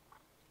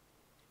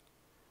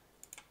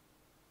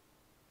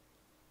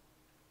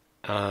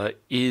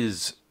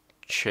is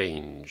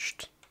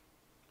changed.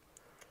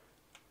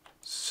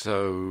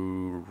 So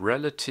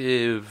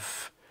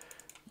relative,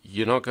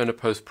 you're not going to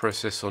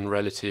post-process on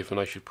relative, and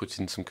I should put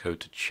in some code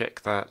to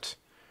check that.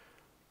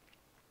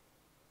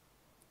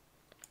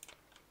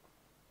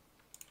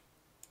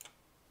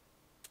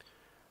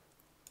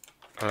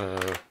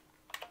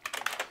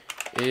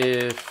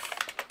 If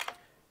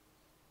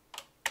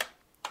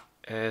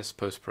s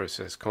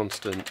post-process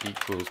constant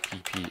equals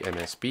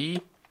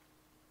ppmsb,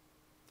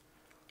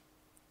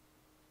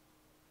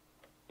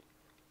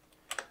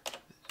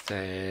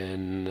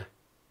 then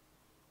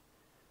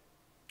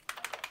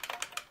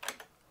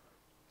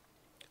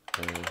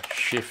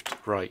shift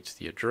write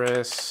the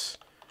address.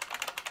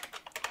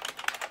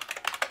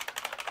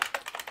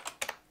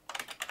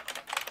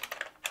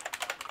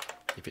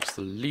 If it's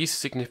the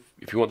least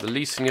if you want the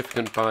least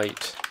significant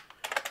byte,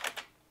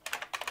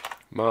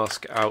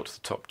 mask out the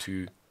top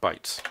 2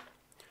 bytes.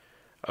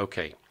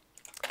 Okay,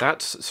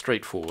 that's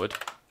straightforward.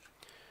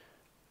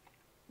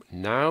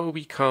 Now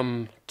we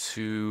come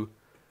to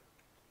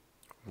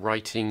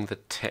writing the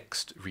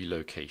text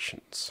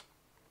relocations.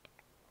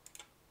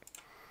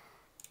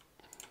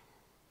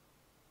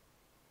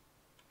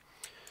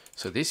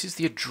 So this is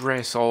the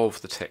address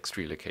of the text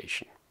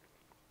relocation.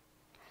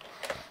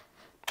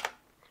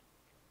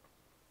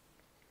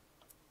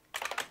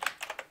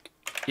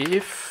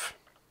 If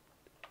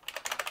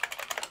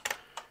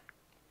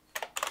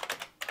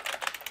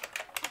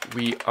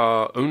we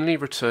are only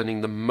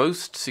returning the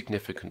most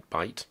significant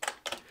byte,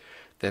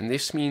 then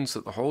this means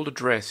that the whole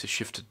address is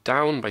shifted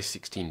down by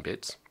 16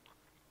 bits.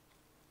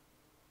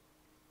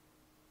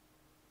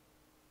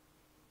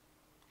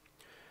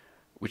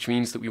 Which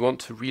means that we want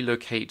to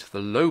relocate the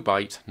low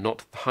byte,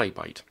 not the high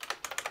byte.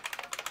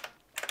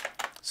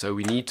 So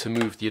we need to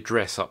move the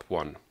address up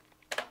 1.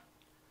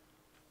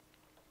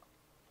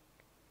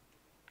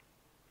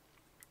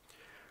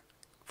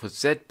 For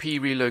ZP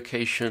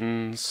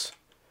relocations,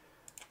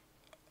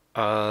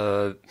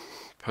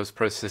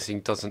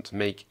 post-processing doesn't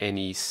make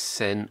any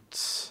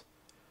sense.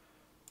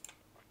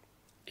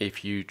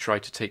 If you try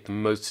to take the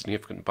most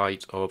significant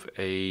byte of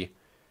a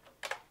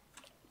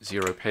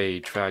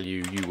 0-page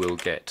value, you will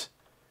get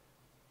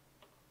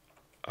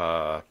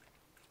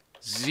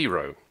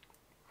 0.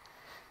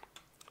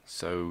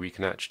 So we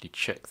can actually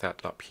check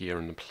that up here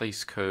in the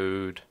place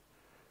code.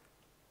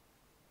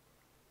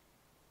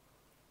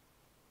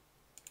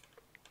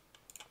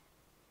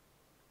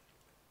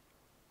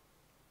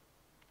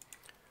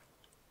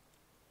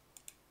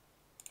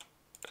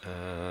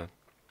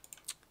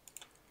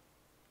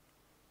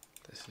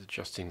 This is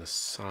adjusting the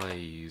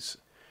size.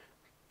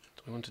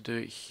 Do I want to do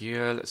it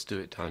here? Let's do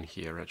it down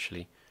here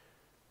actually.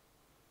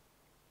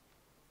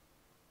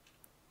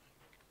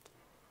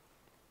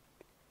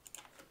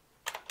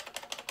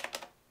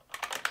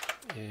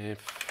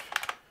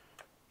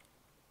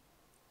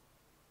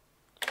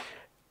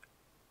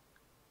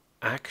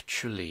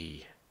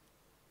 Actually,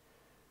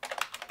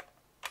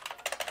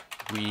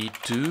 we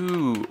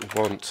do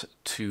want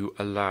to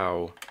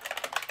allow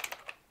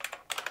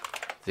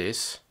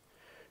this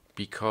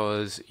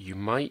because you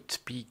might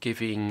be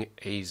giving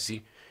a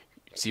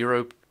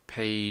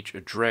 0-page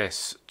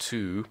address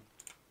to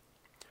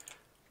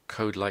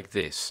code like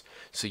this.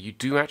 So you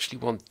do actually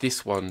want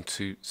this one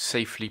to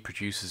safely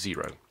produce a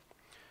 0.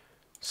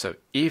 So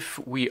if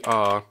we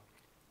are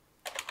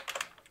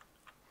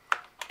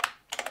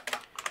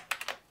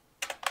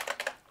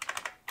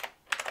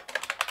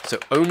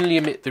only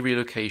emit the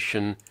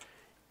relocation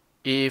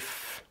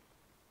if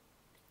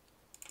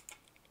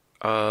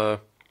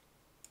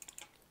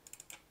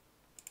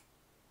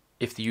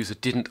the user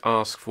didn't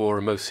ask for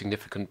a most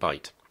significant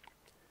byte.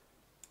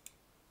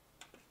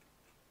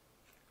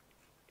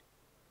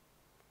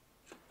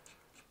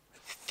 I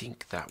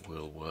think that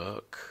will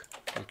work.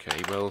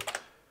 Okay, well,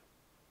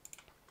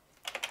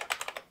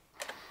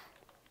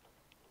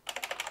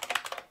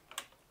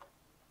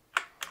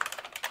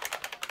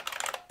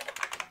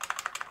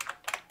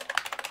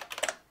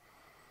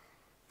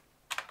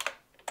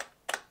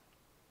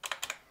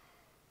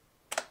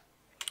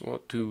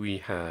 what do we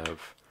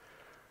have?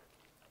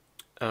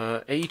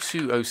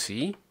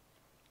 A2OC,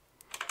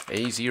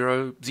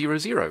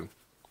 A000.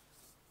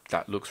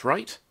 That looks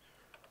right.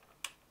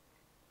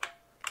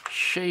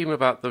 Shame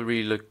about the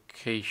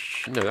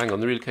relocation. No, hang on,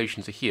 the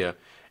relocations are here.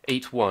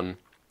 81.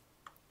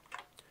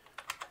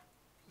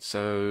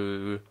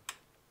 So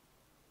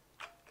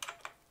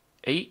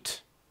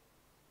 8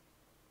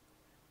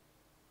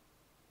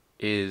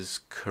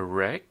 is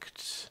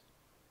correct.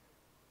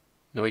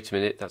 No, wait a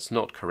minute, that's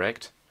not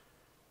correct.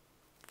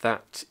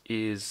 That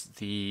is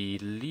the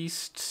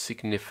least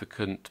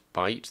significant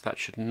byte. That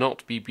should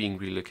not be being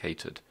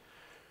relocated.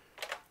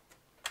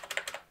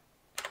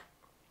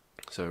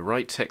 So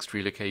write text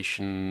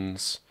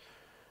relocations.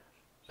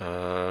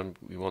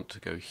 We want to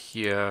go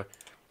here.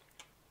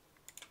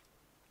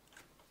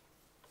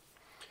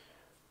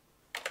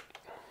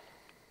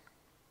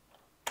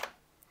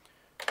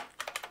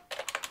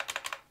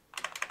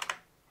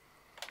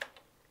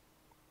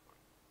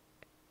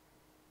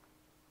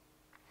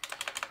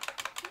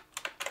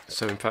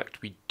 So in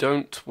fact, we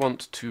don't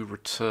want to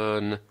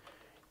return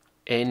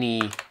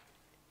any,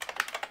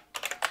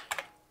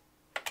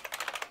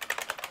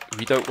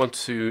 we don't want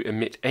to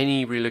emit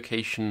any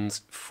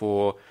relocations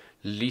for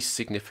least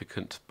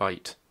significant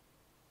byte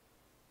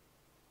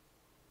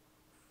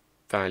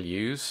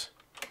values.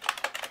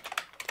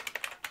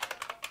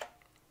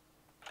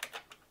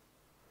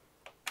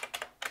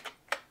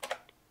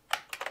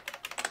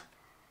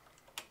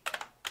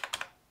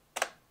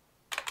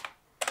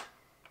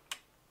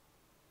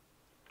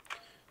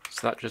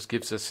 So that just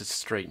gives us a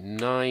straight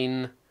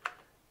 9,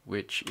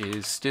 which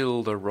is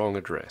still the wrong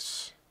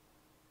address.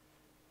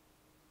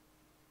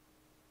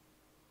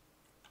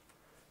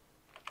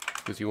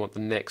 Because you want the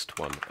next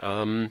one.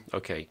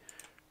 Okay.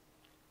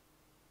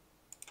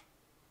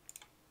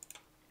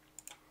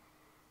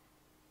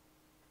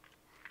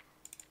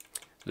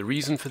 The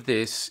reason for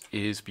this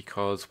is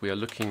because we are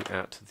looking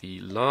at the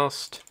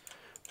last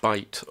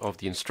byte of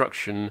the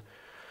instruction,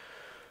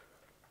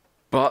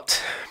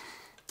 but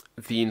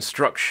the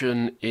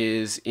instruction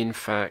is in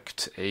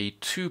fact a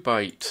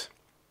 2-byte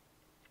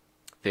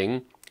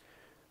thing,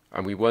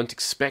 and we weren't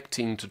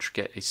expecting to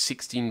get a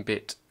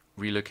 16-bit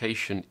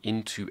relocation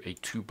into a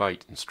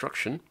 2-byte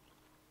instruction.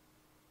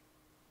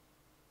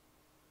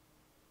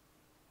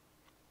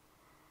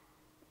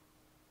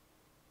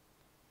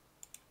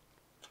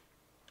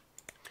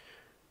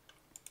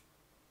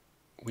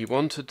 We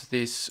wanted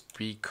this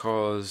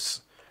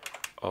because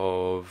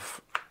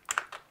of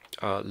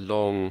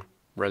long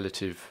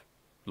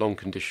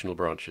conditional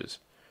branches.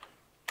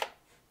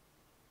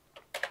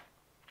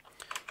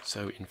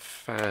 So in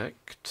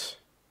fact,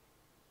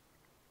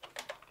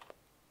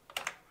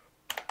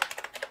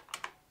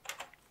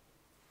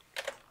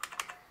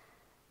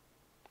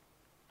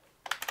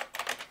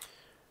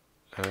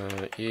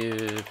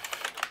 if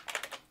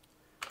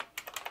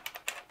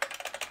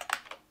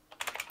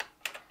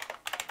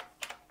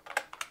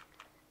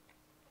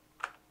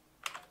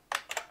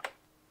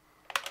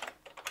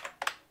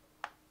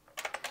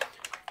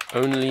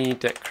only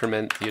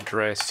decrement the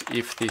address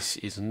if this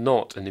is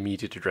not an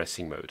immediate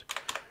addressing mode.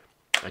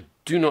 I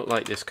do not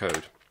like this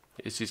code.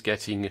 This is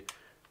getting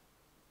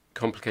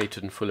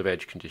complicated and full of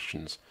edge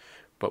conditions.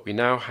 But we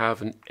now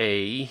have an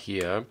A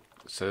here,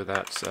 so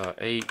that's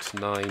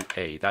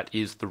 89A. That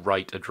is the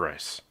right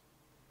address.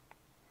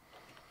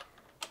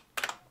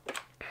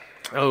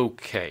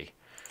 Okay,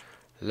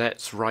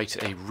 let's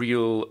write a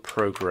real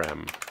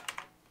program.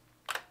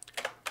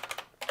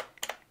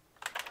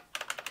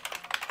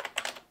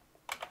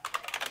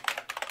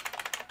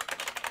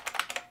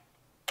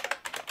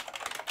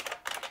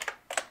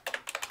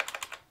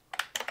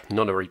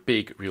 Not a very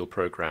big real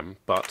program,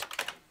 but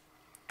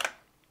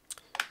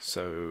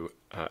so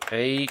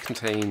A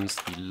contains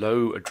the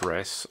low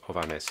address of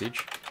our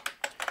message,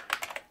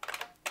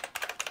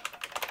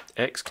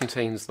 X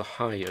contains the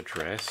high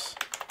address.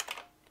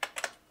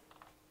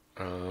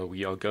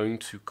 We are going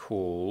to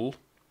call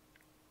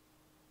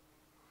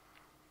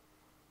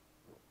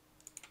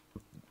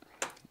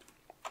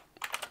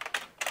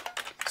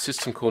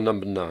system call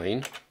number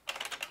 9.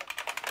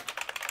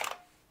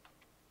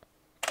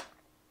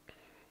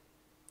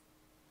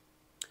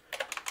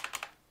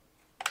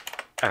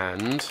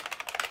 And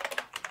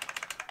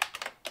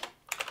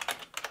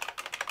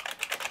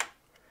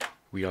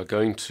we are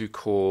going to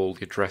call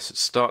the address at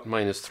start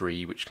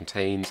 -3, which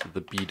contains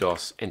the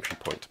BDOS entry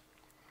point.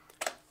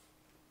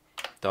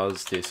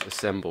 Does this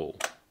assemble?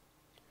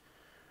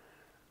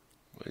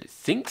 Well, it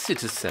thinks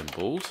it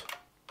assembled.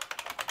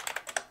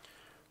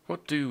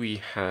 What do we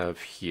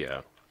have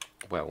here?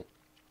 Well,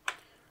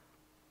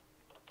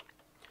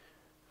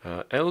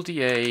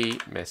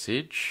 LDA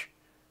message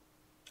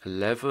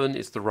 11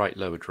 is the right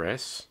low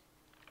address.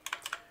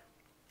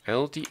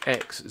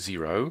 LDX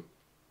 0.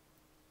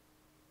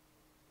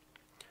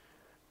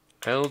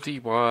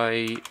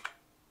 LDY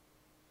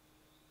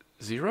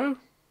 0.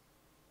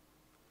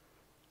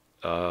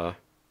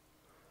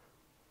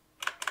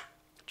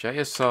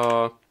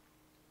 JSR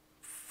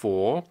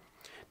 4.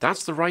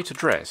 That's the right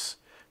address.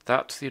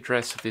 That's the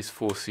address of this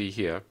 4C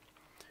here.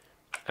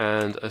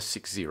 And a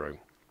 60.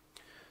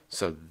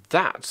 So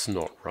that's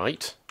not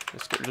right.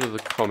 Let's get rid of the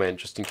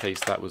comment just in case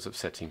that was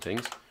upsetting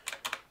things.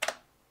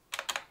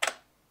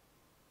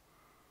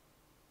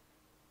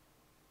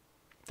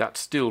 That's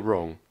still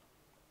wrong.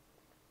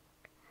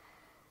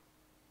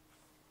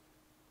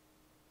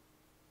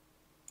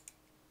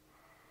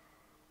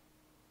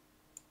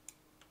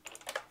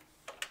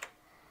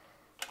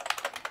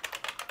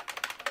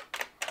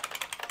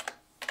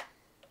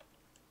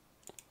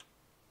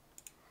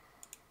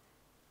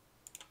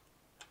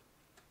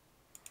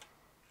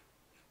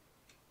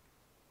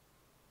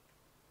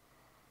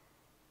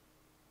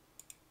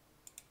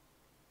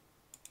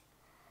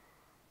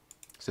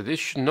 So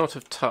this should not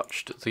have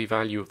touched the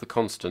value of the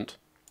constant.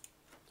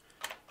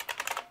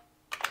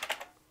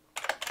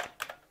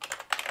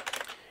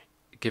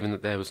 Given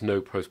that there was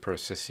no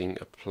post-processing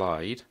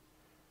applied.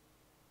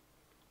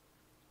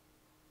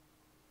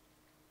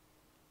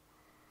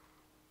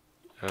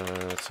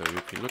 So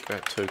if you look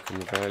at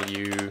token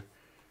value,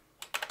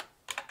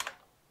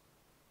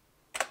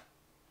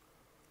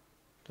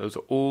 those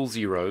are all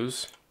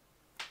zeros.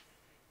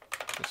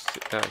 Let's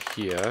stick that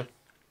here.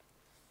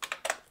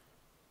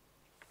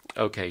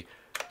 Okay,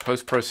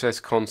 post-process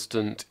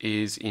constant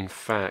is in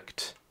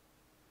fact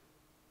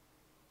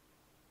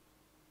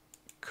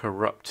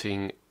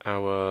corrupting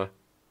our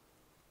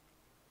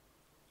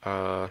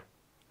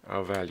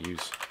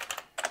values.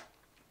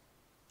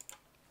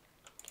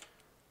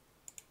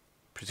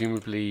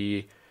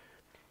 Presumably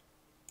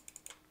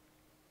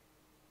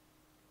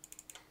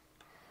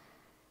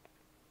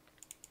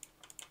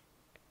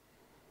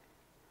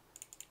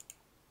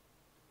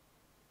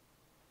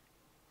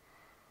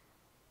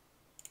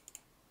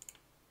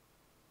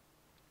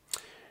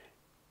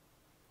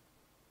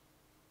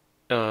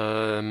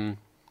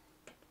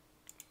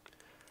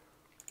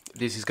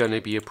this is going to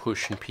be a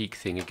push and peak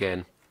thing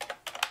again.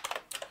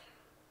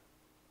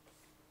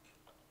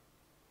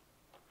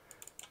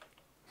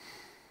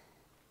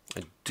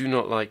 I do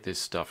not like this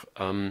stuff.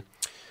 There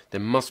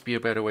must be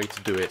a better way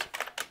to do it.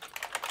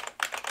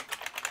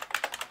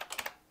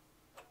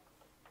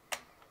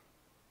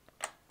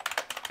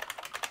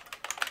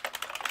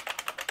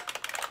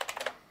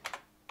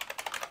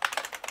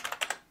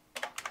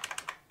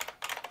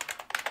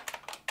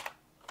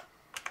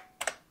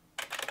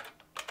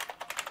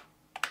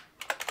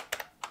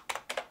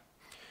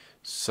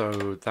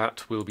 So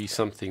that will be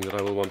something that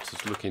I will want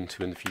to look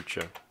into in the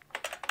future.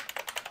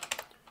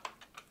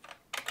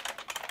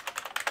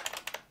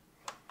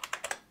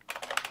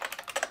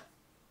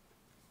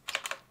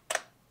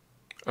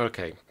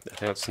 Okay,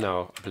 that's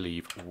now, I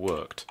believe,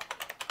 worked.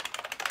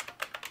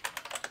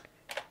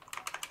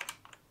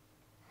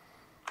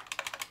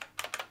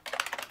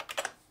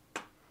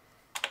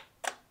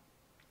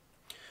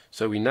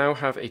 So we now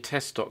have a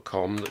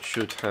test.com that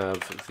should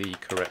have the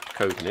correct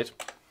code in it.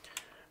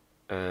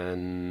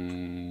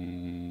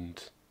 And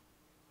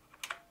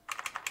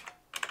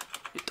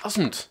it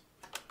doesn't.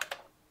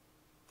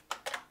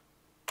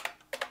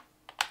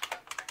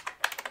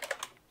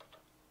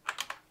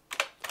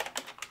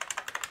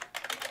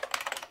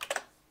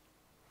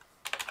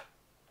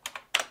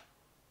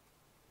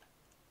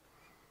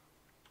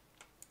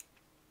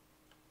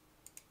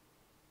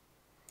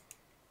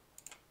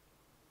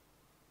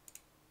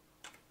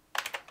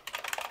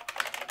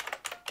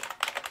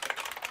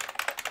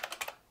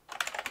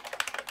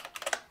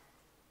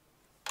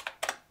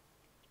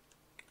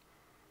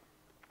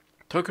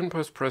 token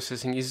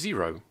post-processing is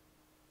 0.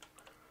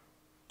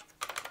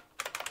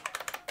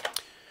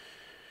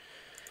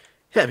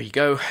 There we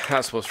go,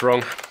 that's what's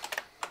wrong.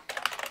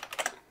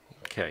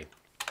 Okay.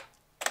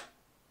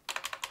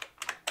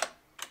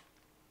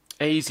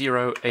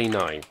 A0, A9.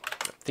 I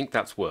think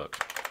that's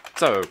worked.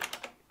 So,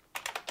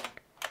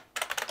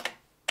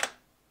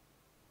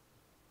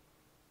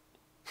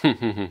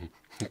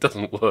 it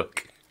doesn't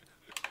work.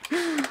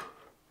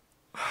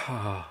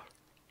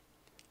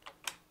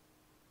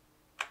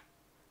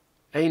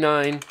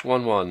 A9,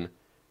 11.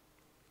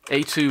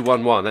 A2,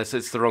 11.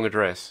 It's the wrong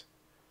address.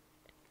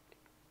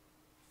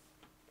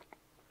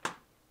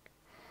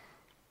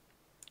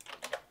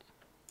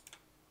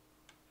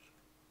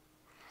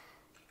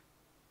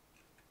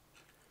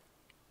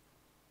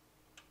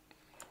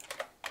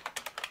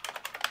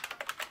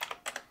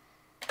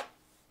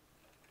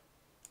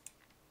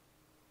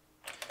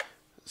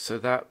 So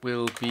that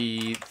will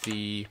be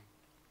the...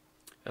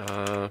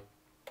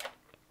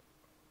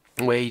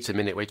 wait a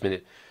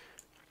minute.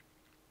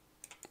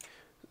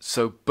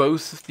 So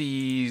both of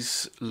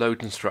these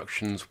load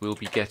instructions will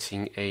be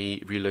getting a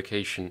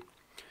relocation.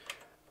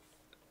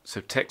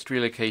 So text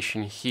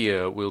relocation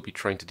here will be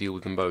trying to deal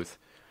with them both.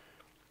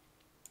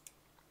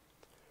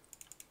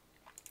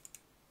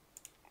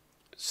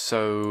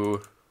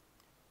 So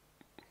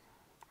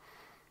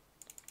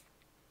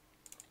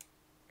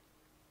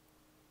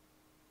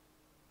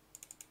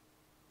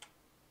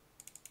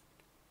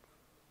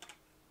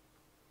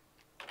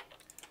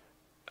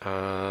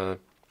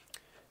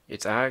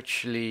it's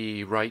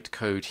actually write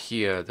code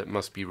here that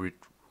must be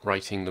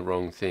writing the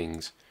wrong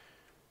things.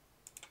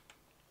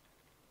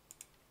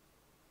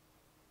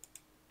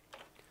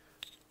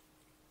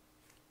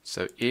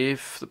 So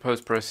if the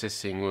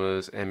post-processing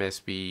was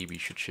MSB, we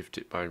should shift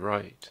it by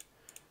write.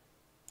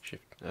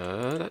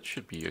 That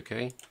should be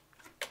okay.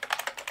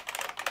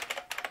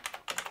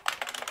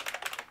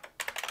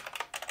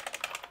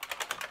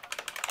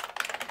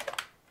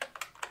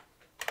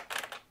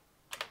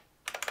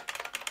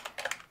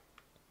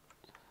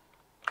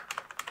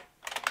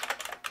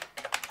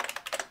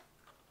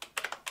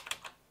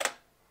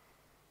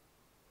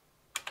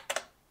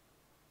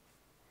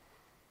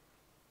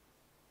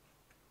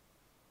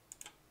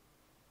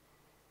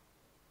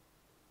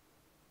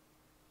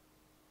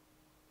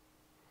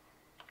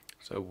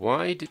 So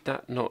why did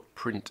that not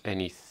print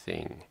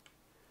anything?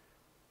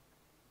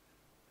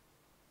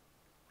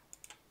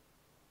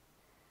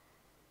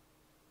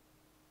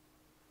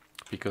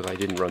 Because I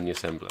didn't run the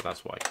assembler,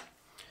 that's why.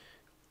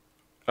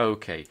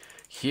 Okay,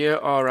 here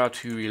are our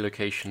two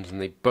relocations, and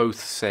they both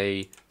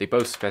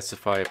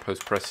specify a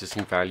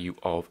post-processing value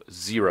of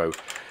 0.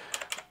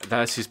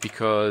 That is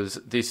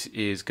because this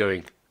is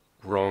going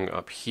wrong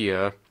up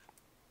here.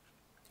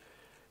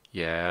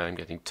 Yeah, I'm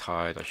getting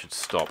tired, I should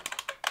stop.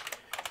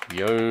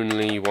 We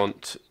only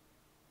want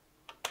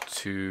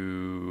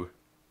to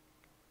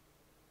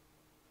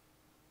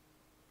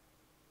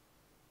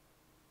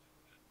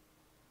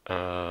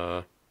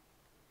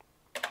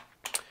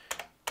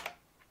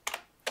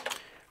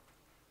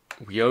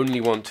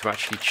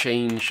actually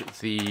change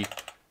the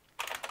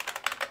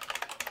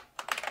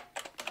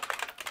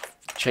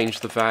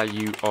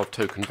value of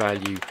token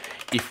value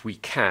if we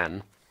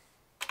can.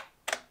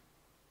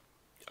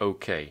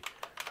 Okay.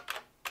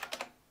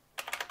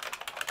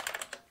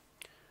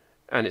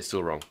 And it's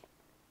still wrong.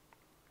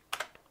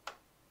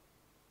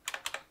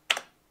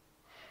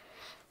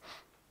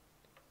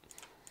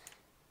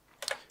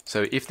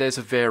 So if there's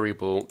a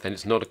variable, then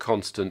it's not a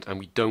constant, and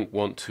we don't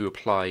want to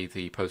apply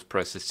the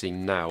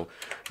post-processing now.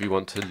 We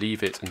want to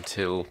leave it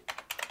until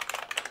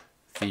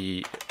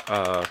the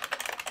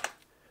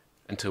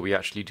until we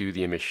actually do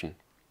the emission.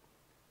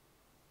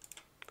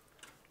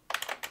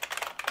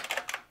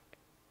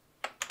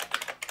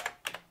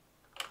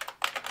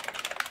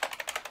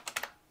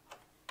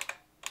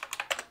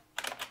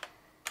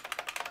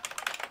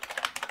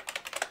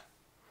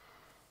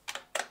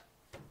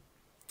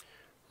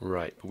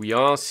 Right, we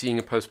are seeing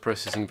a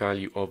post-processing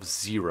value of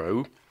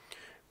 0,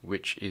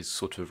 which is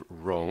sort of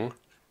wrong.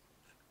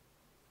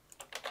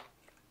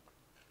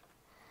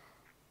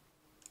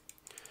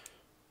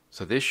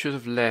 So this should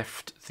have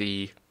left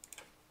the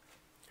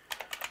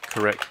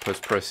correct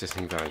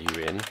post-processing value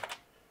in.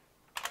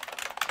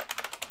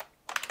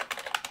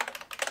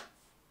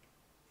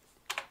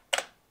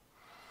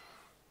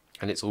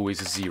 And it's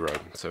always a 0.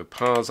 So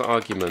par's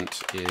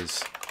argument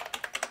is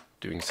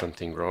doing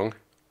something wrong.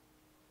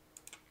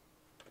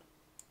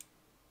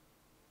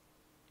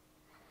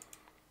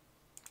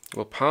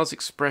 Well, par's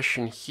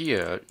expression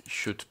here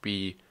should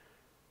be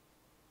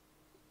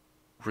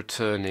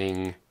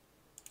returning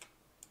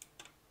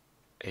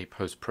a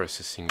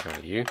post-processing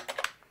value,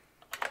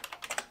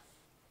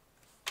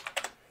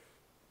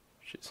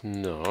 which it's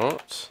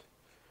not.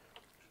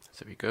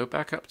 So we go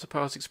back up to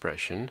par's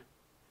expression.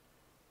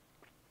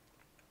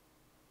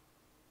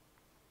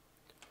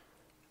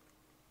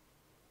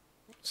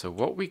 So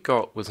what we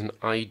got was an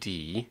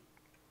ID.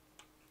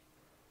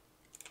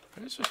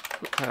 Let's just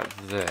put that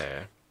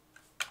there.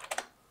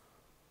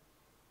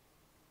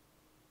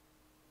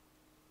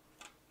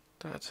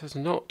 That has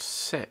not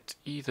set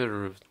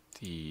either of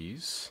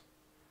these.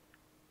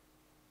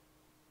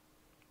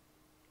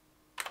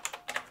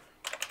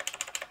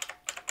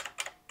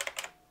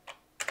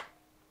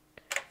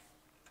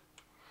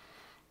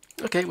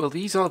 Okay, well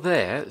these are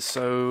there,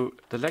 so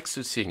the Lex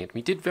is seeing it.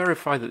 We did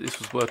verify that this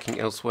was working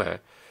elsewhere.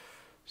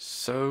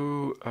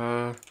 So,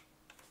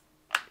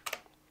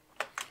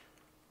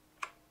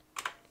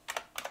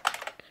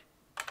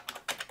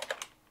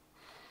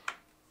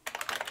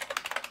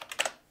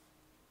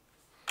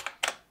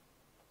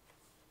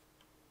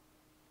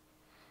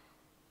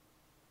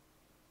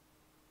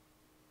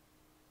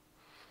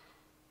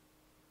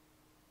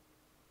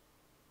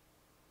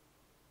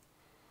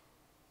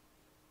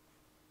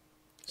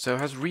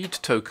 has read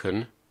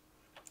token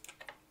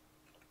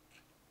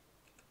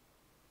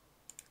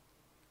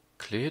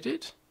cleared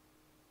it?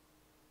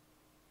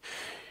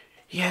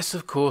 Yes,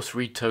 of course,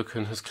 read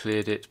token has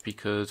cleared it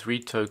because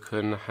read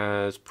token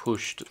has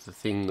pushed the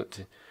thing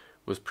that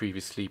was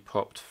previously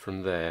popped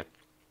from there.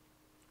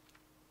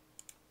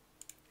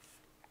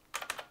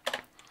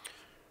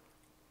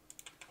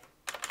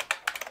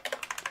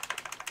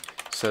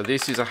 So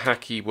this is a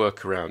hacky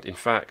workaround. In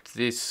fact,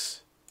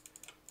 this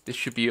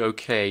should be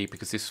okay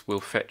because this will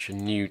fetch a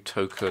new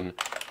token.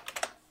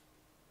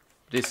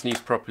 This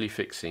needs properly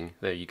fixing.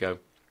 There you go.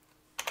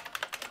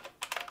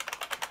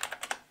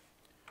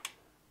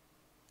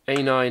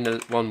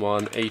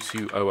 A911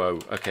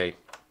 A200. Okay,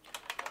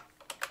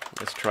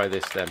 let's try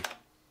this then.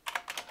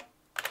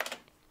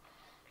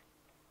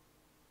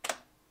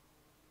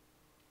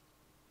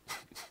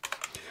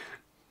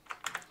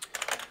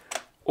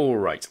 All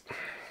right,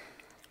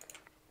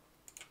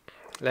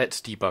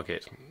 let's debug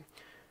it.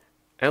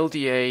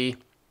 LDA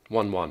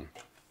 11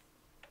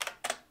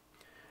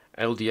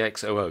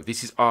 LDX00.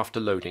 This is after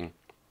loading,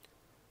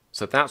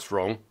 so that's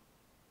wrong.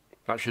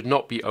 That should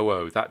not be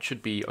 00, that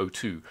should be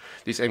 02.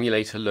 This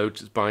emulator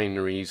loads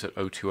binaries at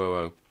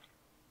 0200.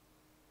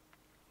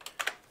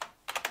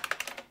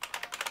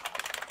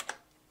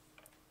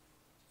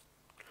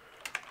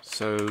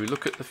 So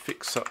look at the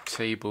fix-up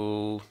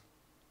table.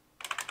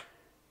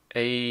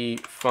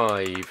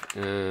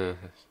 A5,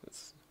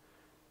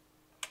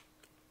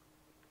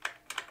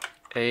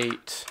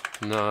 8,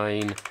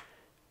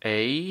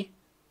 9A.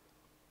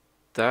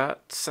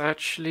 That's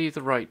actually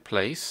the right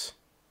place.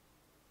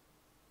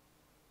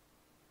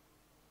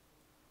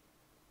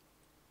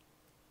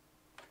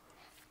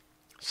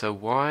 So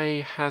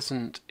why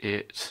hasn't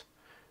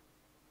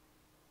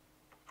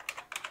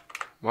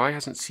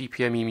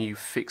CPM-emu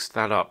fixed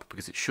that up?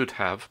 Because it should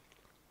have.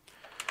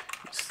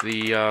 It's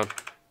the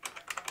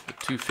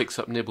two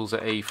fix-up nibbles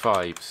at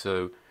A5.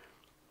 So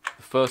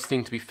the first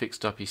thing to be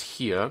fixed up is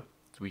here.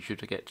 So we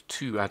should get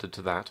 2 added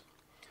to that,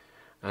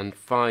 and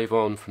 5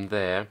 on from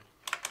there.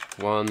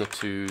 1,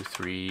 2,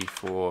 3,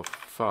 4,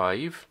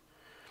 5.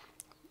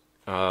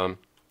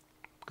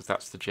 Because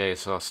that's the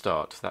JSR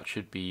start. That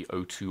should be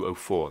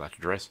 0204, that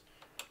address.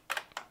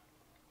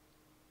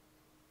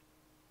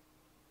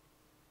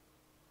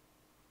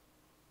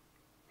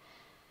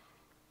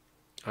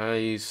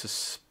 I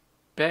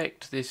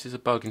suspect this is a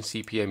bug in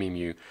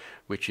CPM-emu,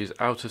 which is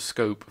out of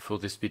scope for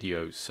this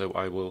video, so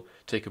I will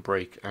take a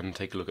break and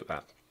take a look at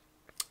that.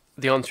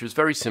 The answer is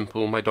very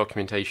simple. My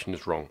documentation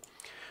is wrong.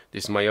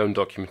 This is my own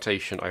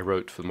documentation I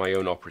wrote for my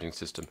own operating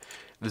system.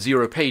 The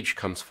 0 page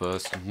comes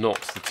first,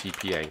 not the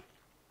TPA.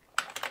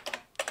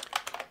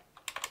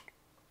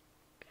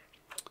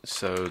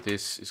 So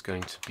this is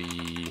going to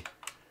be,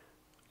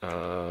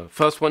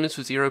 first one is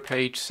for 0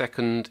 page,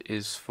 second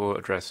is for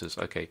addresses.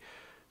 Okay,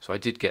 so I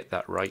did get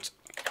that right.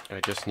 I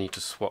just need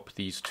to swap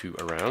these 2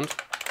 around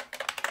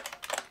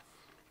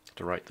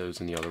to write those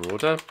in the other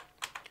order.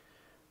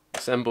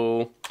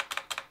 Assemble.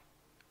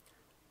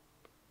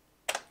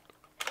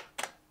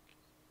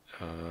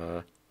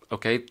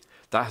 Okay,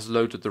 that has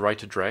loaded the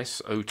right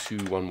address,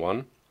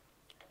 0211.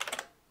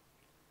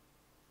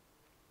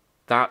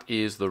 That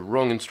is the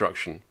wrong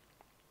instruction.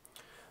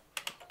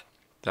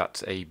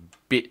 That's a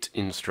bit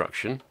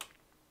instruction.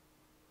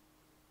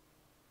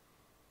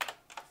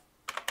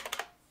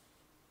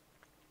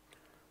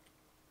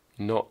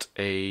 Not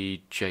a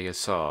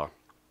JSR.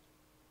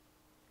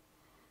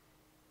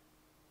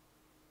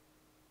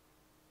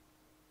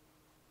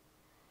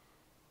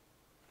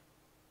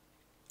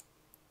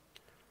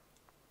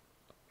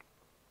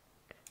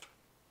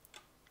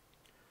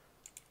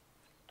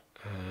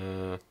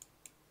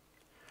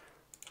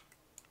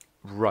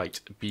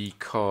 Right,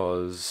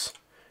 because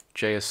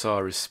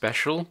JSR is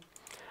special,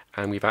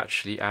 and we've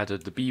actually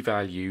added the B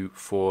value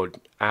for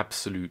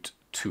absolute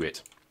to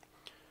it.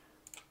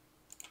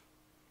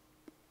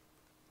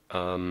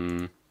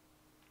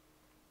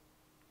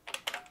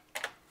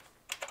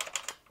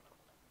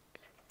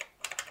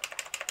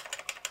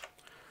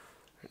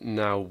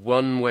 Now,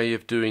 one way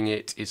of doing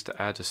it is to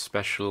add a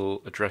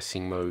special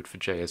addressing mode for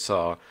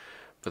JSR,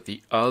 but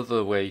the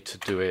other way to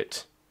do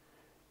it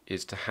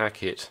is to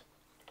hack it.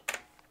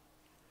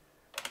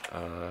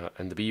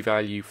 And the B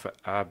value for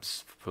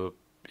abs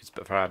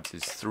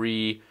is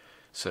 3.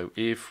 So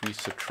if we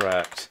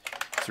subtract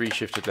 3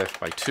 shifted left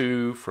by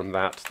 2 from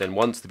that. Then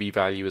once the B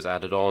value is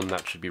added on,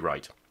 that should be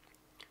right.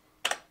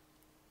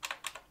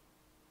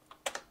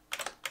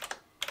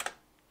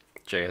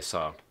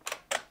 JSR.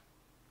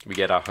 We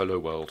get our hello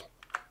world.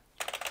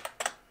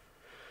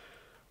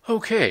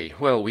 Okay,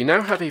 well, we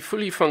now have a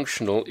fully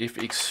functional, if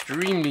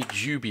extremely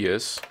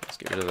dubious, let's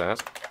get rid of that,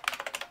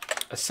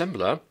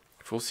 assembler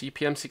for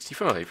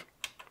CP-M-65.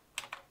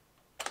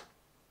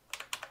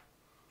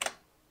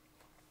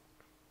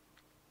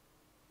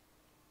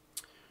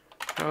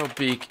 How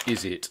big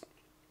is it?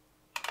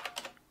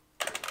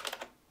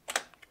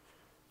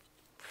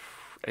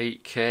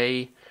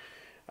 8K.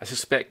 I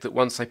suspect that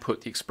once I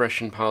put the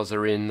expression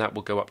parser in, that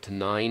will go up to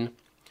 9.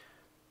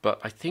 But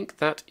I think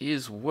that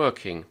is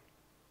working.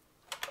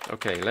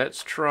 Okay,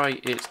 let's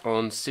try it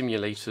on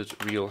simulated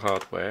real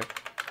hardware.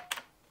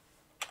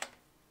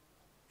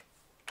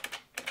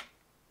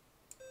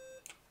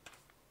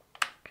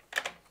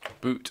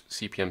 Boot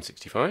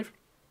CP-M-65.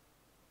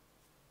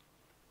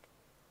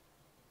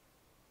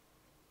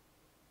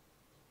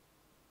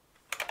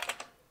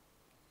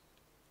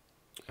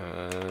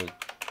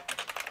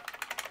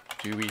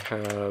 Do we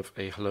have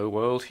a hello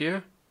world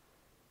here?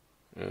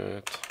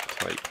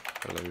 Type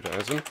hello to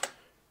ASM.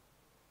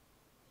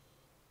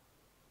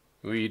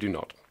 We do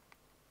not.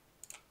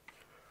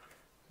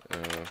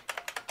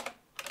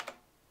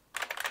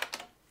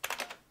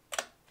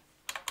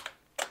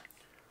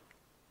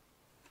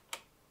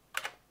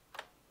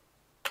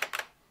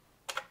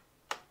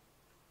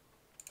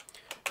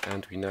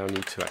 And we now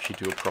need to actually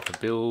do a proper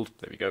build.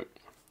 There we go.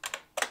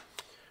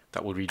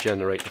 That will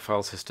regenerate the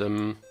file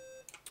system.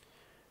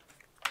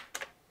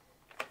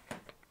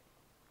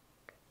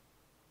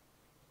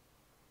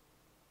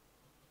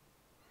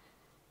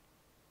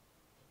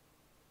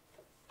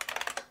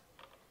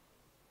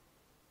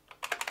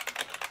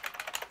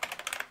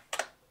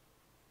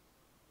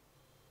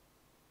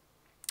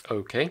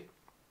 Okay,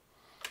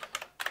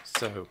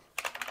 so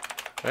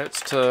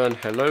let's turn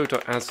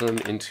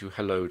hello.asm into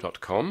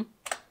hello.com.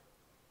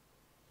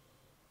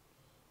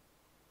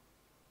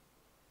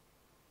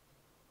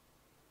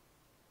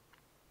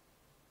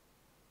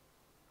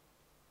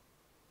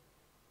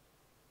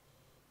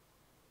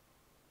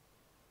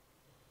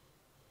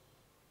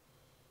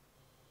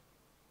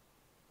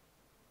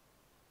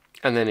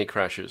 And then it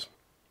crashes.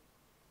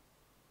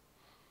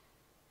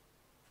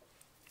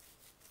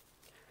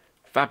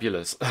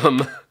 Fabulous.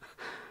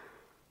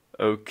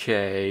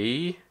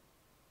 Okay.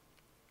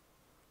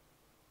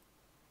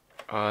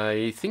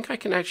 I think I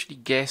can actually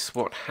guess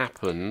what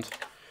happened,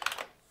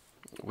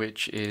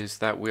 which is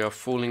that we are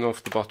falling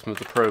off the bottom of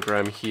the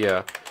program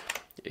here,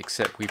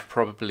 except we've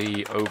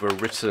probably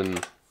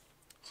overwritten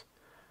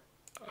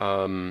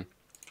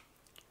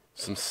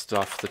some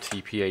stuff the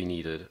TPA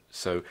needed.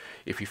 So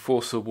if we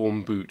force a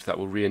warm boot, that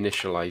will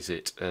reinitialize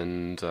it,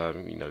 and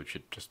you know, it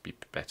should just be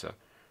better.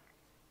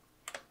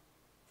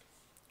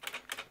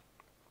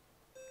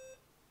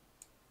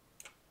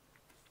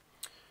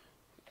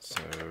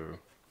 So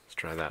let's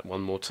try that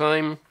one more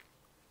time.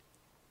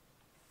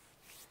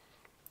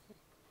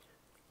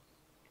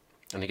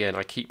 And again,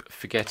 I keep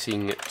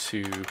forgetting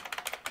to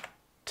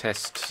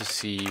test to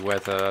see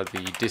whether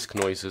the disk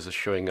noises are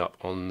showing up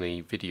on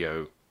the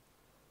video.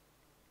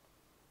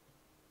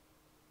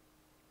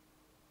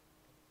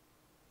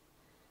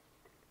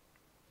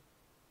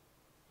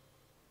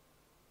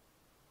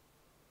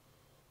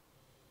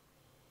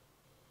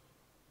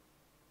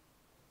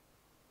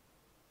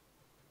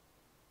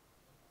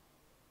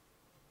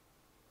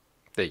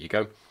 There you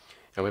go.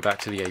 And we're back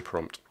to the A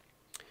prompt.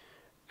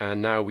 And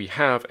now we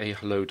have a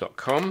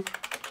hello.com.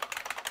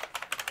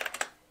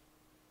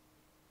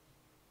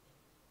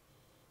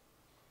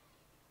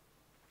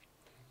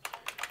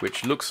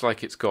 Which looks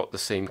like it's got the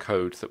same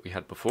code that we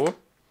had before.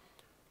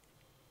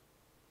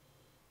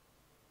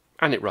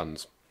 And it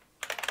runs.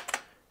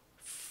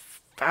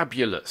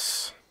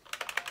 Fabulous.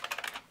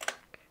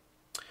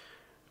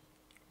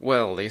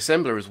 Well, the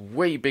assembler is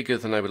way bigger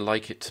than I would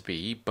like it to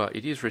be, but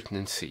it is written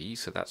in C,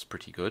 so that's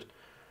pretty good.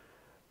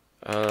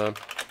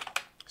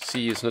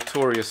 C is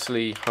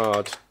notoriously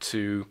hard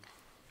to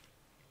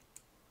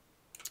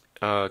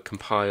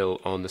compile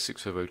on the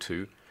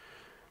 6502.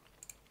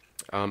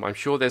 I'm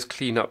sure there's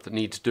cleanup that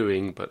needs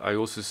doing, but I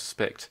also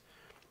suspect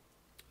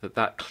that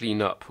that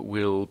cleanup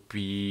will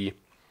be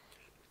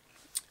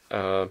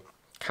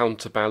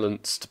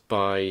counterbalanced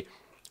by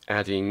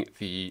adding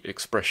the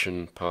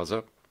expression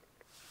parser,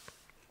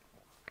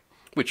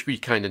 which we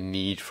kind of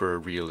need for a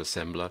real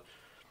assembler.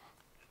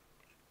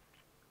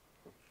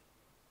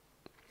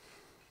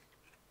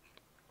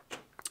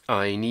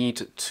 I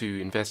need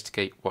to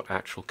investigate what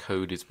actual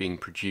code is being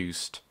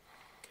produced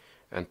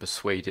and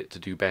persuade it to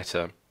do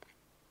better.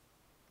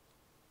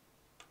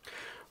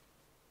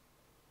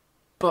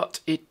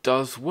 But it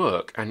does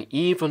work, and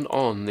even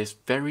on this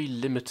very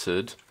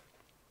limited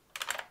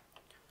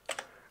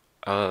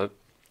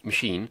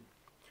machine,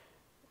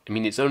 I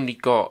mean, it's only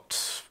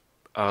got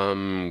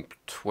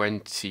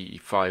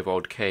 25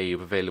 odd K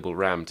of available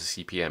RAM to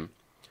CP-M.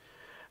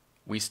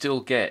 We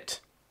still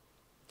get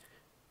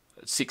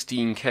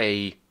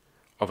 16K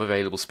of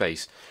available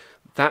space.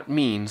 That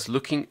means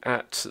looking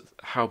at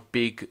how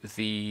big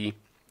the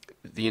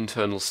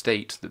internal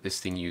state that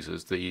this thing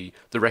uses, the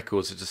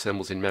records it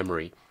assembles in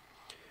memory,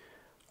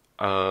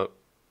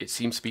 it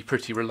seems to be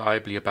pretty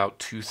reliably about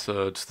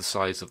 2/3 the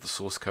size of the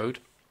source code.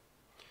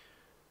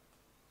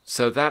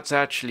 So that's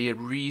actually a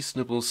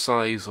reasonable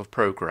size of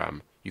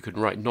program. You can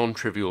write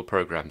non-trivial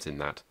programs in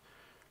that.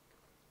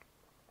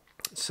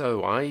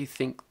 So I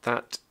think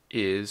that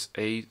is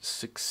a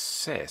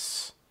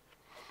success.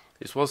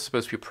 This was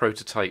supposed to be a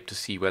prototype to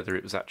see whether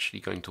it was actually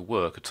going to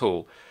work at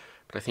all,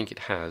 but I think it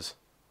has.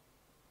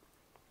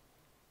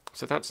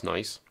 So that's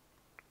nice.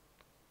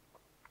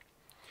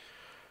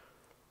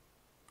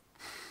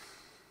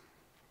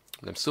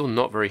 I'm still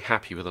not very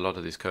happy with a lot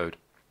of this code.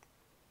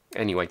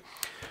 Anyway,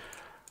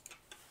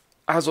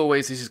 as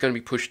always, this is going to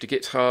be pushed to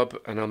GitHub,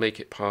 and I'll make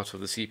it part of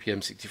the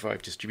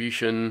CP/M-65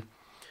 distribution.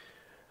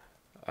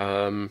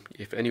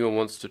 If anyone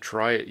wants to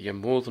try it, you're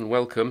more than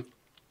welcome,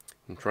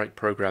 and write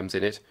programs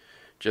in it.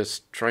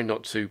 Just try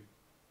not to,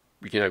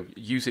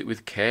 use it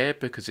with care,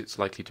 because it's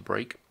likely to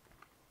break.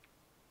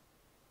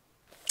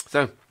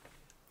 So,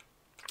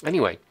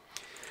 anyway,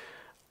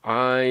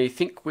 I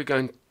think we're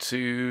going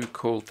to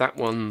call that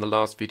one the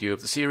last video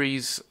of the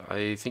series.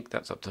 I think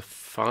that's up to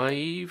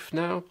 5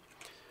 now.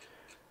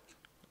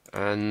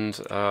 And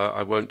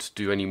I won't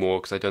do any more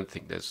because I don't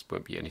think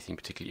won't be anything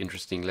particularly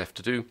interesting left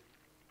to do.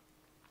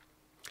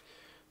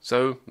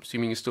 So,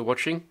 assuming you're still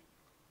watching,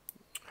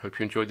 hope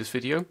you enjoyed this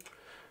video.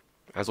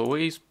 As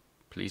always,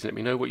 please let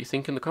me know what you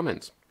think in the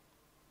comments.